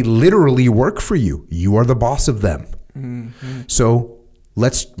them. They literally work for you. You are the boss of them. Mm-hmm. So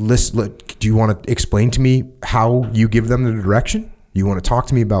do you want to explain to me how you give them the direction? You want to talk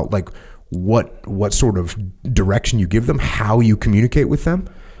to me about like what sort of direction you give them, how you communicate with them?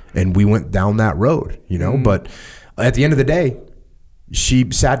 And we went down that road, but at the end of the day,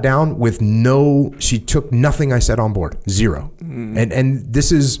 she sat down she took nothing I said on board, 0. And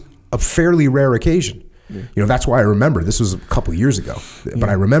this is a fairly rare occasion. Yeah. That's why I remember this was a couple of years ago, but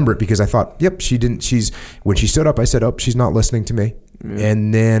I remember it because I thought, yep, when she stood up, I said, oh, she's not listening to me. Yeah.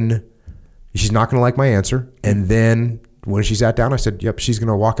 And then she's not going to like my answer. And then when she sat down, I said, yep, she's going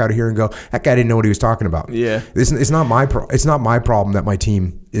to walk out of here and go, that guy didn't know what he was talking about. Yeah. It's not my problem that my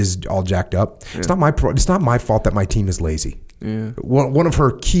team is all jacked up. Yeah. It's not my fault that my team is lazy. Yeah. One of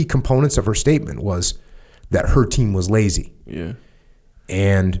her key components of her statement was that her team was lazy. Yeah.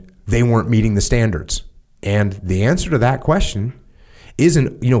 And they weren't meeting the standards. And the answer to that question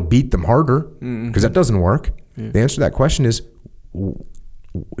isn't, beat them harder, because that doesn't work. Yeah. The answer to that question is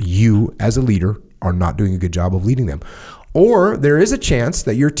you as a leader are not doing a good job of leading them. Or there is a chance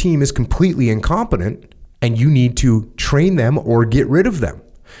that your team is completely incompetent and you need to train them or get rid of them.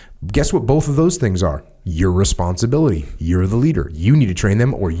 Guess what both of those things are? Your responsibility. You're the leader. You need to train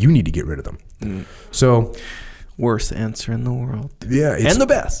them or you need to get rid of them. So... worst answer in the world. Yeah. And the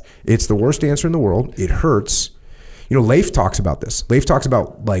best. It's the worst answer in the world. It hurts. Leif talks about this. Leif talks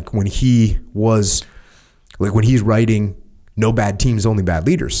about when he's writing No Bad Teams, Only Bad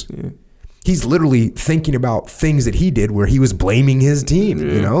Leaders. Yeah. He's literally thinking about things that he did where he was blaming his team,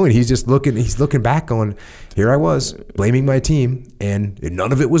 and he's looking back going, here I was blaming my team and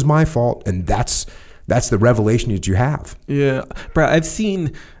none of it was my fault. And that's the revelation that you have. Yeah. Brad, I've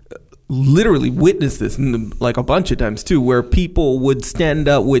seen... literally witnessed this like a bunch of times too, where people would stand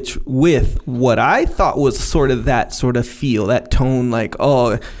up with what I thought was sort of that sort of feel, that tone, like,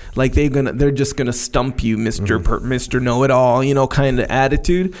 oh, like they're just gonna stump you, Mr. Know-it-all, kind of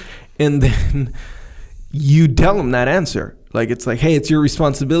attitude, and then you tell them that answer, like it's like, hey, it's your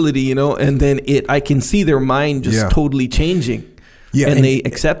responsibility, and then I can see their mind just totally changing, and they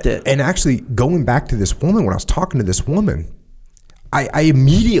accept it. And actually, going back to this woman, when I was talking to this woman, I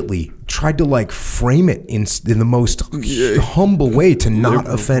immediately tried to frame it in the most humble way to not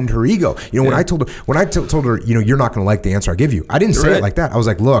offend her ego. When I told her, you're not going to like the answer I give you. I didn't say it like that. I was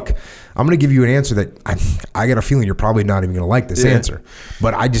like, look, I'm going to give you an answer that I got a feeling you're probably not even going to like this answer,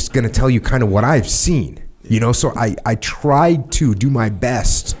 but I'm just going to tell you kind of what I've seen. So I tried to do my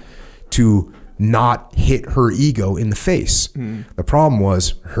best to not hit her ego in the face. The problem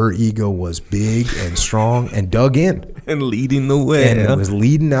was her ego was big and strong and dug in. And leading the way. And it was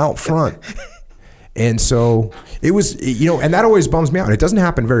leading out front. And so it was, and that always bums me out. It doesn't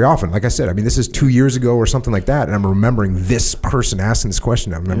happen very often. Like I said, I mean, this is 2 years ago or something like that. And I'm remembering this person asking this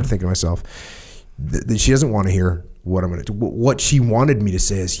question. I remember thinking to myself that she doesn't want to hear what I'm going to do. What she wanted me to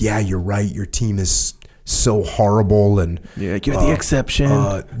say is, yeah, you're right. Your team is so horrible. And you're the exception.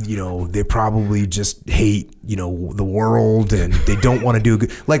 They probably just hate, the world, and they don't want to do a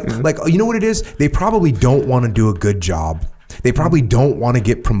good, like, you know what it is? They probably don't want to do a good job. They probably don't want to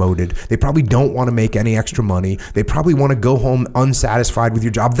get promoted. They probably don't want to make any extra money. They probably want to go home unsatisfied with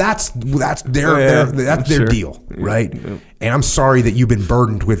your job. That's their deal, right? Yeah. And I'm sorry that you've been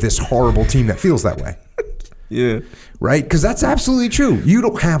burdened with this horrible team that feels that way. Yeah. Right? Because that's absolutely true. You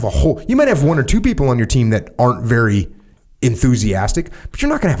don't have you might have one or two people on your team that aren't very enthusiastic, but you're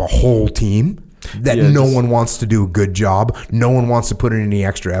not going to have a whole team that no one wants to do a good job. No one wants to put in any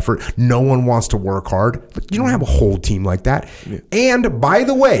extra effort. No one wants to work hard. You don't have a whole team like that. Yeah. And by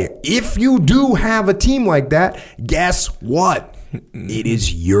the way, if you do have a team like that, guess what? It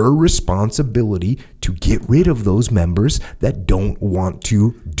is your responsibility to get rid of those members that don't want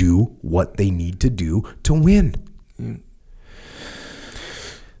to do what they need to do to win.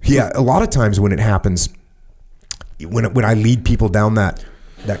 Yeah, a lot of times when it happens, when I lead people down that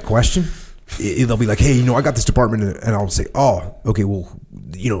question, they'll be like, hey, I got this department, and I'll say, oh, okay, well,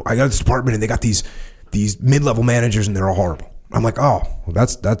 I got this department and they got these mid-level managers and they're all horrible. I'm like, oh, well,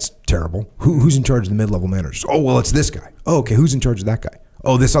 that's terrible. Who's in charge of the mid-level managers? Oh, well, it's this guy. Oh, okay, who's in charge of that guy?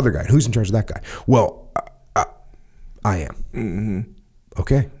 Oh, this other guy. Who's in charge of that guy? Well, I am. Mm-hmm.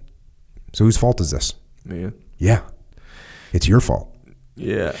 Okay. So whose fault is this? Yeah. It's your fault.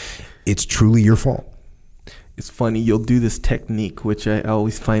 Yeah. It's truly your fault. It's funny, you'll do this technique, which I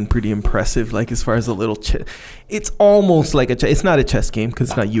always find pretty impressive, like as far as a little it's almost like it's not a chess game because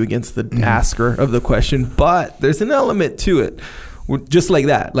it's not you against the asker of the question, but there's an element to it. Just like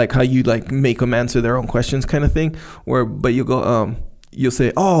that, like how you like make them answer their own questions kind of thing, but you go, you'll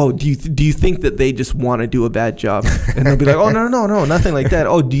say, oh, do you think that they just want to do a bad job? And they'll be like, oh, no, nothing like that.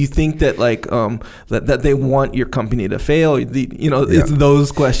 Oh, do you think that like that they want your company to fail? It's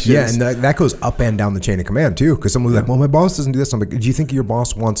those questions. Yeah, and that goes up and down the chain of command too, because someone's like, well, my boss doesn't do this. I'm like, do you think your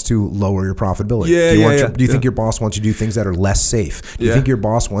boss wants to lower your profitability? Do you think your boss wants you to do things that are less safe? Do you think your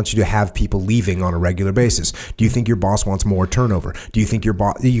boss wants you to have people leaving on a regular basis? Do you think your boss wants more turnover? Do you think your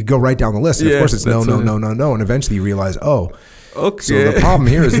boss? You go right down the list, and of course it's no, and eventually you realize, oh. Okay. So the problem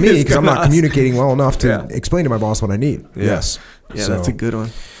here is me because I'm not communicating well enough to explain to my boss what I need. Yeah. Yes. Yeah, so that's a good one.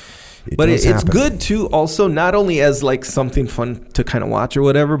 But it's good too, also, not only as like something fun to kind of watch or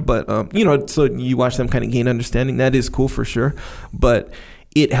whatever, but, so you watch them kind of gain understanding. That is cool for sure. But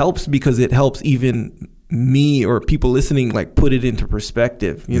it helps because it helps even me or people listening like put it into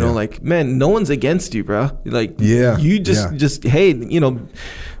perspective. Like, man, no one's against you, bro. Like, you just hey,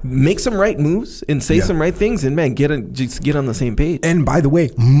 make some right moves and say some right things, and man, get on the same page. And by the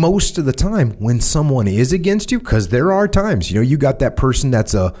way, most of the time when someone is against you, because there are times, you got that person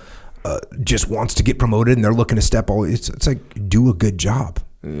that's just wants to get promoted and they're looking to step all. It's like, do a good job,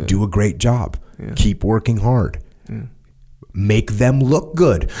 do a great job, keep working hard. Make them look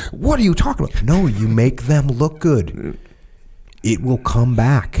good. What are you talking about? No, you make them look good. It will come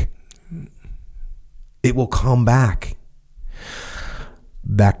back. It will come back.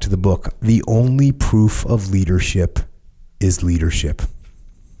 Back to the book. The only proof of leadership is leadership.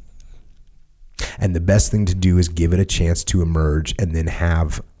 And the best thing to do is give it a chance to emerge and then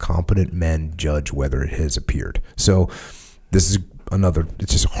have competent men judge whether it has appeared. So this is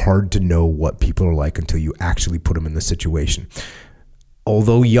it's just hard to know what people are like until you actually put them in the situation.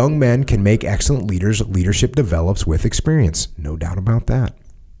 Although young men can make excellent leaders, leadership develops with experience. No doubt about that.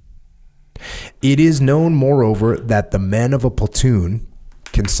 It is known, moreover, that the men of a platoon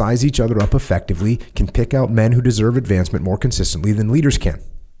can size each other up effectively, can pick out men who deserve advancement more consistently than leaders can.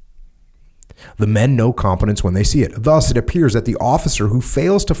 The men know competence when they see it. Thus, it appears that the officer who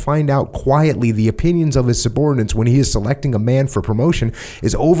fails to find out quietly the opinions of his subordinates when he is selecting a man for promotion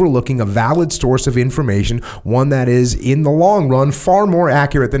is overlooking a valid source of information, one that is, in the long run, far more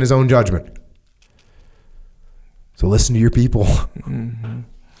accurate than his own judgment. So listen to your people. Mm-hmm.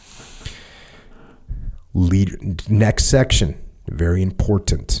 Next section, very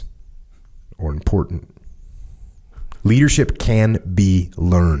important. Leadership can be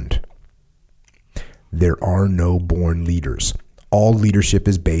learned. There are no born leaders. All leadership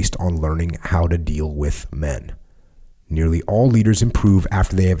is based on learning how to deal with men. Nearly all leaders improve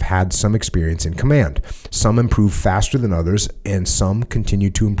after they have had some experience in command. Some improve faster than others, and some continue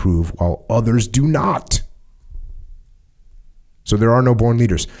to improve while others do not. So there are no born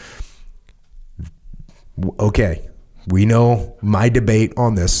leaders. Okay, We know my debate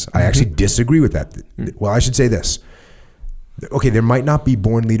on this. I actually disagree with that. Well, I should say this. Okay, there might not be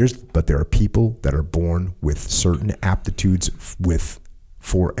born leaders, but there are people that are born with certain aptitudes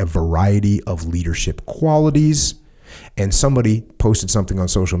for a variety of leadership qualities. And somebody posted something on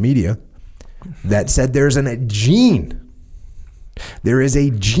social media that said there's a gene. There is a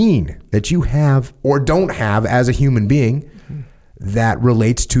gene that you have or don't have as a human being that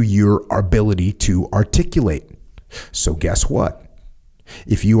relates to your ability to articulate. So guess what?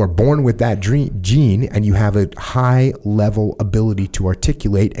 If you are born with that gene and you have a high level ability to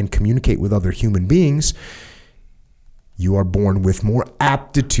articulate and communicate with other human beings, you are born with more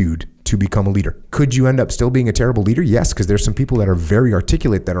aptitude to become a leader. Could you end up still being a terrible leader? Yes, because there's some people that are very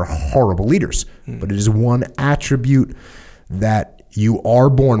articulate that are horrible leaders. But it is one attribute that you are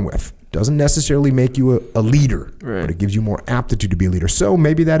born with. Doesn't necessarily make you a leader, but it gives you more aptitude to be a leader. So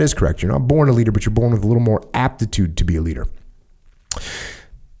maybe that is correct. You're not born a leader, but you're born with a little more aptitude to be a leader.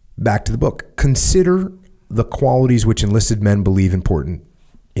 Back to the book. Consider the qualities which enlisted men believe important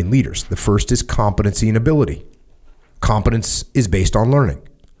in leaders. The first is competency and ability. Competence is based on learning.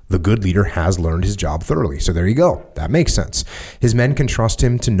 The good leader has learned his job thoroughly. So there you go. That makes sense. His men can trust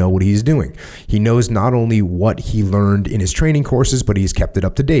him to know what he's doing. He knows not only what he learned in his training courses, but he's kept it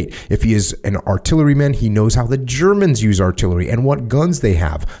up to date. If he is an artilleryman, he knows how the Germans use artillery and what guns they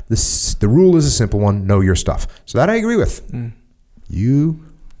have. The rule is a simple one: know your stuff. So that I agree with. You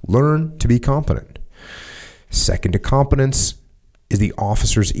learn to be competent. Second to competence is the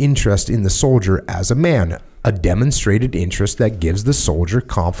officer's interest in the soldier as a man, a demonstrated interest that gives the soldier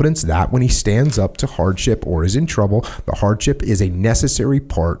confidence that when he stands up to hardship or is in trouble, the hardship is a necessary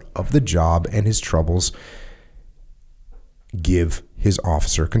part of the job and his troubles give his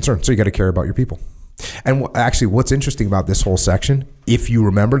officer concern. So you got to care about your people. And actually, what's interesting about this whole section, if you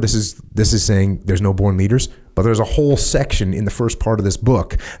remember, this is saying there's no born leaders, but there's a whole section in the first part of this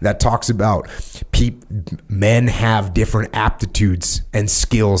book that talks about men have different aptitudes and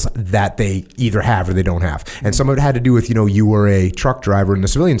skills that they either have or they don't have. And some of it had to do with, you were a truck driver in the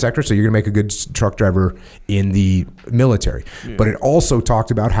civilian sector, so you're going to make a good truck driver in the military. Yeah. But it also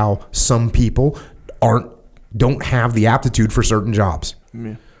talked about how some people don't have the aptitude for certain jobs.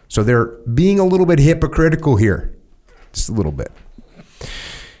 Yeah. So they're being a little bit hypocritical here, just a little bit.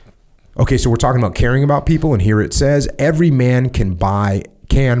 Okay, so we're talking about caring about people, and here it says, every man can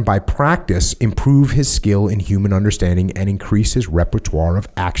by practice improve his skill in human understanding and increase his repertoire of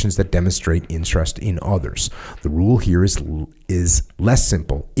actions that demonstrate interest in others. The rule here is less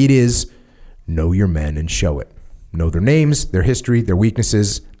simple. It is know your men and show it. Know their names, their history, their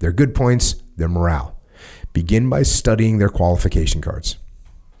weaknesses, their good points, their morale. Begin by studying their qualification cards.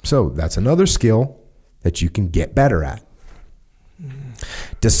 So that's another skill that you can get better at.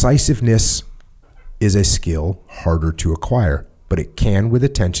 Decisiveness is a skill harder to acquire, but it can, with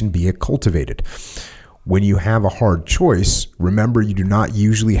attention, be cultivated. When you have a hard choice, remember you do not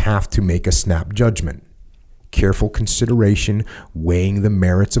usually have to make a snap judgment. Careful consideration, weighing the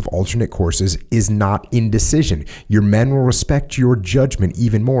merits of alternate courses, is not indecision. Your men will respect your judgment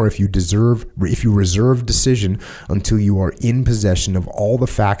even more if you reserve decision until you are in possession of all the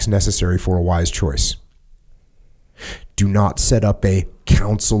facts necessary for a wise choice. Do not set up a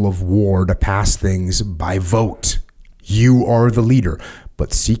council of war to pass things by vote. You are the leader,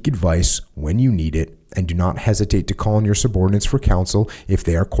 but seek advice when you need it, and do not hesitate to call on your subordinates for counsel if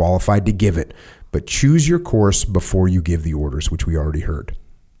they are qualified to give it. But choose your course before you give the orders, which we already heard.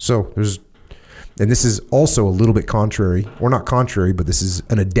 So and this is also a little bit contrary, or not contrary, but this is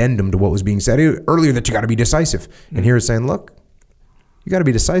an addendum to what was being said earlier, that you got to be decisive. And here it's saying, look, you got to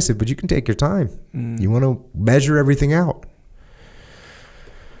be decisive, but you can take your time. You want to measure everything out.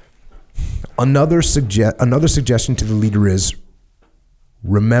 Another suggestion to the leader is,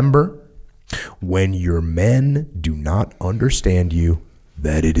 remember, when your men do not understand you,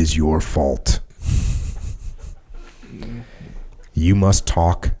 that it is your fault. You must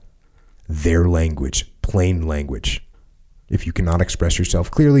talk their language, plain language. If you cannot express yourself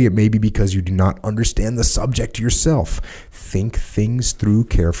clearly, it may be because you do not understand the subject yourself. Think things through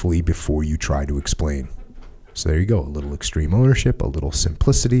carefully before you try to explain. So there you go, a little extreme ownership, a little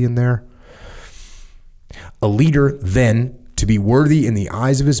simplicity in there. A leader, then, to be worthy in the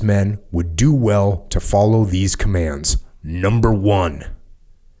eyes of his men, would do well to follow these commands. Number 1,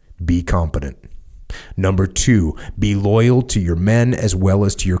 be competent. Number 2, be loyal to your men as well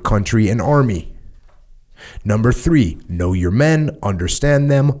as to your country and army. Number 3, know your men, understand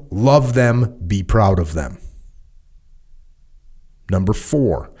them, love them, be proud of them. Number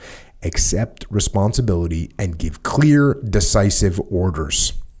 4, accept responsibility and give clear, decisive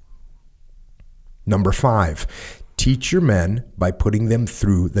orders. Number 5, Teach your men by putting them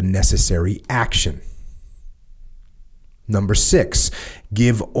through the necessary action. Number 6,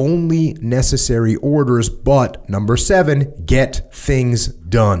 give only necessary orders, but number 7, get things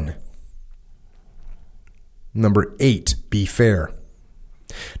done. Number 8, be fair.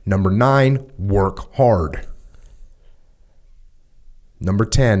 Number 9, work hard. Number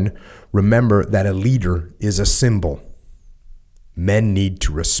 10, remember that a leader is a symbol. Men need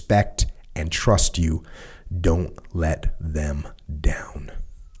to respect and trust you. Don't let them down.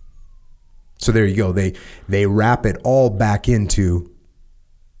 So there you go. They wrap it all back into,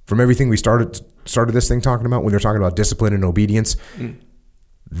 from everything we started this thing talking about, when they're talking about discipline and obedience,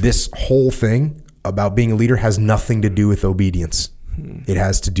 this whole thing about being a leader has nothing to do with obedience. It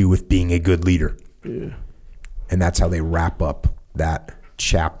has to do with being a good leader. Yeah. And that's how they wrap up that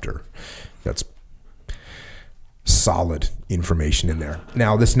chapter. That's solid information in there.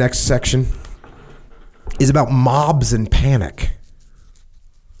 Now, this next section is about mobs and panic.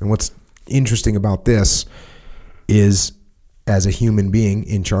 And what's interesting about this is, as a human being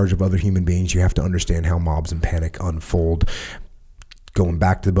in charge of other human beings, you have to understand how mobs and panic unfold. Going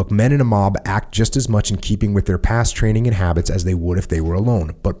back to the book, men in a mob act just as much in keeping with their past training and habits as they would if they were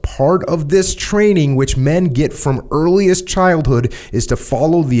alone. But part of this training, which men get from earliest childhood, is to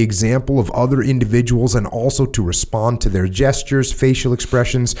follow the example of other individuals and also to respond to their gestures, facial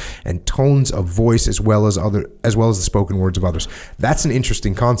expressions, and tones of voice, as well as the spoken words of others. That's an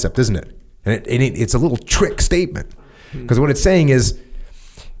interesting concept, isn't it? And it's a little trick statement, because what it's saying is,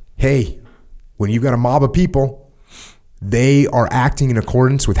 hey, when you've got a mob of people, they are acting in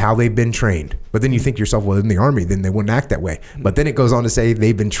accordance with how they've been trained. But then you think to yourself, well, in the army, then they wouldn't act that way. But then it goes on to say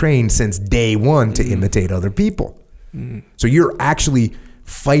they've been trained since day one to imitate other people. So you're actually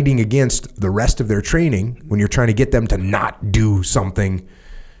fighting against the rest of their training when you're trying to get them to not do something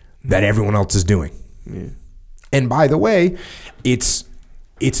that everyone else is doing. And by the way, it's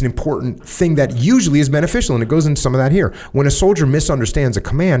an important thing that usually is beneficial, and it goes into some of that here. When a soldier misunderstands a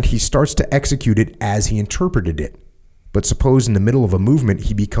command, he starts to execute it as he interpreted it. But suppose in the middle of a movement,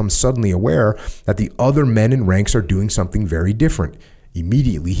 he becomes suddenly aware that the other men in ranks are doing something very different.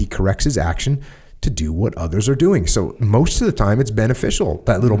 Immediately, he corrects his action to do what others are doing. So most of the time, it's beneficial,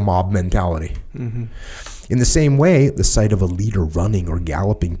 that little mob mentality. In the same way, the sight of a leader running or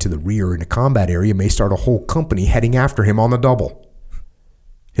galloping to the rear in a combat area may start a whole company heading after him on the double.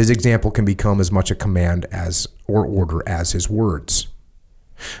 His example can become as much a command as or order as his words.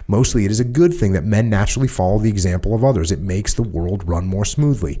 Mostly, it is a good thing that men naturally follow the example of others. It makes the world run more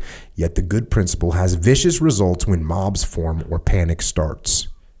smoothly. Yet the good principle has vicious results when mobs form or panic starts.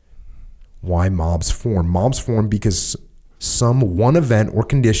 Why mobs form? Mobs form because some one event or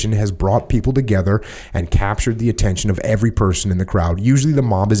condition has brought people together and captured the attention of every person in the crowd. Usually the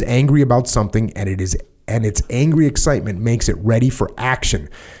mob is angry about something, and its angry excitement makes it ready for action.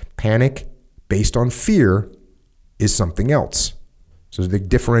 Panic based on fear is something else. So they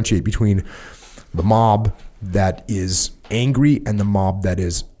differentiate between the mob that is angry and the mob that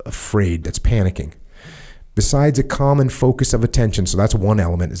is afraid, that's panicking. Besides a common focus of attention, so that's one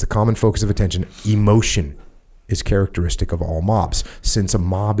element, is the common focus of attention, emotion is characteristic of all mobs. Since a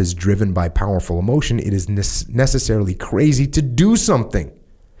mob is driven by powerful emotion, it is necessarily crazy to do something.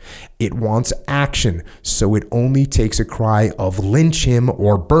 It wants action, so it only takes a cry of lynch him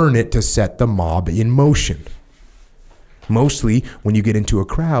or burn it to set the mob in motion. Mostly, when you get into a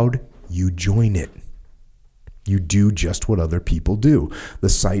crowd, you join it. You do just what other people do. The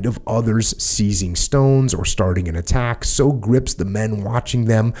sight of others seizing stones or starting an attack so grips the men watching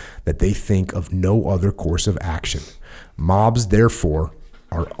them that they think of no other course of action. Mobs, therefore,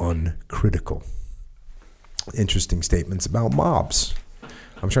 are uncritical. Interesting statements about mobs.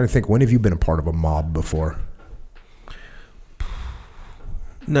 I'm trying to think, when have you been a part of a mob before?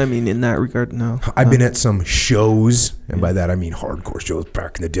 I mean, in that regard, no. I've been at some shows, and by that I mean hardcore shows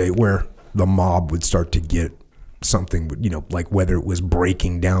back in the day, where the mob would start to get something, like whether it was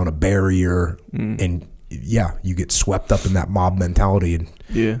breaking down a barrier, and you get swept up in that mob mentality, and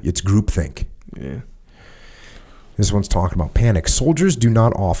it's groupthink. Yeah. This one's talking about panic. Soldiers do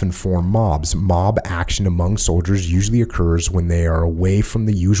not often form mobs. Mob action among soldiers usually occurs when they are away from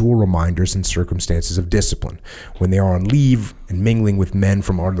the usual reminders and circumstances of discipline, when they are on leave and mingling with men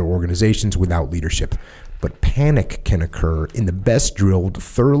from other organizations without leadership. But panic can occur in the best drilled,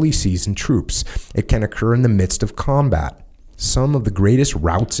 thoroughly seasoned troops. It can occur in the midst of combat. Some of the greatest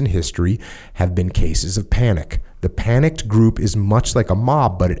routs in history have been cases of panic. The panicked group is much like a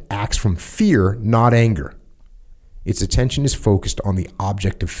mob, but it acts from fear, not anger. Its attention is focused on the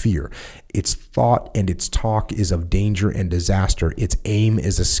object of fear. Its thought and its talk is of danger and disaster. Its aim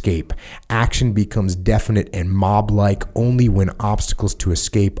is escape. Action becomes definite and mob-like only when obstacles to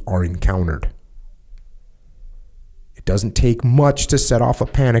escape are encountered. It doesn't take much to set off a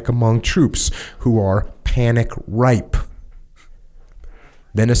panic among troops who are panic ripe.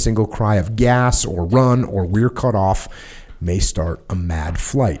 Then a single cry of gas or run or we're cut off may start a mad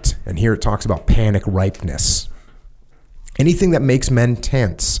flight. And here it talks about panic ripeness. Anything that makes men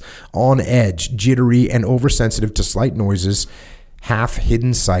tense, on edge, jittery, and oversensitive to slight noises,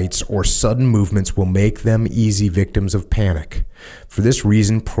 half-hidden sights, or sudden movements will make them easy victims of panic. For this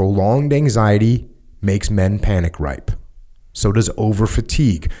reason, prolonged anxiety makes men panic ripe. So does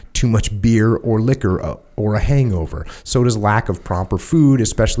over-fatigue, too much beer or liquor, or a hangover. So does lack of proper food,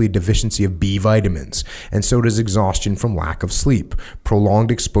 especially deficiency of B vitamins. And so does exhaustion from lack of sleep.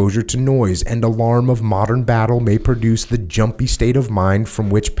 Prolonged exposure to noise and alarm of modern battle may produce the jumpy state of mind from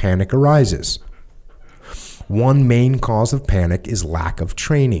which panic arises. One main cause of panic is lack of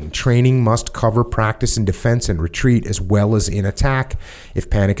training. Training must cover practice in defense and retreat as well as in attack if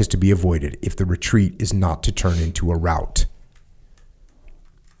panic is to be avoided, if the retreat is not to turn into a rout.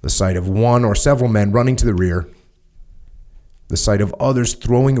 The sight of one or several men running to the rear, the sight of others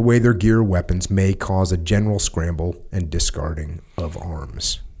throwing away their gear or weapons may cause a general scramble and discarding of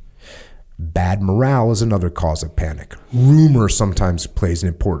arms. Bad morale is another cause of panic. Rumor sometimes plays an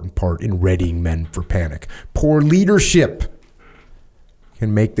important part in readying men for panic. Poor leadership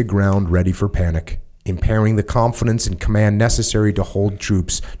can make the ground ready for panic, impairing the confidence and command necessary to hold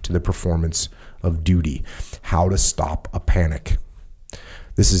troops to the performance of duty. How to stop a panic.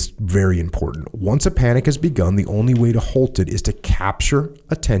 This is very important. Once a panic has begun, the only way to halt it is to capture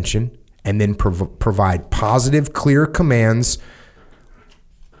attention and then provide positive, clear commands.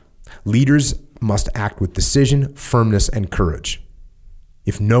 Leaders must act with decision, firmness, and courage.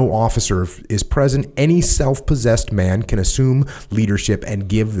 If no officer is present, any self-possessed man can assume leadership and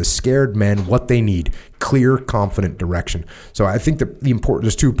give the scared men what they need, clear, confident direction. So I think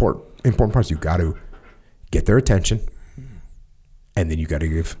there's two important parts. You've got to get their attention, and then you got to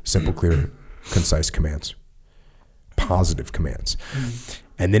give simple, clear, concise commands, positive commands.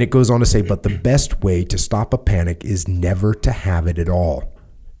 And then it goes on to say, but the best way to stop a panic is never to have it at all.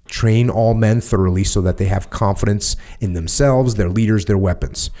 Train all men thoroughly so that they have confidence in themselves, their leaders, their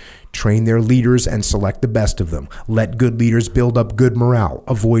weapons. Train their leaders and select the best of them. Let good leaders build up good morale.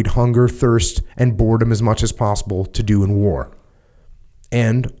 Avoid hunger, thirst, and boredom as much as possible to do in war.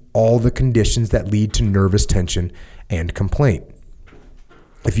 And all the conditions that lead to nervous tension and complaint.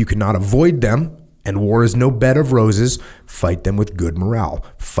 If you cannot avoid them, and war is no bed of roses, fight them with good morale.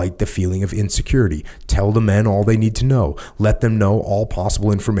 Fight the feeling of insecurity. Tell the men all they need to know. Let them know all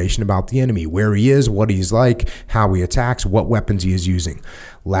possible information about the enemy, where he is, what he's like, how he attacks, what weapons he is using.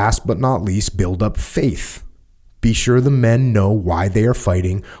 Last but not least, build up faith. Be sure the men know why they are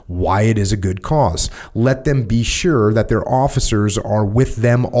fighting, why it is a good cause. Let them be sure that their officers are with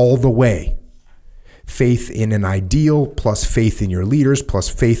them all the way. Faith in an ideal plus faith in your leaders plus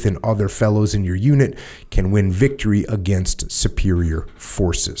faith in other fellows in your unit can win victory against superior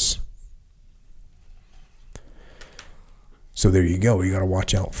forces. So there you go. You got to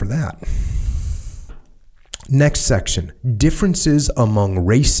watch out for that. Next section, differences among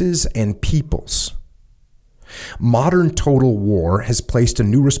races and peoples. Modern total war has placed a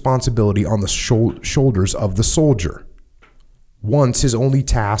new responsibility on the shoulders of the soldier. Once his only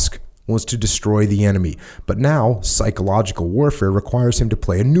task was to destroy the enemy. But now, psychological warfare requires him to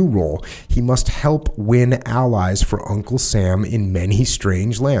play a new role. He must help win allies for Uncle Sam in many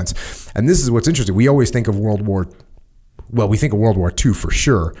strange lands. And this is what's interesting. We always think of we think of World War II for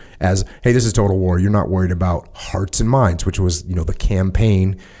sure as, hey, this is total war. You're not worried about hearts and minds, which was, the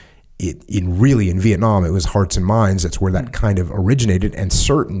campaign in Vietnam. It was hearts and minds. That's where that kind of originated. And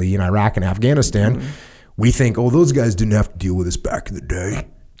certainly in Iraq and Afghanistan, we think, those guys didn't have to deal with this back in the day.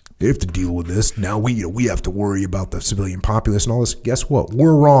 They have to deal with this. Now we have to worry about the civilian populace and all this. Guess what?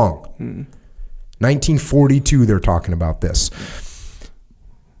 We're wrong. 1942, they're talking about this.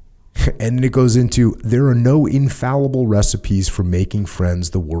 And then it goes into, there are no infallible recipes for making friends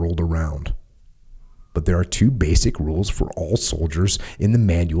the world around. But there are two basic rules for all soldiers in the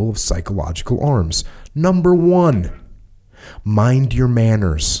Manual of Psychological Arms. Number 1, mind your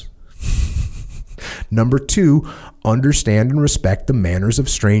manners. Number 2, understand and respect the manners of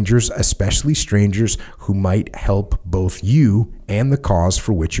strangers, especially strangers who might help both you and the cause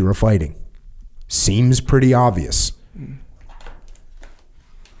for which you are fighting. Seems pretty obvious.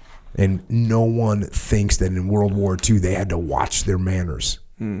 And no one thinks that in World War II they had to watch their manners.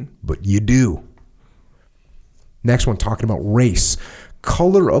 But you do. Next one, talking about race.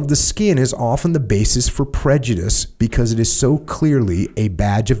 Color of the skin is often the basis for prejudice because it is so clearly a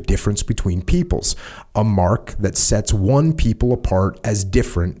badge of difference between peoples, a mark that sets one people apart as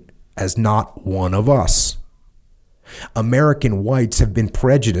different as not one of us. American whites have been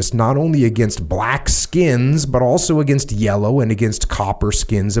prejudiced not only against black skins, but also against yellow and against copper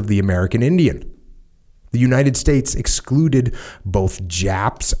skins of the American Indian. The United States excluded both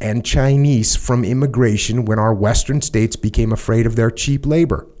Japs and Chinese from immigration when our western states became afraid of their cheap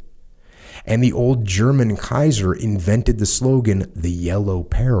labor. And the old German Kaiser invented the slogan, the Yellow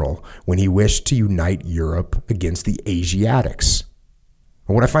Peril, when he wished to unite Europe against the Asiatics.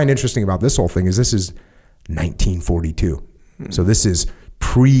 And what I find interesting about this whole thing is this is 1942. So this is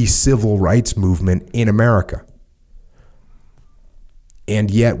pre-civil rights movement in America. And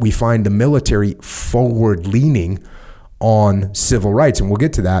yet we find the military forward-leaning on civil rights, and we'll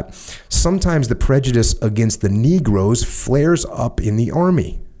get to that. Sometimes the prejudice against the Negroes flares up in the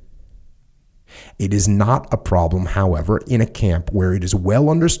army. It is not a problem, however, in a camp where it is well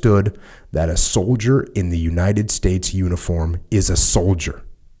understood that a soldier in the United States uniform is a soldier,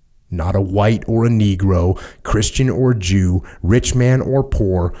 not a white or a Negro, Christian or Jew, rich man or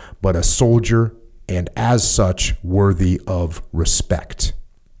poor, but a soldier, and as such, worthy of respect.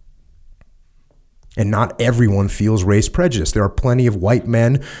 And not everyone feels race prejudice. There are plenty of white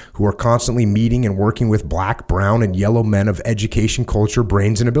men who are constantly meeting and working with black, brown, and yellow men of education, culture,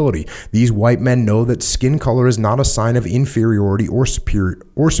 brains, and ability. These white men know that skin color is not a sign of inferiority or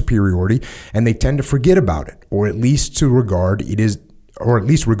superiority, and they tend to forget about it, or at least regard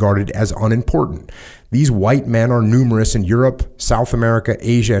it as unimportant. These white men are numerous in Europe, South America,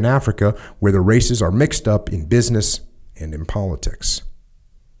 Asia, and Africa, where the races are mixed up in business and in politics.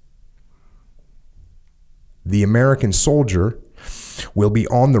 The American soldier will be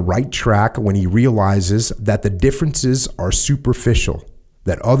on the right track when he realizes that the differences are superficial,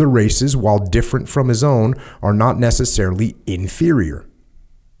 that other races, while different from his own, are not necessarily inferior.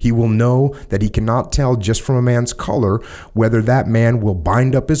 He will know that he cannot tell just from a man's color whether that man will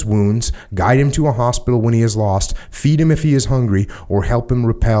bind up his wounds, guide him to a hospital when he is lost, feed him if he is hungry, or help him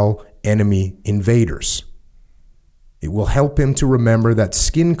repel enemy invaders. It will help him to remember that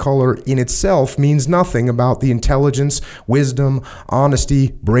skin color in itself means nothing about the intelligence, wisdom,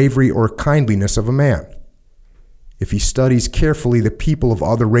 honesty, bravery, or kindliness of a man. If he studies carefully the people of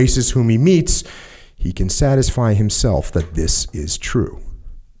other races whom he meets, he can satisfy himself that this is true.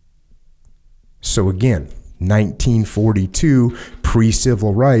 So again, 1942,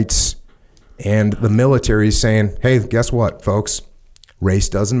 pre-civil rights, and the military is saying, hey, guess what, folks? Race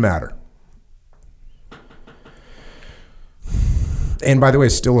doesn't matter. And by the way,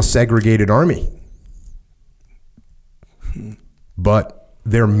 it's still a segregated army. But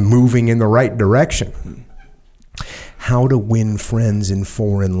they're moving in the right direction. How to win friends in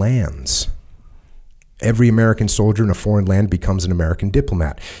foreign lands. Every American soldier in a foreign land becomes an American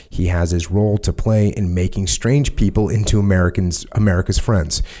diplomat. He has his role to play in making strange people into America's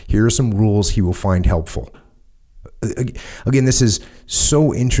friends. Here are some rules he will find helpful. Again, this is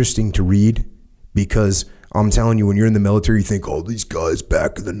so interesting to read because I'm telling you, when you're in the military, you think, oh, these guys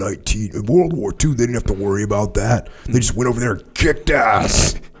back in in World War II, they didn't have to worry about that. They just went over there and kicked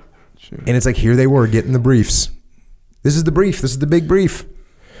ass. Sure. And it's like, here they were getting the briefs. This is the brief. This is the big brief.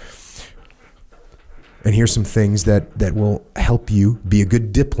 And here's some things that will help you be a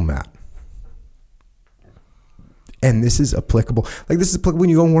good diplomat. And this is applicable. Like, this is applicable when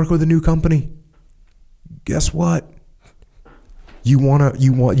you go and work with a new company. Guess what? You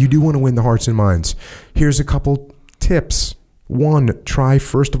do want to win the hearts and minds. Here's a couple tips. 1, try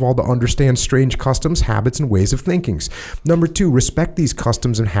first of all to understand strange customs, habits, and ways of thinking. Number 2, respect these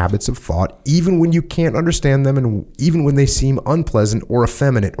customs and habits of thought, even when you can't understand them and even when they seem unpleasant or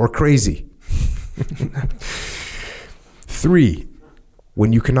effeminate or crazy. 3,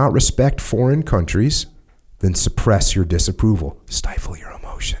 when you cannot respect foreign countries, then suppress your disapproval. Stifle your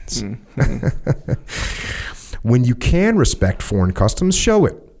emotions. When you can respect foreign customs, show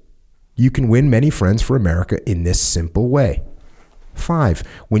it. You can win many friends for America in this simple way. 5,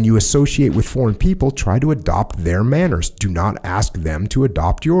 when you associate with foreign people, try to adopt their manners. Do not ask them to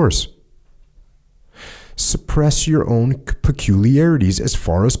adopt yours. Suppress your own peculiarities as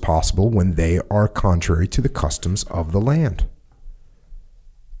far as possible when they are contrary to the customs of the land.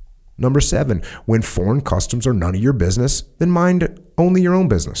 Number 7, when foreign customs are none of your business, then mind only your own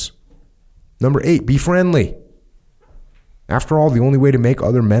business. Number 8, be friendly. After all, the only way to make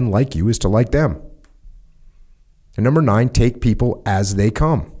other men like you is to like them. And number 9, take people as they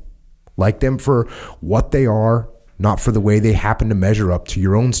come. Like them for what they are, not for the way they happen to measure up to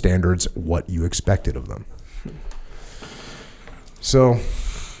your own standards, what you expected of them. So,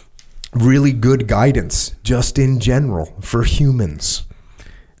 really good guidance, just in general, for humans.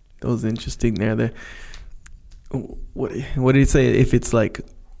 That was interesting there. What did he say? If it's like,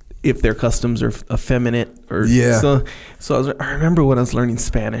 if their customs are effeminate or so I remember when I was learning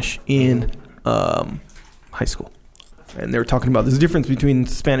Spanish in high school, and they were talking about this difference between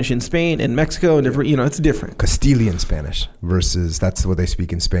Spanish in Spain and Mexico and different, it's different. Castilian Spanish versus that's what they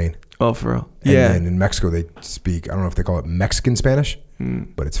speak in Spain. Oh, for real? And then in Mexico they speak, I don't know if they call it Mexican Spanish,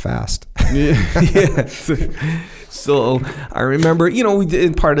 but it's fast. Yeah. So I remember, we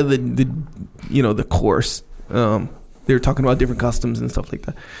did part of the course. They were talking about different customs and stuff like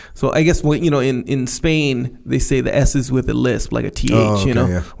that. So I guess in Spain they say the S is with a lisp, like a TH,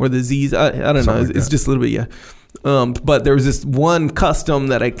 or the Z's. I don't know. It's just a little bit, but there was this one custom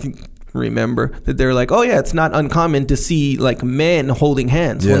that I can remember that they're like, oh yeah, it's not uncommon to see like men holding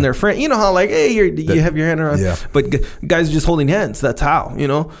hands when they're friends. You know how like, hey, you have your hand around, but guys are just holding hands. That's how,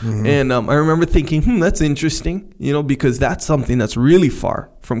 And I remember thinking, that's interesting, because that's something that's really far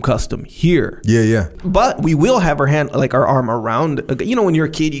from custom here. Yeah. But we will have our hand, like our arm around. When you're a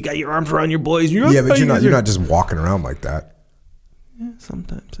kid, you got your arms around your boys. But you're not just walking around like that. Yeah,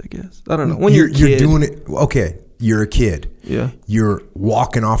 sometimes I guess. I don't know. When you're a kid, you're doing it. Okay. You're a kid. Yeah. You're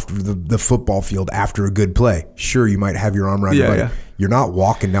walking off the football field after a good play. Sure, you might have your arm around your buddy. Yeah. You're not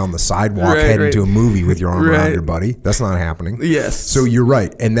walking down the sidewalk heading to a movie with your arm around your buddy. That's not happening. Yes. So you're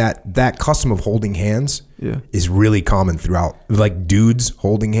right. And that custom of holding hands is really common throughout. Like dudes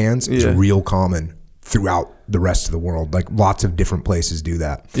holding hands is real common throughout the rest of the world. Like lots of different places do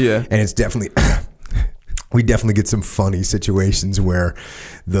that. Yeah. And it's definitely... we definitely get some funny situations where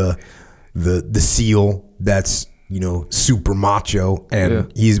the SEAL that's super macho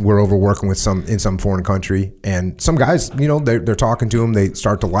and we're over working with in some foreign country, and some guys they're talking to him, they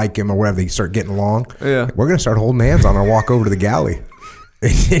start to like him or whatever, they start getting along. We're gonna start holding hands on our walk over to the galley.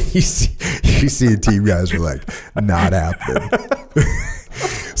 And you see a team guys are like, not happening.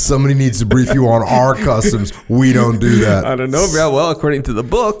 Somebody needs to brief you on our customs. We don't do that. I don't know, bro. Well, according to the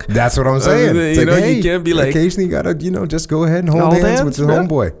book, that's what I'm saying. You can't be like, occasionally you gotta, just go ahead and hold hands with the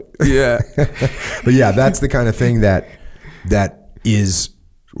homeboy. Yeah. But yeah, that's the kind of thing that is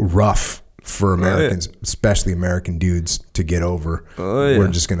rough for Americans, especially American dudes, to get over. We're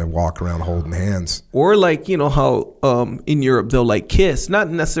just gonna walk around holding hands. Or like, how in Europe they'll like kiss, not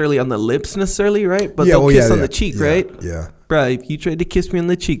necessarily on the lips necessarily, right? But they'll kiss on the cheek, right? Yeah. Bro, if you tried to kiss me on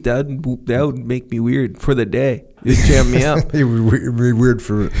the cheek, that would make me weird for the day. It'd jam me up. It would be weird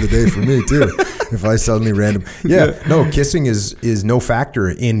for the day for me too. If I suddenly no, kissing is no factor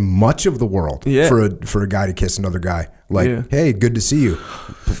in much of the world for a guy to kiss another guy. Like, hey, good to see you.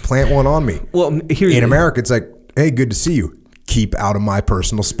 Plant one on me. Well, in America, it's like, hey, good to see you. Keep out of my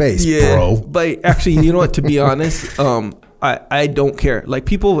personal space, bro. But actually, you know what? To be honest, I don't care. Like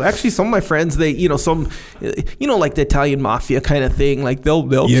people, actually, some of my friends, they, like the Italian mafia kind of thing. Like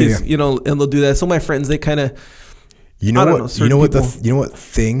they'll kiss, and they'll do that. So my friends, they kind of, what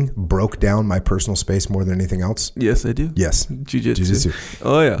thing broke down my personal space more than anything else? Yes, I do. Yes. Jiu-jitsu.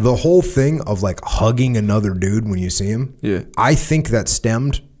 Oh yeah. The whole thing of like hugging another dude when you see him. Yeah. I think that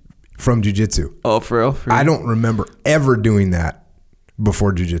stemmed from jiu-jitsu. Oh, for real? I don't remember ever doing that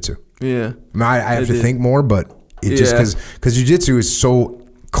before jiu-jitsu. Yeah. I have to think more, but it just because jiu-jitsu is so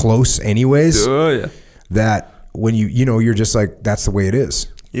close anyways. Oh yeah. That when you're just like, that's the way it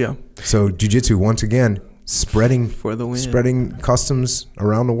is. Yeah. So jiu-jitsu, once again, spreading for the win. Spreading customs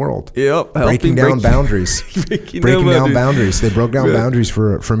around the world. Yep. Breaking down boundaries. Breaking down boundaries. They broke down boundaries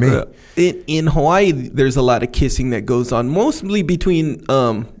for me. In Hawaii, there's a lot of kissing that goes on, mostly between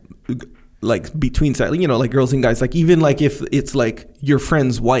like girls and guys. Like even like if it's like your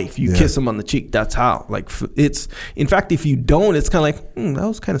friend's wife, you kiss them on the cheek. That's how. Like it's, in fact, if you don't, it's kind of like that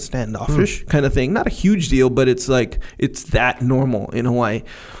was kind of standoffish kind of thing. Not a huge deal, but it's like it's that normal in Hawaii.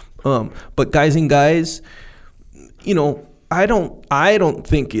 But guys and guys, I don't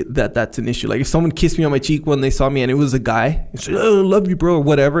think that's an issue. Like if someone kissed me on my cheek when they saw me and it was a guy, and said, "Oh, love you, bro," or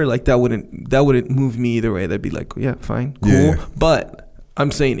whatever, like that wouldn't move me either way. That'd be like, yeah, fine, cool. Yeah. But I'm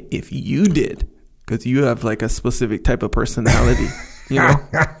saying if you did, because you have like a specific type of personality,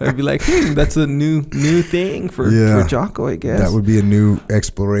 I'd be like, that's a new thing for Jocko, I guess. That would be a new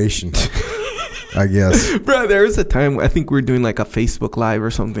exploration. I guess. Bro, there was a time I think we were doing like a Facebook Live or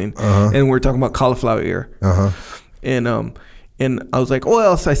something, and we are talking about cauliflower ear. And I was like,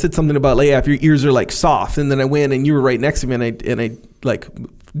 well, I said something about like, if your ears are like soft, and then I went and you were right next to me, and I like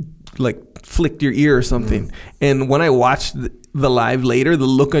flicked your ear or something. And when I watched the live later, the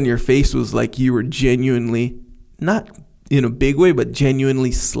look on your face was like you were genuinely not in a big way, but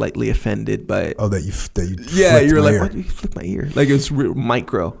genuinely slightly offended by it. Oh, that you Yeah, you were like, ear. why did you flick my ear? Like, it was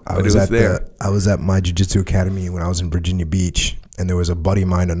micro, I but was it was there. I was at my jiu-jitsu academy when I was in Virginia Beach, and there was a buddy of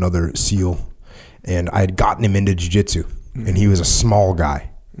mine, another SEAL, and I had gotten him into jiu-jitsu, and he was a small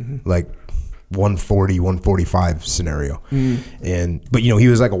guy, like 140, 145 scenario. But he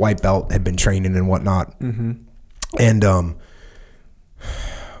was like a white belt, had been training and whatnot. And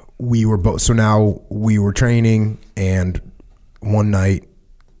we were both, so now we were training, and one night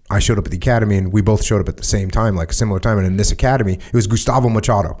I showed up at the academy, and we both showed up at the same time, like a similar time. And in this academy, it was Gustavo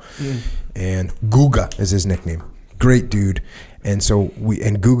Machado, and Guga is his nickname. Great dude. And so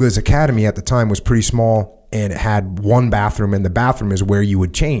Guga's academy at the time was pretty small, and it had one bathroom, and the bathroom is where you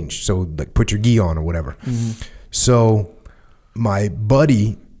would change. So like put your gi on or whatever. So my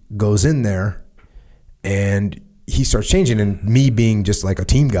buddy goes in there, and he starts changing, and me being just like a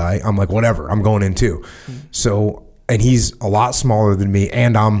team guy, I'm like, whatever, I'm going in too. So, and he's a lot smaller than me,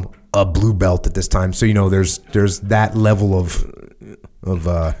 and I'm a blue belt at this time. So, there's that level of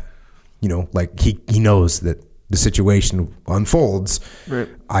like he knows that the situation unfolds. Right.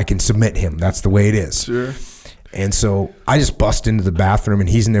 I can submit him. That's the way it is. Sure. And so I just bust into the bathroom, and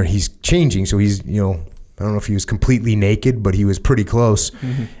he's in there, he's changing. So he's, I don't know if he was completely naked, but he was pretty close.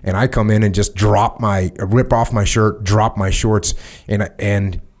 And I come in and just rip off my shirt, drop my shorts, and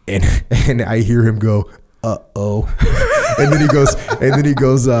I hear him go, uh-oh. and then he goes,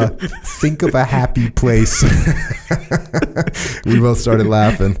 think of a happy place. We both started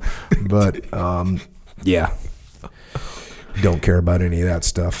laughing, but yeah, don't care about any of that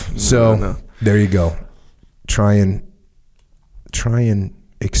stuff. So there you go. Try and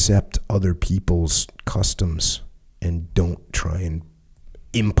accept other people's customs, and don't try and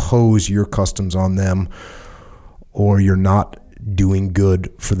impose your customs on them, or you're not doing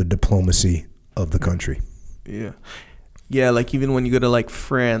good for the diplomacy of the country. Yeah, like even when you go to like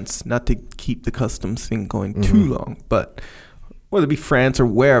France, not to keep the customs thing going too long, but whether it be France or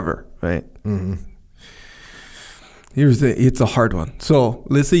wherever, right? It's a hard one. So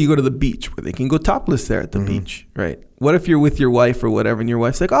let's say you go to the beach where they can go topless there at the beach, right? What if you're with your wife or whatever, and your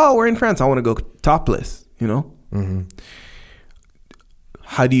wife's like, oh, we're in France, I want to go topless,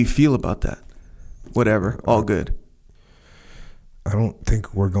 How do you feel about that? Whatever, all good. I don't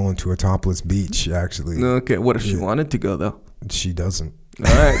think we're going to a topless beach, actually. Okay, what if she wanted to go, though? She doesn't. All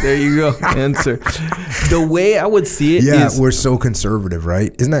right, there you go. Answer. The way I would see it is... we're so conservative,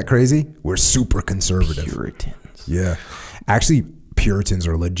 right? Isn't that crazy? We're super conservative. Puritans. Yeah. Actually, Puritans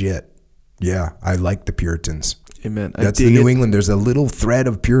are legit. Yeah, I like the Puritans. Amen. That's the New England. There's a little thread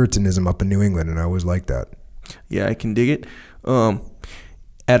of Puritanism up in New England, and I always like that. Yeah, I can dig it.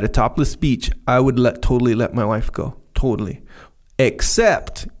 At a topless beach, I would totally let my wife go. Totally.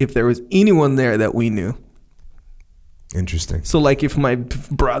 Except if there was anyone there that we knew. Interesting. So like if my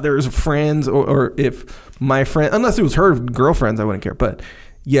brother's friends or if my friend, unless it was her girlfriends, I wouldn't care. But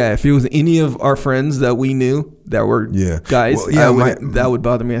yeah, if it was any of our friends that we knew that were guys, that would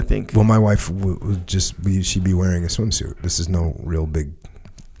bother me, I think. Well, my wife would she'd be wearing a swimsuit. This is no real big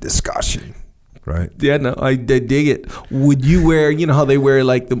discussion. Right. Yeah, no, I dig it. Would you wear, how they wear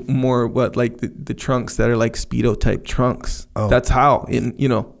like the more the trunks that are like Speedo type trunks? Oh. That's how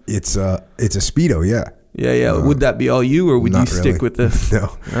it's a Speedo, yeah. Yeah. Would that be all you, or would you stick with this?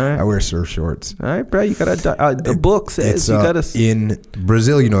 No. Right. I wear surf shorts. All right, bro. You got the book says you got to. In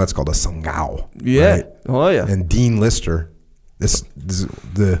Brazil, that's called a sangao. Yeah. Right? Oh yeah. And Dean Lister,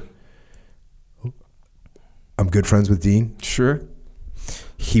 I'm good friends with Dean. Sure.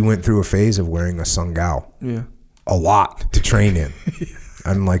 He went through a phase of wearing a sangao. Yeah. A lot to train in.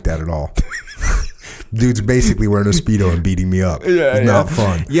 I didn't like that at all. Dude's basically wearing a Speedo and beating me up. Yeah, it's not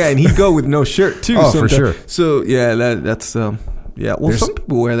fun. Yeah, and he'd go with no shirt too. Oh, for sure. So yeah, that's Well, some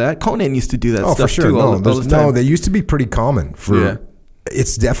people wear that. Conan used to do that stuff for sure. too. All the time. No, they used to be pretty common.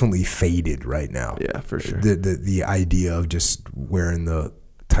 It's definitely faded right now. Yeah, for sure. The idea of just wearing the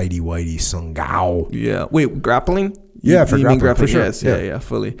tighty whitey sangao. Yeah. Wait, grappling? Yeah, for grappling. For sure. Yes, yeah,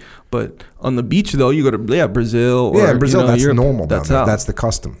 fully. But on the beach though, you go to Brazil. Or, Brazil. That's normal. That's the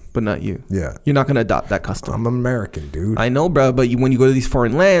custom. But not you. Yeah, you're not gonna adopt that custom. I'm American, dude. I know, bro. But when you go to these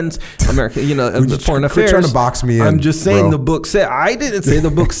foreign lands, America, foreign affairs. Quit trying to box me in. I'm just saying the book said. I didn't say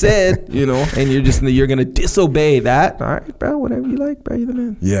the book said. And you're gonna disobey that. All right, bro. Whatever you like, bro. You're the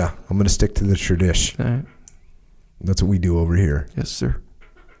man. Yeah, I'm gonna stick to the tradition. All right. That's what we do over here. Yes, sir.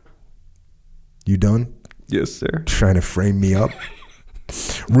 You done? Yes, sir. Trying to frame me up.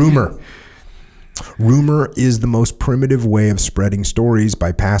 Rumor. Rumor is the most primitive way of spreading stories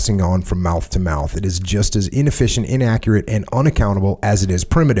by passing on from mouth to mouth. It is just as inefficient, inaccurate, and unaccountable as it is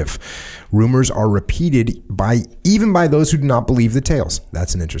primitive. Rumors are repeated even by those who do not believe the tales.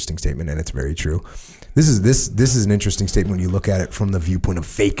 That's an interesting statement, and it's very true. This is an interesting statement when you look at it from the viewpoint of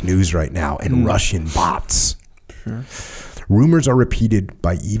fake news right now and Russian bots. Sure. Rumors are repeated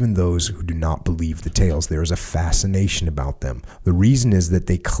by even those who do not believe the tales. There is a fascination about them. The reason is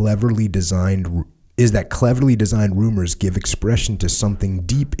that cleverly designed rumors give expression to something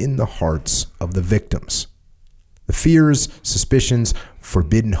deep in the hearts of the victims. The fears, suspicions,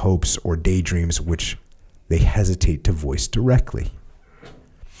 forbidden hopes, or daydreams which they hesitate to voice directly.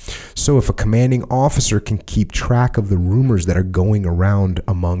 So if a commanding officer can keep track of the rumors that are going around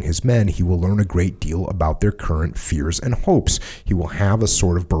among his men, he will learn a great deal about their current fears and hopes. He will have a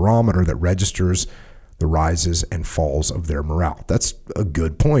sort of barometer that registers the rises and falls of their morale. That's a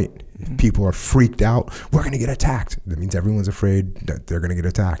good point. If people are freaked out, we're going to get attacked. That means everyone's afraid that they're going to get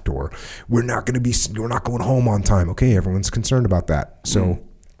attacked, or we're not going home on time. Okay, everyone's concerned about that. So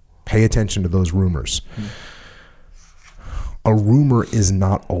pay attention to those rumors. A rumor is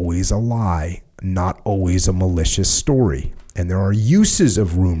not always a lie, not always a malicious story. And there are uses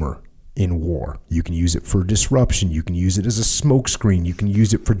of rumor in war. You can use it for disruption. You can use it as a smokescreen. You can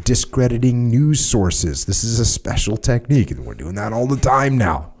use it for discrediting news sources. This is a special technique, and we're doing that all the time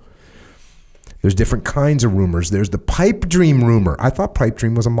now. There's different kinds of rumors. There's the pipe dream rumor. I thought pipe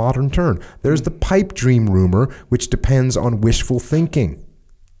dream was a modern term. There's the pipe dream rumor, which depends on wishful thinking.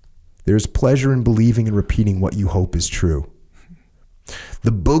 There's pleasure in believing and repeating what you hope is true.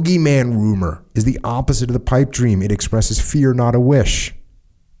 The boogeyman rumor is the opposite of the pipe dream. It expresses fear, not a wish.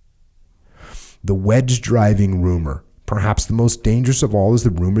 The wedge driving rumor, perhaps the most dangerous of all, is the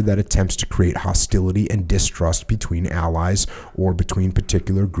rumor that attempts to create hostility and distrust between allies or between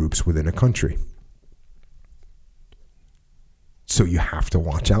particular groups within a country. So you have to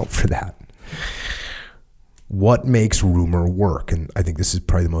watch out for that. What makes rumor work? And I think this is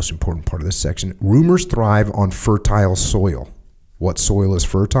probably the most important part of this section. Rumors thrive on fertile soil. What soil is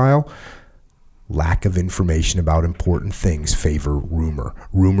fertile? Lack of information about important things favor rumor.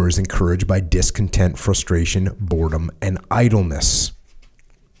 Rumor is encouraged by discontent, frustration, boredom, and idleness.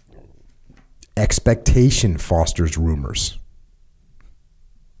 Expectation fosters rumors.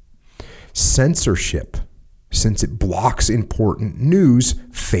 Censorship, since it blocks important news,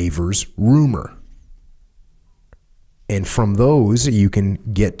 favors rumor. And from those, you can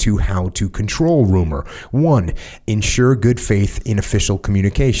get to how to control rumor. 1, ensure good faith in official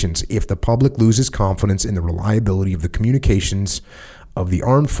communications. If the public loses confidence in the reliability of the communications of the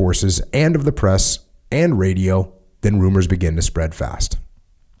armed forces and of the press and radio, then rumors begin to spread fast.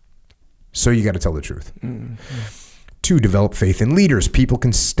 So you got to tell the truth. 2, develop faith in leaders. People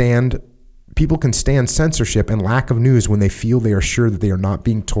can stand censorship and lack of news when they feel they are sure that they are not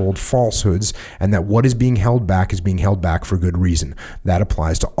being told falsehoods and that what is being held back is being held back for good reason. That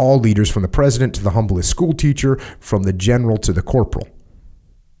applies to all leaders, from the president to the humblest school teacher, from the general to the corporal.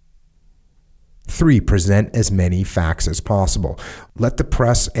 3, present as many facts as possible. Let the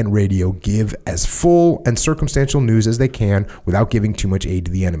press and radio give as full and circumstantial news as they can without giving too much aid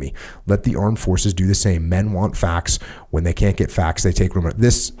to the enemy. Let the armed forces do the same. Men want facts. When they can't get facts, they take rumor.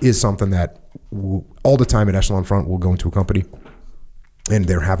 This is something that all the time at Echelon Front, we'll go into a company and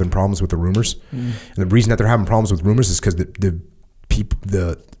they're having problems with the rumors. And the reason that they're having problems with rumors is because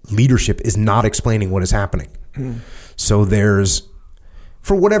the leadership is not explaining what is happening. So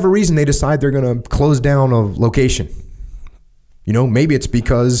for whatever reason, they decide they're going to close down a location. Maybe it's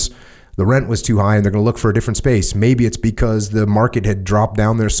because the rent was too high and they're going to look for a different space. Maybe it's because the market had dropped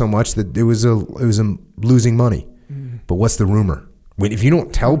down there so much that it was losing money. But what's the rumor? If you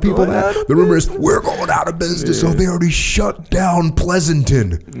don't tell people that, the rumor is, we're going out of business. So they already shut down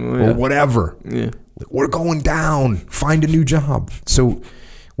Pleasanton or whatever. We're going down. Find a new job. So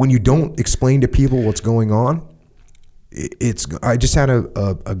when you don't explain to people what's going on, I just had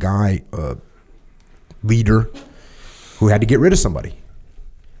a guy, a leader, who had to get rid of somebody.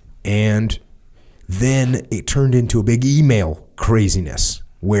 And then it turned into a big email craziness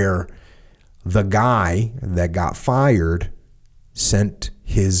where the guy that got fired sent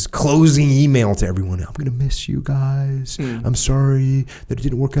his closing email to everyone. I'm going to miss you guys. I'm sorry that it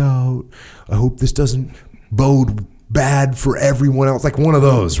didn't work out. I hope this doesn't bode bad for everyone else. Like one of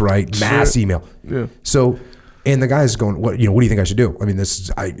those, right? Mass email. Yeah. So, and the guy's going, what do you think I should do? I mean,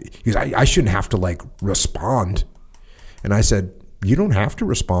 I shouldn't have to respond. And I said, you don't have to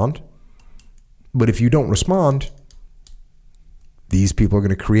respond. But if you don't respond, these people are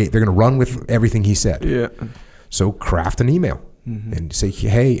going to they're going to run with everything he said. Yeah. So craft an email and say,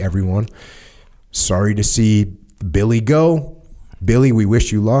 hey, everyone, Sorry to see Billy go. Billy, we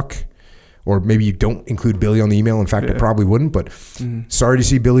wish you luck. Or maybe you don't include Billy on the email. In fact, I probably wouldn't, but sorry to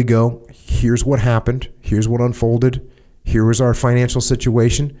see Billy go. Here's what happened. Here's what unfolded. Here was our financial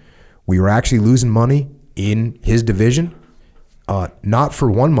situation. We were actually losing money in his division, not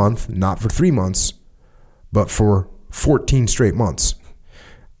for 1 month, not for 3 months, but for 14 straight months.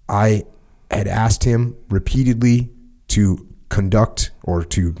 I had asked him repeatedly to conduct or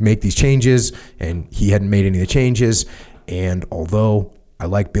to make these changes, and he hadn't made any of the changes. And although I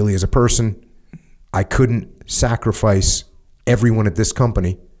like Billy as a person, I couldn't sacrifice everyone at this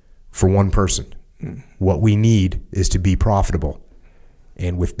company for one person. What we need is to be profitable.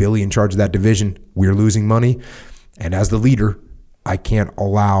 And with Billy in charge of that division, we're losing money. And as the leader, I can't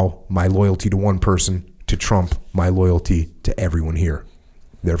allow my loyalty to one person to trump my loyalty to everyone here.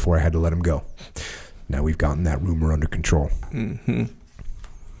 Therefore, I had to let him go. Now we've gotten that rumor under control.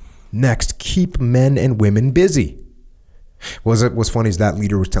 Next, keep men and women busy. What's funny is that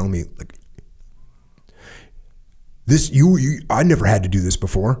leader was telling me, like, this I never had to do this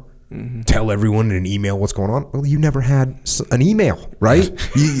before. Tell everyone in an email what's going on. Well, you never had an email, right?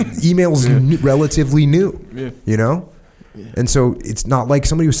 Email's relatively new, you know? Yeah. And so it's not like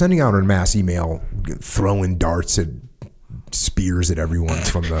somebody was sending out a mass email, throwing darts at spears at everyone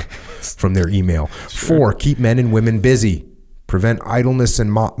from their email. Sure. 4, keep men and women busy. Prevent idleness and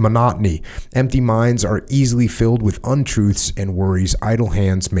monotony. Empty minds are easily filled with untruths and worries. Idle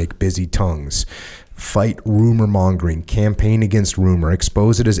hands make busy tongues. Fight rumor mongering. Campaign against rumor.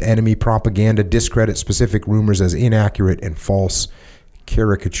 Expose it as enemy propaganda. Discredit specific rumors as inaccurate and false.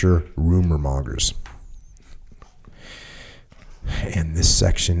 Caricature rumor mongers. And this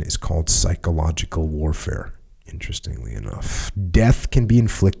section is called psychological warfare, interestingly enough. Death can be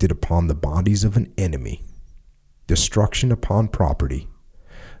inflicted upon the bodies of an enemy. Destruction upon property,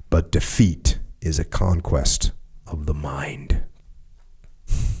 but defeat is a conquest of the mind.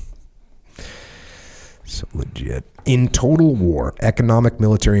 So legit. In total war, economic,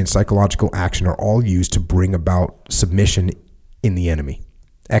 military, and psychological action are all used to bring about submission in the enemy.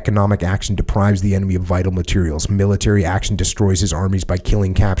 Economic action deprives the enemy of vital materials. Military action destroys his armies by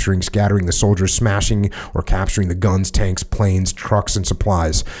killing, capturing, scattering the soldiers, smashing or capturing the guns, tanks, planes, trucks, and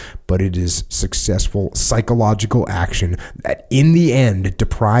supplies. But it is successful psychological action that in the end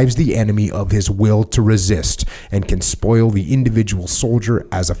deprives the enemy of his will to resist and can spoil the individual soldier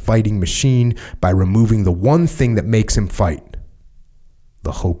as a fighting machine by removing the one thing that makes him fight: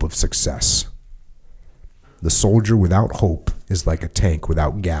 the hope of success. The soldier without hope is like a tank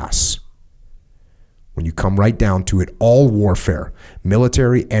without gas. When you come right down to it, all warfare,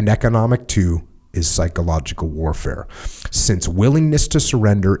 military and economic too, is psychological warfare. Since willingness to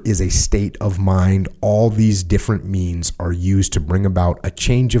surrender is a state of mind, all these different means are used to bring about a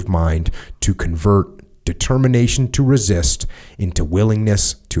change of mind to convert determination to resist into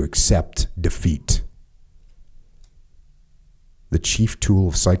willingness to accept defeat. The chief tool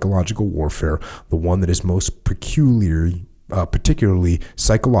of psychological warfare, the one that is most particularly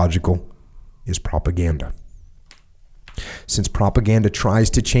psychological, is propaganda. Since propaganda tries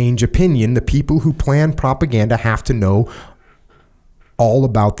to change opinion, the people who plan propaganda have to know all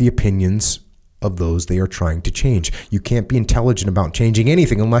about the opinions of those they are trying to change. You can't be intelligent about changing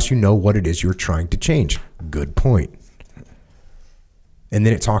anything unless you know what it is you're trying to change. Good point. And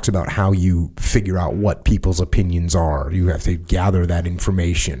then it talks about how you figure out what people's opinions are. You have to gather that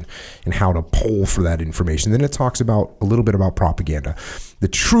information and how to poll for that information. Then it talks about a little bit about propaganda. The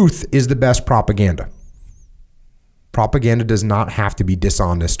truth is the best propaganda. Propaganda does not have to be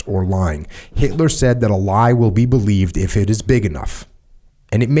dishonest or lying. Hitler said that a lie will be believed if it is big enough.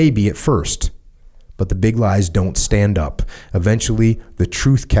 And it may be at first. But the big lies don't stand up. Eventually, the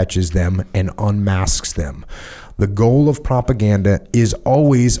truth catches them and unmasks them. The goal of propaganda is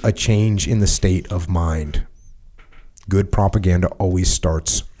always a change in the state of mind. Good propaganda always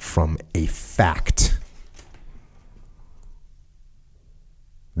starts from a fact.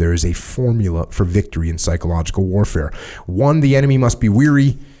 There is a formula for victory in psychological warfare. 1, the enemy must be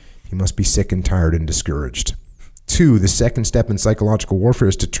weary. He must be sick and tired and discouraged. 2, the second step in psychological warfare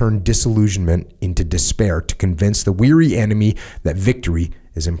is to turn disillusionment into despair, to convince the weary enemy that victory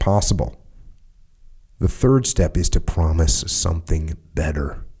is impossible. The third step is to promise something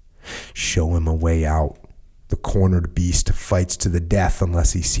better. Show him a way out. The cornered beast fights to the death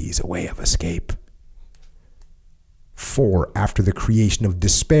unless he sees a way of escape. 4, after the creation of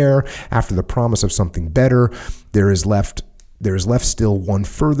despair, after the promise of something better, there is left still one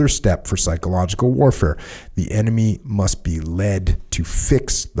further step for psychological warfare. The enemy must be led to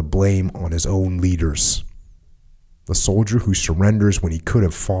fix the blame on his own leaders. The soldier who surrenders when he could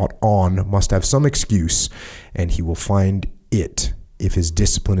have fought on must have some excuse, and he will find it if his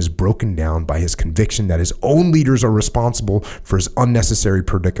discipline is broken down by his conviction that his own leaders are responsible for his unnecessary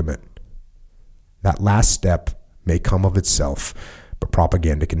predicament. That last step may come of itself, but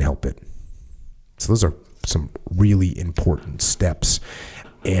propaganda can help it. So those are some really important steps.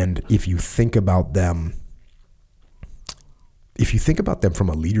 And if you think about them from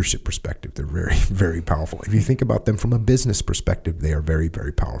a leadership perspective, they're very, very powerful. If you think about them from a business perspective, they are very,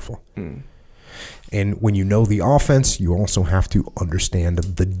 very powerful. And when you know the offense, you also have to understand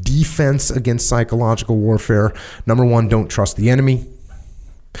the defense against psychological warfare. Number one, don't trust the enemy.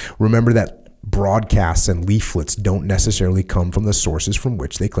 Remember that broadcasts and leaflets don't necessarily come from the sources from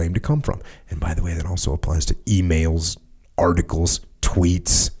which they claim to come from. And by the way, that also applies to emails, articles,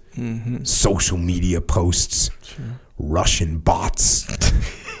 tweets, social media posts, Russian bots.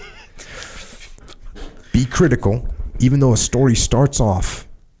 Be critical. Even though a story starts off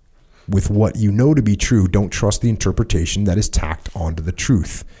with what you know to be true, don't trust the interpretation that is tacked onto the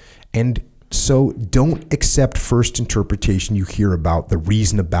truth. And so don't accept first interpretation you hear about the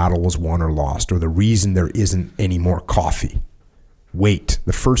reason a battle was won or lost, or the reason there isn't any more coffee. Wait.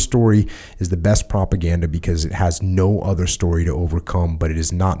 The first story is the best propaganda because it has no other story to overcome, but it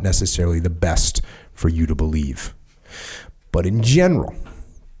is not necessarily the best for you to believe. But in general,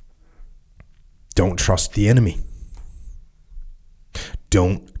 don't trust the enemy.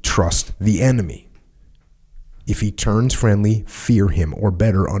 Don't trust the enemy. If he turns friendly, fear him, or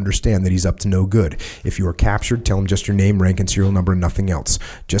better, understand that he's up to no good. If you are captured, tell him just your name, rank, and serial number and nothing else.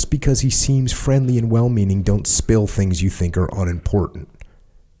 Just because he seems friendly and well-meaning, don't spill things you think are unimportant.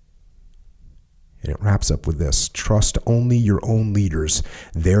 And it wraps up with this. Trust only your own leaders.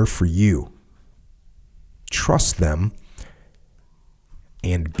 They're for you. Trust them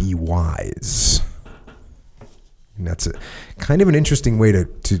and be wise. And that's a kind of an interesting way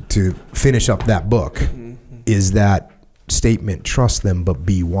to finish up that book, is that statement, trust them, but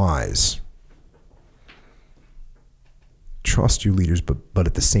be wise. Trust your leaders, but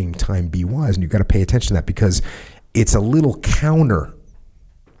at the same time, be wise. And you've got to pay attention to that because it's a little counter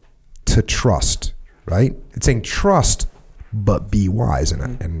to trust, right? It's saying trust, but be wise.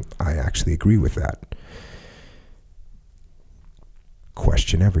 And I actually agree with that.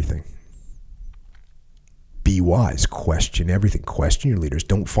 Question everything. Be wise. Question everything. Question your leaders.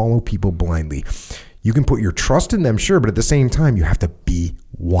 Don't follow people blindly. You can put your trust in them, sure, but at the same time, you have to be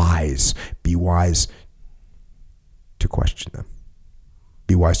wise. Be wise to question them.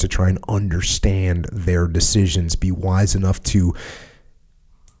 Be wise to try and understand their decisions. Be wise enough to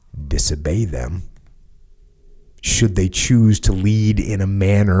disobey them should they choose to lead in a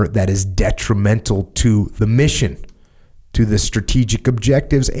manner that is detrimental to the mission, to the strategic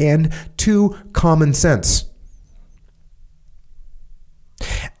objectives, and to common sense.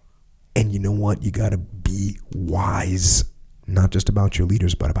 And you know what? You got to be wise, not just about your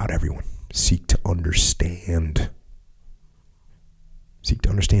leaders, but about everyone. Seek to understand. Seek to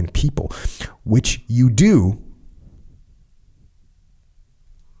understand people, which you do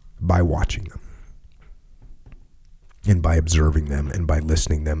by watching them and by observing them and by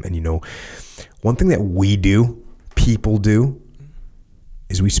listening them. And you know, one thing that we do, people do,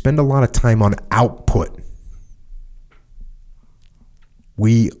 is we spend a lot of time on output.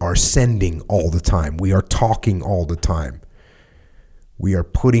 We are sending all the time. We are talking all the time. We are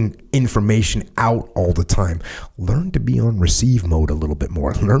putting information out all the time. Learn to be on receive mode a little bit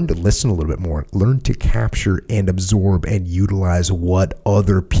more. Learn to listen a little bit more. Learn to capture and absorb and utilize what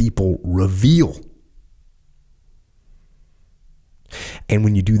other people reveal. And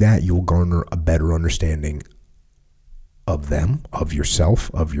when you do that, you'll garner a better understanding of them, of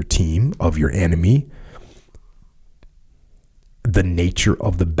yourself, of your team, of your enemy, the nature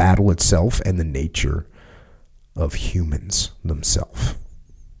of the battle itself, and the nature of humans themselves.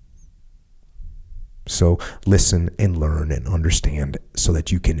 So listen and learn and understand so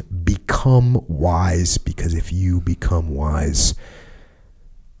that you can become wise, because if you become wise,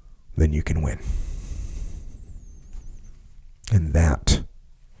 then you can win. And that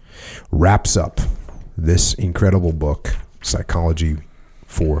wraps up this incredible book, Psychology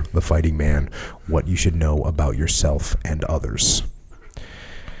for the Fighting Man, What You Should Know About Yourself and Others.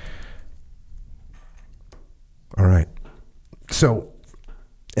 All right. So,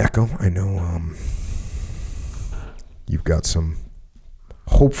 Echo, I know you've got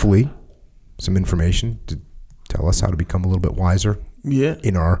hopefully some information to tell us how to become a little bit wiser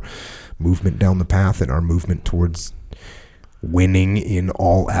in our movement down the path, and our movement towards winning in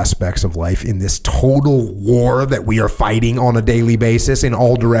all aspects of life in this total war that we are fighting on a daily basis in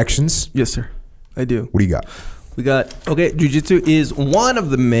all directions. Yes, sir. I do. What do you got? We got, okay, jiu-jitsu is one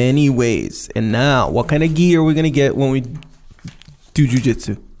of the many ways. And now, what kind of gi are we going to get when we do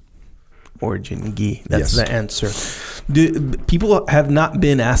jiu-jitsu? Origin gi. That's the answer. People have not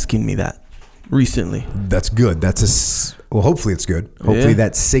been asking me that recently. That's good. Well, hopefully it's good. Hopefully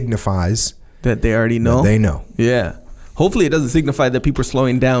that signifies that they already know. That they know. Yeah. Hopefully it doesn't signify that people are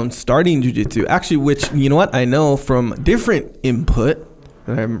slowing down starting jiu-jitsu. Actually, which, you know what? I know from different input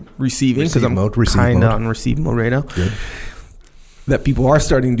that I'm receiving, because I'm kind of on receive mode right now. Good. That people are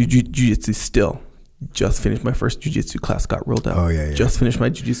starting to jiu-jitsu still. Just finished my first jiu-jitsu class, got rolled out. Oh, yeah. Just finished my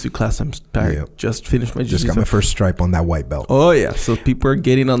jiu-jitsu class, I'm tired. Yeah. Just finished my jiu-jitsu. Just got my first stripe on that white belt. Oh, yeah. So people are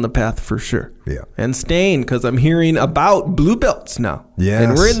getting on the path for sure. Yeah. And staying, because I'm hearing about blue belts now. Yeah.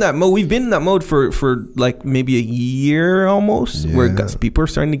 And we're in that mode. We've been in that mode for like maybe a year almost, where people are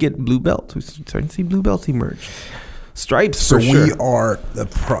starting to get blue belts. We're starting to see blue belts emerge. Stripes, so for sure. We are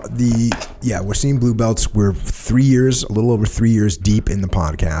we're seeing blue belts. We're a little over 3 years deep in the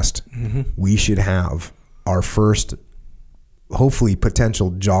podcast. Mm-hmm. We should have our first, hopefully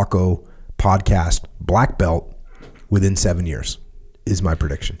potential Jocko podcast black belt within 7 years is my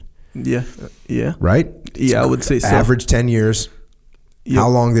prediction. Yeah. Right? Yeah, I would say so. Average 10 years. Yep. How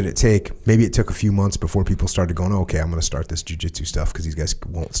long did it take? Maybe it took a few months before people started going, okay, I'm going to start this jiu-jitsu stuff because these guys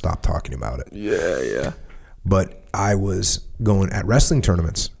won't stop talking about it. Yeah. But I was going at wrestling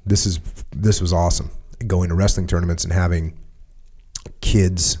tournaments. This was awesome. Going to wrestling tournaments and having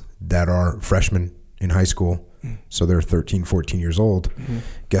kids that are freshmen in high school, so they're 13, 14 years old. Mm-hmm.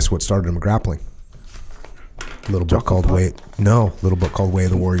 Guess what started them grappling? A little book called Way of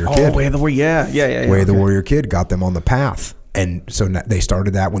the Warrior Kid. Way of the Warrior, yeah. Way of the Warrior Kid got them on the path. And so they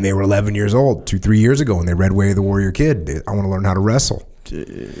started that when they were 11 years old, 2-3 years ago, and they read Way of the Warrior Kid. I want to learn how to wrestle.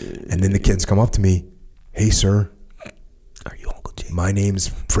 And then the kids come up to me, hey, sir, are you Uncle Jay? My name's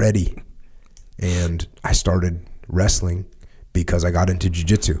Freddie, and I started wrestling because I got into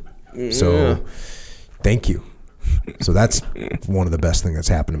jiu-jitsu. So thank you. So that's one of the best things that's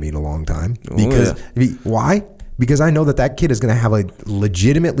happened to me in a long time. Because why? Because I know that kid is going to have a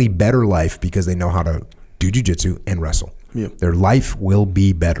legitimately better life because they know how to do jiu-jitsu and wrestle. Yep. Their life will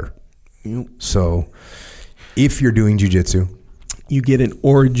be better. Yep. So if you're doing jiu-jitsu, you get an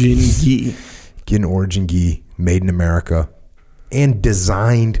Origin gi. Get an Origin gi made in America and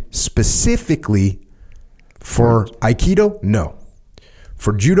designed specifically for Aikido? No.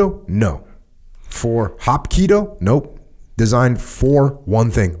 For Judo? No. For Hapkido? Nope. Designed for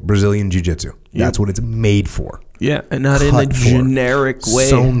one thing, Brazilian Jiu-Jitsu. That's what it's made for. Yeah, and not in a generic way.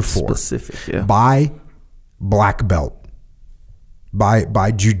 Sewn for. Specific, yeah. By black belt.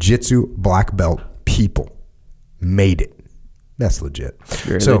 By Jiu-Jitsu black belt people. Made it. That's legit.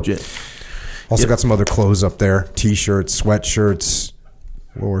 Very legit. Also got some other clothes up there. T-shirts, sweatshirts.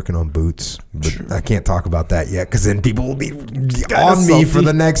 We're working on boots. But I can't talk about that yet because then people will be on me for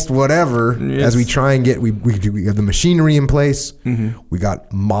the next whatever. Yes. As we try and get, we have the machinery in place. Mm-hmm. We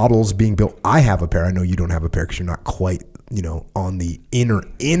got models being built. I have a pair. I know you don't have a pair because you're not quite, on the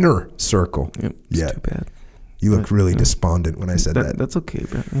inner circle. Yep, it's too bad. You looked really despondent when I said that. That's okay,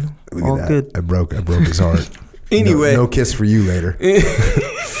 bro. Look all at that. Good. I broke his heart. Anyway. No kiss for you later.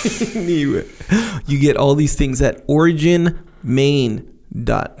 Anyway. You get all these things at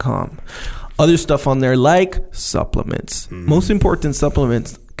originmain.com. Other stuff on there like supplements. Mm-hmm. Most important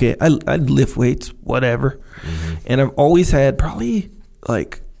supplements. Okay, I lift weights, whatever. Mm-hmm. And I've always had probably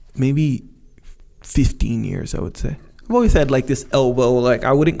like maybe 15 years, I would say. I've always had like this elbow, like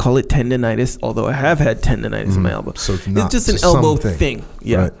I wouldn't call it tendonitis, although I have had tendonitis in my elbow. So it's just an elbow thing.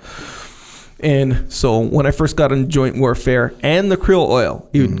 Yeah. Right. And so when I first got on Joint Warfare and the krill oil,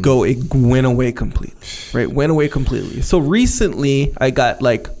 it went away completely, right? Went away completely. So recently I got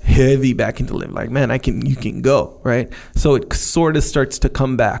like heavy back into living. Like, man, you can go, right? So it sort of starts to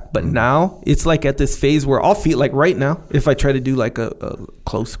come back. But now it's like at this phase where I'll feel like right now, if I try to do like a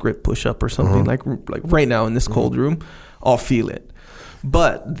close grip push-up or something, like right now in this cold room, I'll feel it.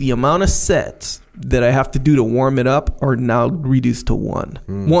 But the amount of sets that I have to do to warm it up are now reduced to one.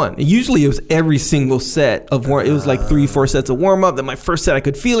 Usually it was every single set of warm. It was like 3-4 sets of warm up. Then my first set I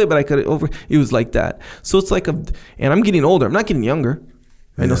could feel it, but it was like that. So it's like and I'm getting older. I'm not getting younger.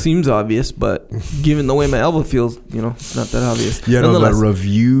 I know it seems obvious, but given the way my elbow feels, it's not that obvious. Yeah, no, the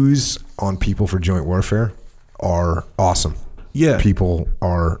reviews on people for Joint Warfare are awesome. Yeah. People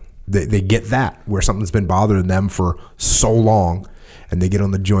they get that where something's been bothering them for so long. And they get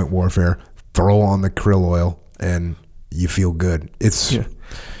on the Joint Warfare, throw on the krill oil, and you feel good.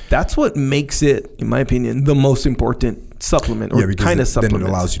 That's what makes it, in my opinion, the most important supplement or kind of supplement. Then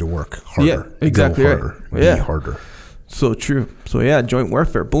it allows you to work harder. Yeah, exactly. Go harder. Right. Yeah. Be harder. So true. So yeah, Joint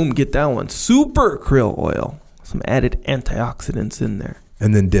Warfare. Boom, get that one. Super krill oil. some added antioxidants in there.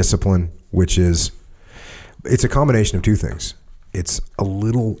 And then discipline, which is, it's a combination of two things. It's a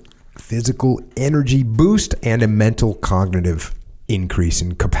little physical energy boost and a mental cognitive increase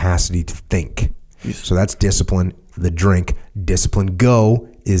in capacity to think. Yes. So that's discipline. The drink, Discipline Go,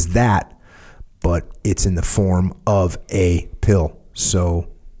 is that, but it's in the form of a pill. So,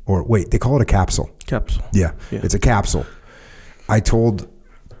 or wait, they call it a capsule. Capsule. Yeah. It's a capsule. I told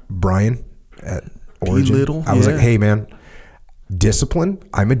Brian at Origin, Little, I was like, hey man, discipline,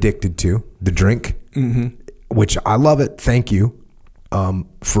 I'm addicted to. The drink, which I love it. Thank you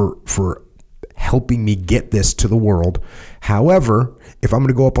for helping me get this to the world. However, if I'm going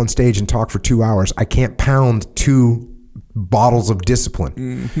to go up on stage and talk for 2 hours, I can't pound 2 bottles of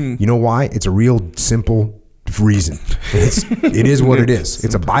discipline. You know why? It's a real simple reason. It is what it is.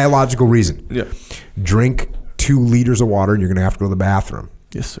 It's a biological reason. Yeah. Drink 2 liters of water and you're going to have to go to the bathroom.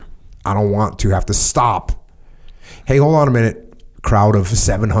 Yes, sir. I don't want to have to stop. Hey, hold on a minute. Crowd of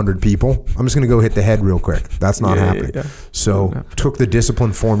 700 people. I'm just going to go hit the head real quick. That's not happening. Yeah. So took the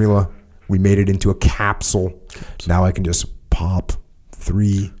discipline formula. We made it into a capsule. Now I can just pop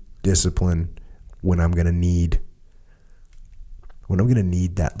 3 discipline when I'm going to need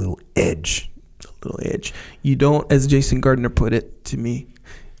that little edge. A little edge. You don't, as Jason Gardner put it to me,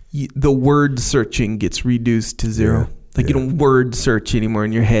 the word searching gets reduced to 0. You don't word search anymore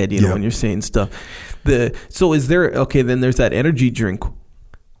in your head, you know, when you're saying stuff. So is there, okay, then there's that energy drink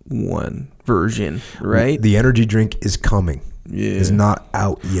one version, right? The energy drink is coming. Yeah. Is not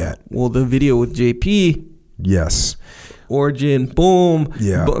out yet. Well, the video with JP. Yes. Origin, boom.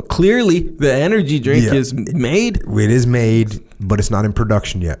 Yeah. But clearly the energy drink is made. It is made, but it's not in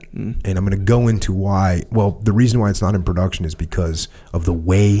production yet. And I'm going to go into why. Well, the reason why it's not in production is because of the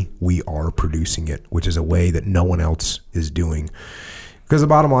way we are producing it, which is a way that no one else is doing. Because the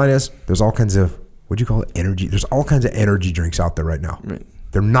bottom line is there's all kinds of, what do you call it? Energy. There's all kinds of energy drinks out there right now. Right.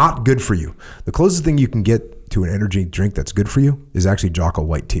 They're not good for you. The closest thing you can get to an energy drink that's good for you is actually Jocko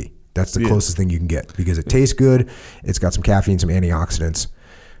white tea. That's the closest thing you can get because it tastes good. It's got some caffeine, some antioxidants.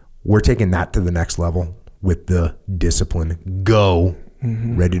 We're taking that to the next level with the Discipline Go,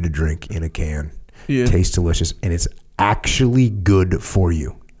 ready to drink in a can. Yeah. Tastes delicious, and it's actually good for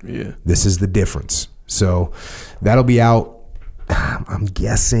you. Yeah. This is the difference. So that'll be out, I'm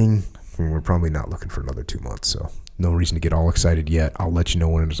guessing, we're probably not looking for another 2 months, so no reason to get all excited yet. I'll let you know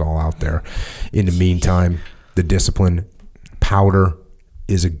when it's all out there. In the meantime, the Discipline powder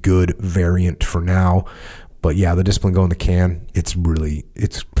is a good variant for now. But yeah, the Discipline Go in the can, it's nailed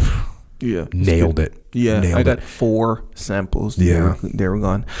it. Yeah, nailed I got 4 samples. Yeah. They were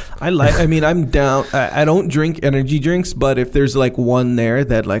gone. I'm down. I don't drink energy drinks, but if there's like one there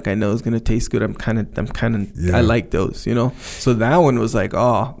that like I know is gonna taste good, I like those, you know. So that one was like,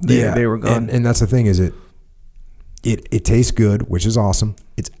 they were gone. And that's the thing is it tastes good, which is awesome.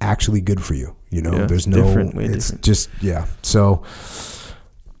 It's actually good for you. You know, there's no different. Just So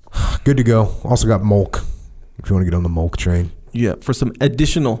good to go. Also got Molk if you want to get on the Molk train. Yeah, for some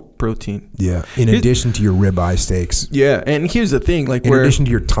additional protein. Yeah, in addition to your ribeye steaks. Yeah, and here's the thing, like in addition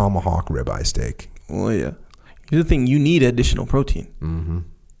to your tomahawk ribeye steak. Well, yeah. Here's the thing, you need additional protein. Mm-hmm.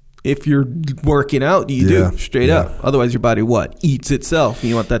 If you're working out, you do, straight up. Otherwise, your body eats itself. And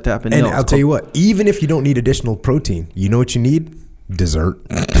you want that to happen. And I'll tell you what, even if you don't need additional protein, you know what you need? Dessert.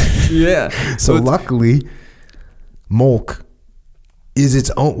 Yeah. So luckily, Molk is its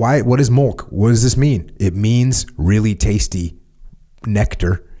own. Why? What is Molk? What does this mean? It means really tasty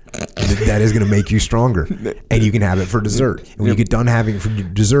nectar that is going to make you stronger, and you can have it for dessert. And when you get done having it for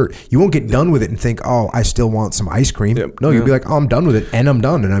dessert, you won't get done with it and think, "Oh, I still want some ice cream." No, you'll be like, "Oh, I'm done with it, and I'm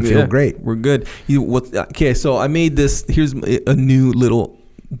done, and I feel great." We're good. Okay, so I made this. Here's a new little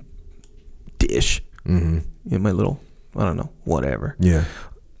dish in my little, I don't know, whatever. Yeah.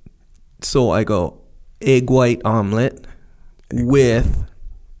 So I go egg white omelet with,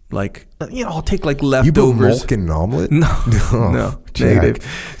 like, I'll take like leftovers. You put Molk in an omelet? No,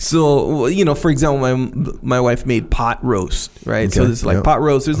 negative. So, for example, my wife made pot roast, right? Okay. So there's like pot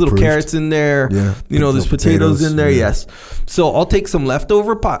roast. There's little carrots in there. Yeah. There's potatoes in there. Yeah. Yes. So I'll take some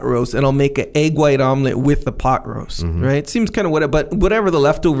leftover pot roast and I'll make an egg white omelet with the pot roast, right? Seems kind of but whatever the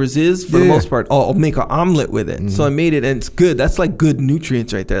leftovers is, for the most part, I'll make an omelet with it. So I made it and it's good. That's like good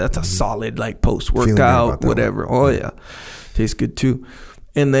nutrients right there. That's a solid like post-workout, whatever. Oh, yeah. Tastes good too.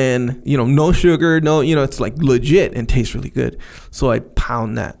 And then, no sugar, it's like legit and tastes really good. So I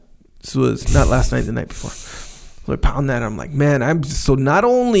pound that. So it's not last night, the night before. So I pound that. I'm like, man, so not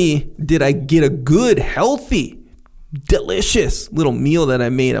only did I get a good, healthy, delicious little meal that I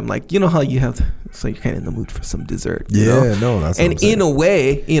made, I'm like, how you have, so you're kind of in the mood for some dessert. Yeah, no, that's and in a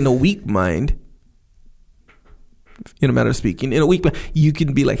way, in a weak mind, in a matter of speaking. In a week, you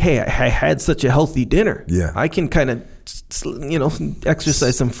can be like, hey, I had such a healthy dinner. Yeah. I can kind of,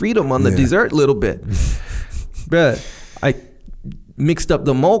 exercise some freedom on the dessert a little bit. Bruh, I mixed up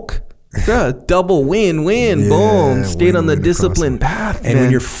the milk. Bruh, double win. Boom. Stayed on the discipline path. And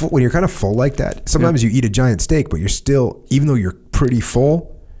when you're kind of full like that, sometimes you eat a giant steak, but you're still, even though you're pretty full,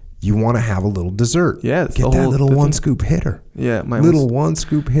 you want to have a little dessert. Yeah. Get that little one scoop hitter. Yeah. One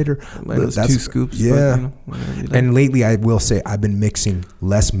scoop hitter. Mine was 2 scoops. Yeah. But, and lately, I will say, I've been mixing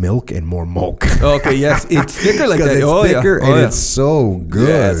less milk and more milk. Okay, yes. It's thicker like that. It's thicker and it's so good.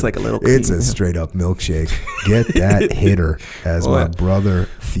 Yeah, it's like a little cream. It's a straight up milkshake. Get that hitter, as my brother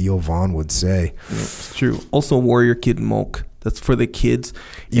Theo Vaughn would say. Yeah, it's true. Also, Warrior Kid milk. That's for the kids.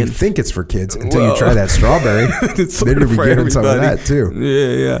 You think it's for kids until you try that strawberry. Then you'll be getting some of that too.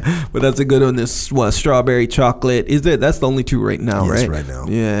 Yeah. But that's a good one. This strawberry chocolate. That's the only 2 right now, right? Yes, right now.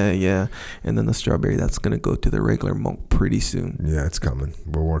 Yeah. And then the strawberry, that's going to go to the regular milk pretty soon. Yeah, it's coming.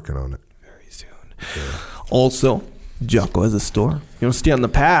 We're working on it. Very soon. Yeah. Also, Jocko has a store. You want to stay on the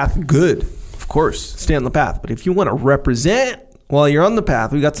path? Good. Of course, stay on the path. But if you want to represent while you're on the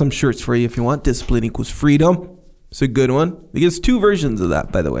path, we got some shirts for you. If you want, Discipline Equals Freedom. It's a good one. There's 2 versions of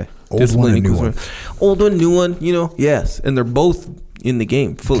that, by the way. Old one and new one. Old one, new one, yes. And they're both in the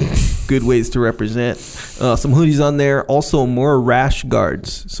game, fully. Good ways to represent. Some hoodies on there. Also, more rash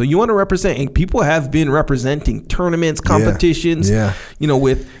guards. So you want to represent. And people have been representing tournaments, competitions,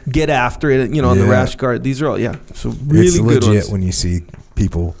 with Get After It, on the rash guard. These are all, so really it's good legit ones. when you see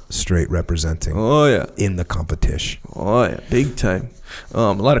people straight representing in the competition. Oh, yeah. Big time.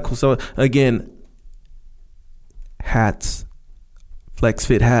 A lot of cool stuff. Again, hats, flex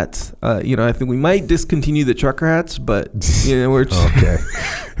fit hats. I think we might discontinue the trucker hats, but we're okay.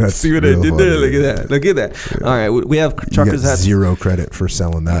 That's see what I did there. Look at that. Yeah. All right, we have truckers hats. 0 credit for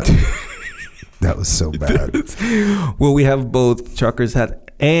selling that. That was so bad. Well, we have both truckers hat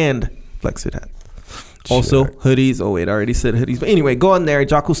and flex fit hat. Also, hoodies. Oh, wait, I already said hoodies. But anyway, go on there,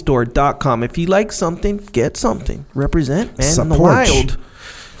 jockostore.com. If you like something, get something. Represent, man, in the wild.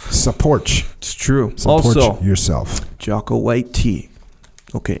 Support. It's true. Support also, yourself. Jocko white tea.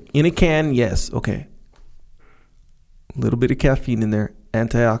 Okay. In a can, yes. Okay. A little bit of caffeine in there.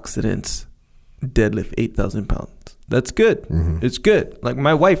 Antioxidants. Deadlift 8,000 pounds. That's good. Mm-hmm. It's good. Like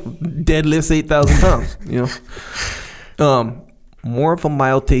my wife deadlifts 8,000 pounds, more of a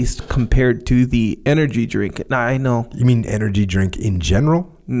mild taste compared to the energy drink. Now, I know. You mean energy drink in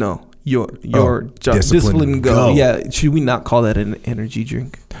general? No. Your Discipline Go. Yeah, should we not call that an energy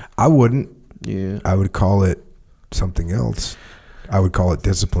drink? I wouldn't. Yeah. I would call it something else. I would call it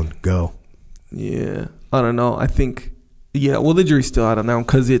Discipline Go. Yeah. I don't know. I think, the jury's still out on that one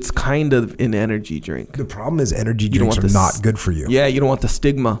because it's kind of an energy drink. The problem is energy drinks are not good for you. Yeah, you don't want the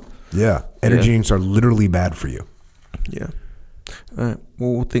stigma. Yeah. Energy drinks are literally bad for you. Yeah. All right.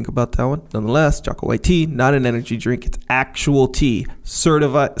 Well, we'll think about that one. Nonetheless, Jocko White tea, not an energy drink. It's actual tea.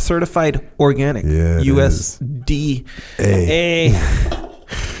 Certified organic. Yeah, USDA.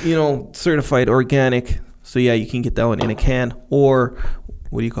 Certified organic. So, you can get that one in a can. Or,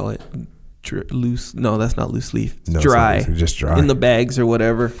 what do you call it? Loose. No, that's not loose leaf. It's dry. It's just dry. In the bags or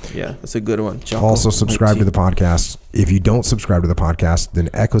whatever. Yeah, that's a good one. Jocko also, subscribe to the podcast. If you don't subscribe to the podcast, then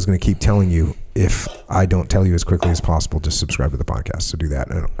Echo's going to keep telling you. If I don't tell you as quickly as possible, just subscribe to the podcast. So do that.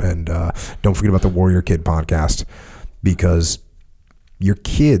 And don't forget about the Warrior Kid podcast, because your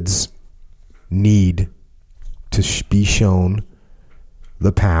kids need to be shown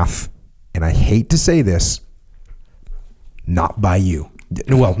the path. And I hate to say this, not by you.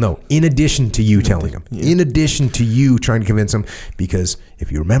 Well, no, in addition to you telling them, in addition to you trying to convince them, because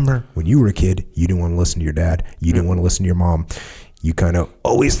if you remember when you were a kid, you didn't want to listen to your dad. You didn't want to listen to your mom. You kind of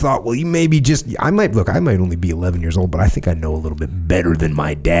always thought, well, you maybe I might only be 11 years old, but I think I know a little bit better than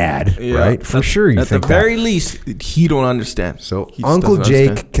my dad, right? For sure. You at think the very least, he don't understand. So Uncle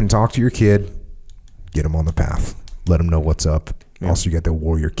Jake can talk to your kid, get him on the path, let him know what's up. Yeah. Also, you got the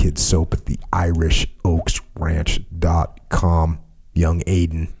Warrior Kid soap at the IrishOaksRanch.com. Young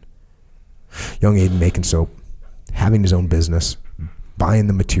Aiden making soap, having his own business, buying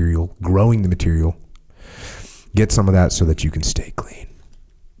the material, growing the material. Get some of that so that you can stay clean.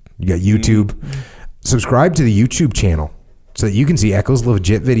 You got YouTube. Mm-hmm. Subscribe to the YouTube channel so that you can see Echo's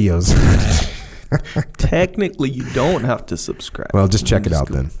legit videos. Technically, you don't have to subscribe. Well, just check it out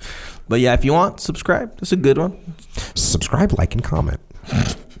then. But if you want, subscribe. That's a good one. Subscribe, like, and comment.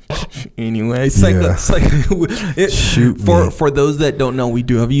 Anyway, for those that don't know, we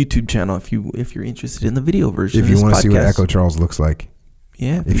do have a YouTube channel. If you're interested in the video version, if you want to see what Echo Charles looks like,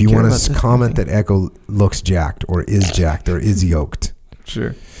 if you want to comment that Echo looks jacked or is yoked,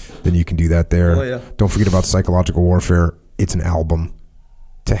 sure, then you can do that there. Oh, yeah. Don't forget about Psychological Warfare. It's an album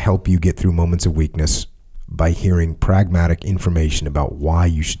to help you get through moments of weakness by hearing pragmatic information about why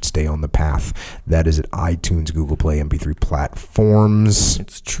you should stay on the path. That is at iTunes, Google Play, MP3 platforms.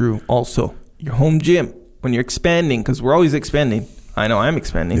 It's true. Also, your home gym, when you're expanding, because we're always expanding. I know I'm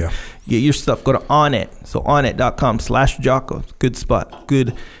expanding. Yeah. Get your stuff. Go to Onnit. So onnit.com/Jocko. Good spot.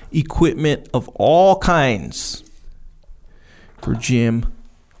 Good equipment of all kinds for gym.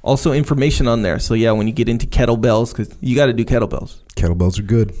 Also information on there. So yeah, when you get into kettlebells, because you got to do kettlebells. Kettlebells are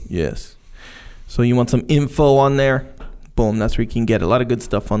good. Yes. So you want some info on there? Boom. That's where you can get a lot of good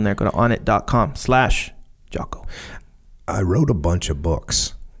stuff on there. Go to onnit.com/Jocko. I wrote a bunch of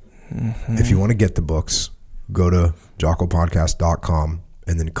books. Mm-hmm. If you want to get the books, go to jockopodcast.com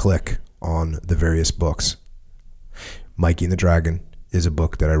and then click on the various books. Mikey and the Dragon is a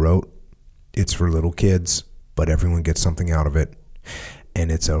book that I wrote. It's for little kids, but everyone gets something out of it.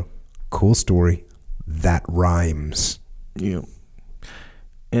 And it's a cool story that rhymes. Yeah.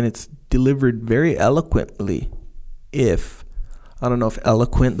 And it's delivered very eloquently. I don't know if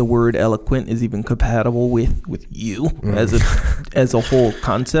the word eloquent is even compatible with you as a whole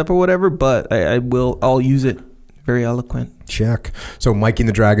concept or whatever, but I'll use it. Very eloquent. Check. So Mikey and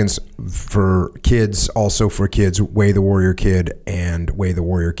the Dragons for kids, also for kids, Way the Warrior Kid and Way the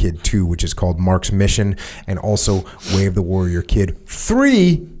Warrior Kid 2, which is called Mark's Mission, and also Way of the Warrior Kid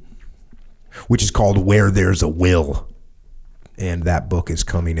 3, which is called Where There's a Will. And that book is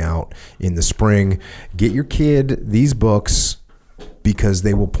coming out in the spring. Get your kid these books because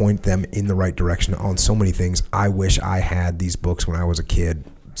they will point them in the right direction on so many things. I wish I had these books when I was a kid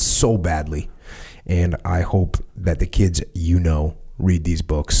so badly. And I hope that the kids read these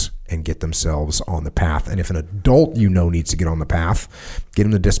books and get themselves on the path. And if an adult needs to get on the path, get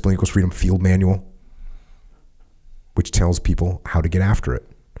them the Discipline Equals Freedom Field Manual, which tells people how to get after it.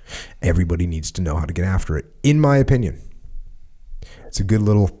 Everybody needs to know how to get after it, in my opinion. It's a good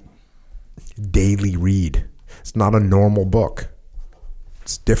little daily read. It's not a normal book.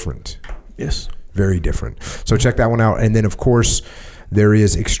 It's different. Yes. Very different. So check that one out. And then, of course, there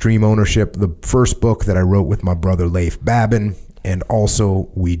is Extreme Ownership, the first book that I wrote with my brother Leif Babin. And also,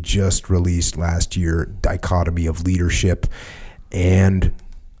 we just released last year, Dichotomy of Leadership. And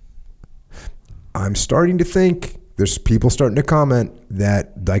I'm starting to think, there's people starting to comment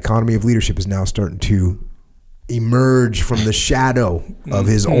that Dichotomy of Leadership is now starting to emerge from the shadow of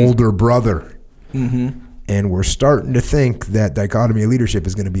his older brother. Mm-hmm. And we're starting to think that Dichotomy of Leadership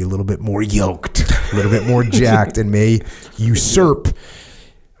is going to be a little bit more yoked, a little bit more jacked, and may usurp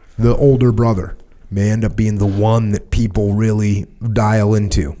the older brother. May end up being the one that people really dial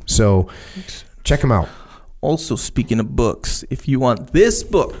into. So check him out. Also, speaking of books, if you want this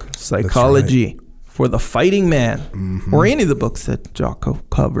book, Psychology for the Fighting Man, or any of the books that Jocko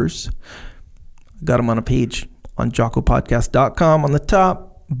covers, got them on a page on jockopodcast.com on the top.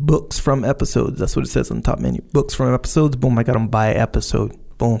 Books from episodes. That's what it says on the top menu. Books from episodes. Boom. I got them by episode.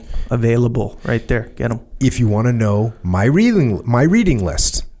 Boom. Available right there. Get them. If you want to know my reading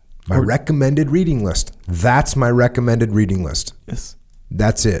list, my recommended reading list, that's my recommended reading list. Yes.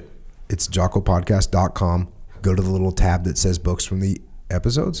 That's it. It's jockopodcast.com. Go to the little tab that says books from the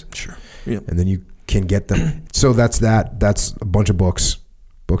episodes. Sure. Yeah. And then you can get them. So that's that. That's a bunch of books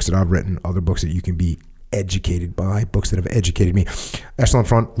that I've written, other books that you can be educated by, books that have educated me. Echelon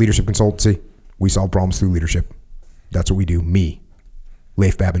Front, Leadership Consultancy. We solve problems through leadership. That's what we do. Me,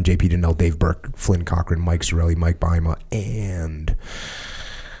 Leif Babin, JP Donnell, Dave Burke, Flynn Cochran, Mike Sorelli, Mike Baima, and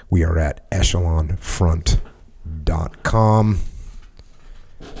we are at echelonfront.com.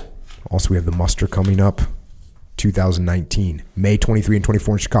 Also, we have the muster coming up, 2019, May 23 and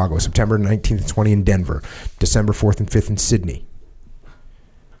 24 in Chicago, September 19th and 20 in Denver, December 4th and 5th in Sydney.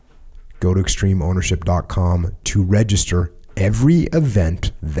 Go to extremeownership.com to register. Every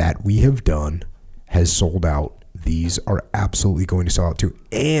event that we have done has sold out. These are absolutely going to sell out too.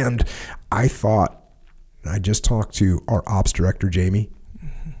 And I just talked to our ops director, Jamie,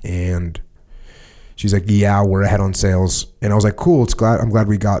 and she's like, yeah, we're ahead on sales. And I was like, cool, I'm glad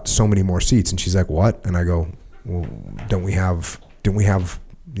we got so many more seats. And she's like, what? And I go, well, didn't we have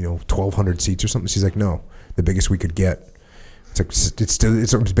 1,200 seats or something? She's like, no, the biggest we could get. It's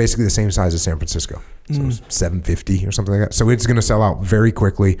basically the same size as San Francisco. So it's 750 or something like that. So it's going to sell out very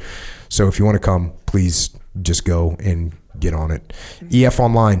quickly. So if you want to come, please just go and get on it. EF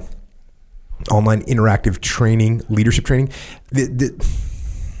Online interactive training, leadership training.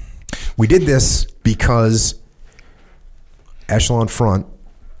 We did this because Echelon Front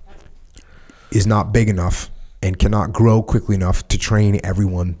is not big enough and cannot grow quickly enough to train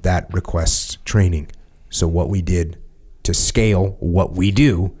everyone that requests training. So what we did to scale what we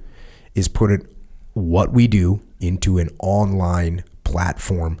do is put what we do into an online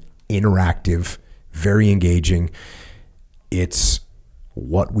platform, interactive, very engaging. It's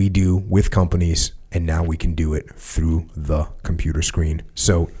what we do with companies, and now we can do it through the computer screen.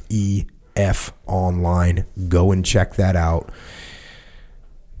 So EF Online, go and check that out.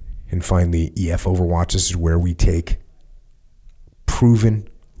 And finally, EF Overwatch, this is where we take proven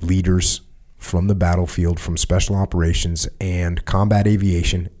leaders from the battlefield, from special operations and combat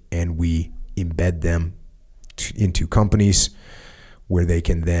aviation, and we embed them into companies where they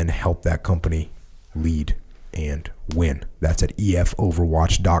can then help that company lead and win. That's at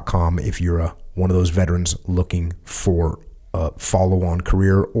efoverwatch.com. If you're one of those veterans looking for a follow-on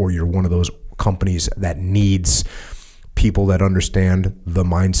career, or you're one of those companies that needs people that understand the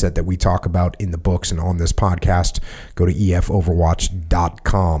mindset that we talk about in the books and on this podcast, go to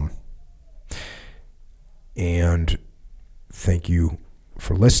efoverwatch.com. And thank you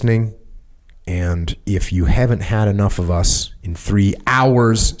for listening. And if you haven't had enough of us in 3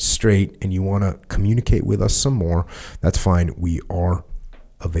 hours straight and you want to communicate with us some more, that's fine. We are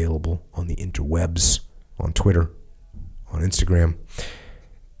available on the interwebs, on Twitter, on Instagram,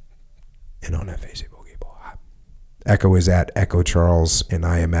 and on Facebook. Echo is at Echo Charles, and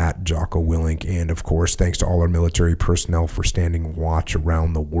I am at Jocko Willink. And of course, thanks to all our military personnel for standing watch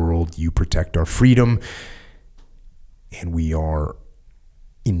around the world. You protect our freedom, and we are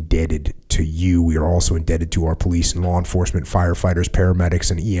indebted to you. We are also indebted to our police and law enforcement, firefighters, paramedics,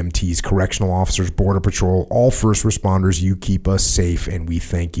 and EMTs, correctional officers, border patrol, all first responders. You keep us safe, and we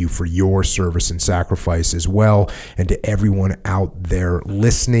thank you for your service and sacrifice as well. And to everyone out there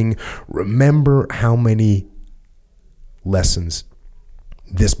listening, remember how many lessons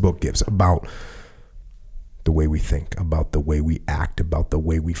this book gives about the way we think, about the way we act, about the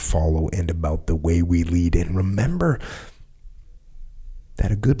way we follow, and about the way we lead. And remember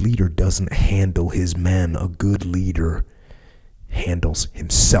that a good leader doesn't handle his men. A good leader handles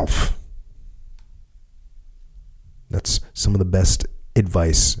himself. That's some of the best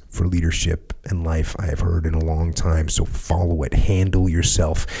advice for leadership and life I have heard in a long time. So follow it. Handle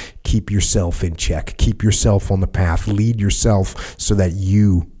yourself. Keep yourself in check. Keep yourself on the path. Lead yourself so that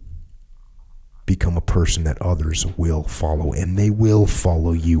you become a person that others will follow, and they will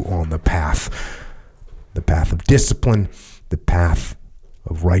follow you on the path of discipline, the path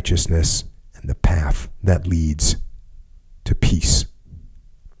of righteousness, and the path that leads to peace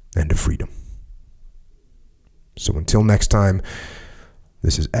and to freedom. So until next time,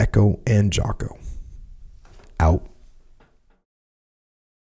 this is Echo and Jocko, out.